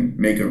they can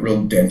make a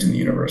real dent in the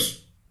universe.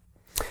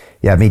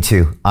 Yeah, me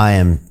too. I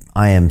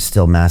am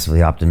still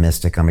massively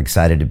optimistic. I'm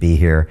excited to be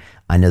here.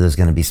 I know there's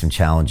going to be some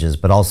challenges,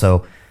 but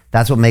also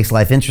that's what makes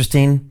life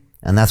interesting,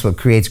 and that's what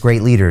creates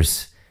great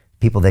leaders.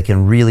 People that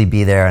can really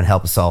be there and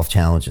help solve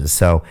challenges.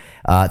 So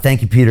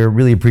thank you, Peter.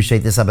 Really appreciate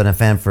this. I've been a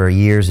fan for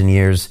years and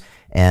years,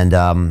 and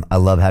I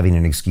love having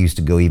an excuse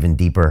to go even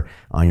deeper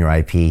on your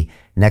IP.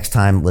 Next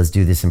time, let's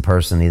do this in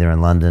person, either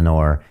in London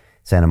or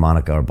Santa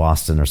Monica or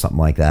Boston or something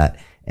like that.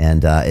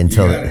 And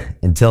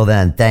until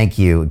then, thank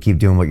you. Keep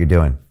doing what you're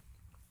doing.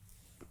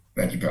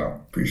 Thank you,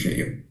 pal. Appreciate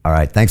you. All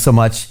right. Thanks so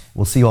much.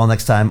 We'll see you all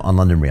next time on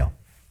London Real.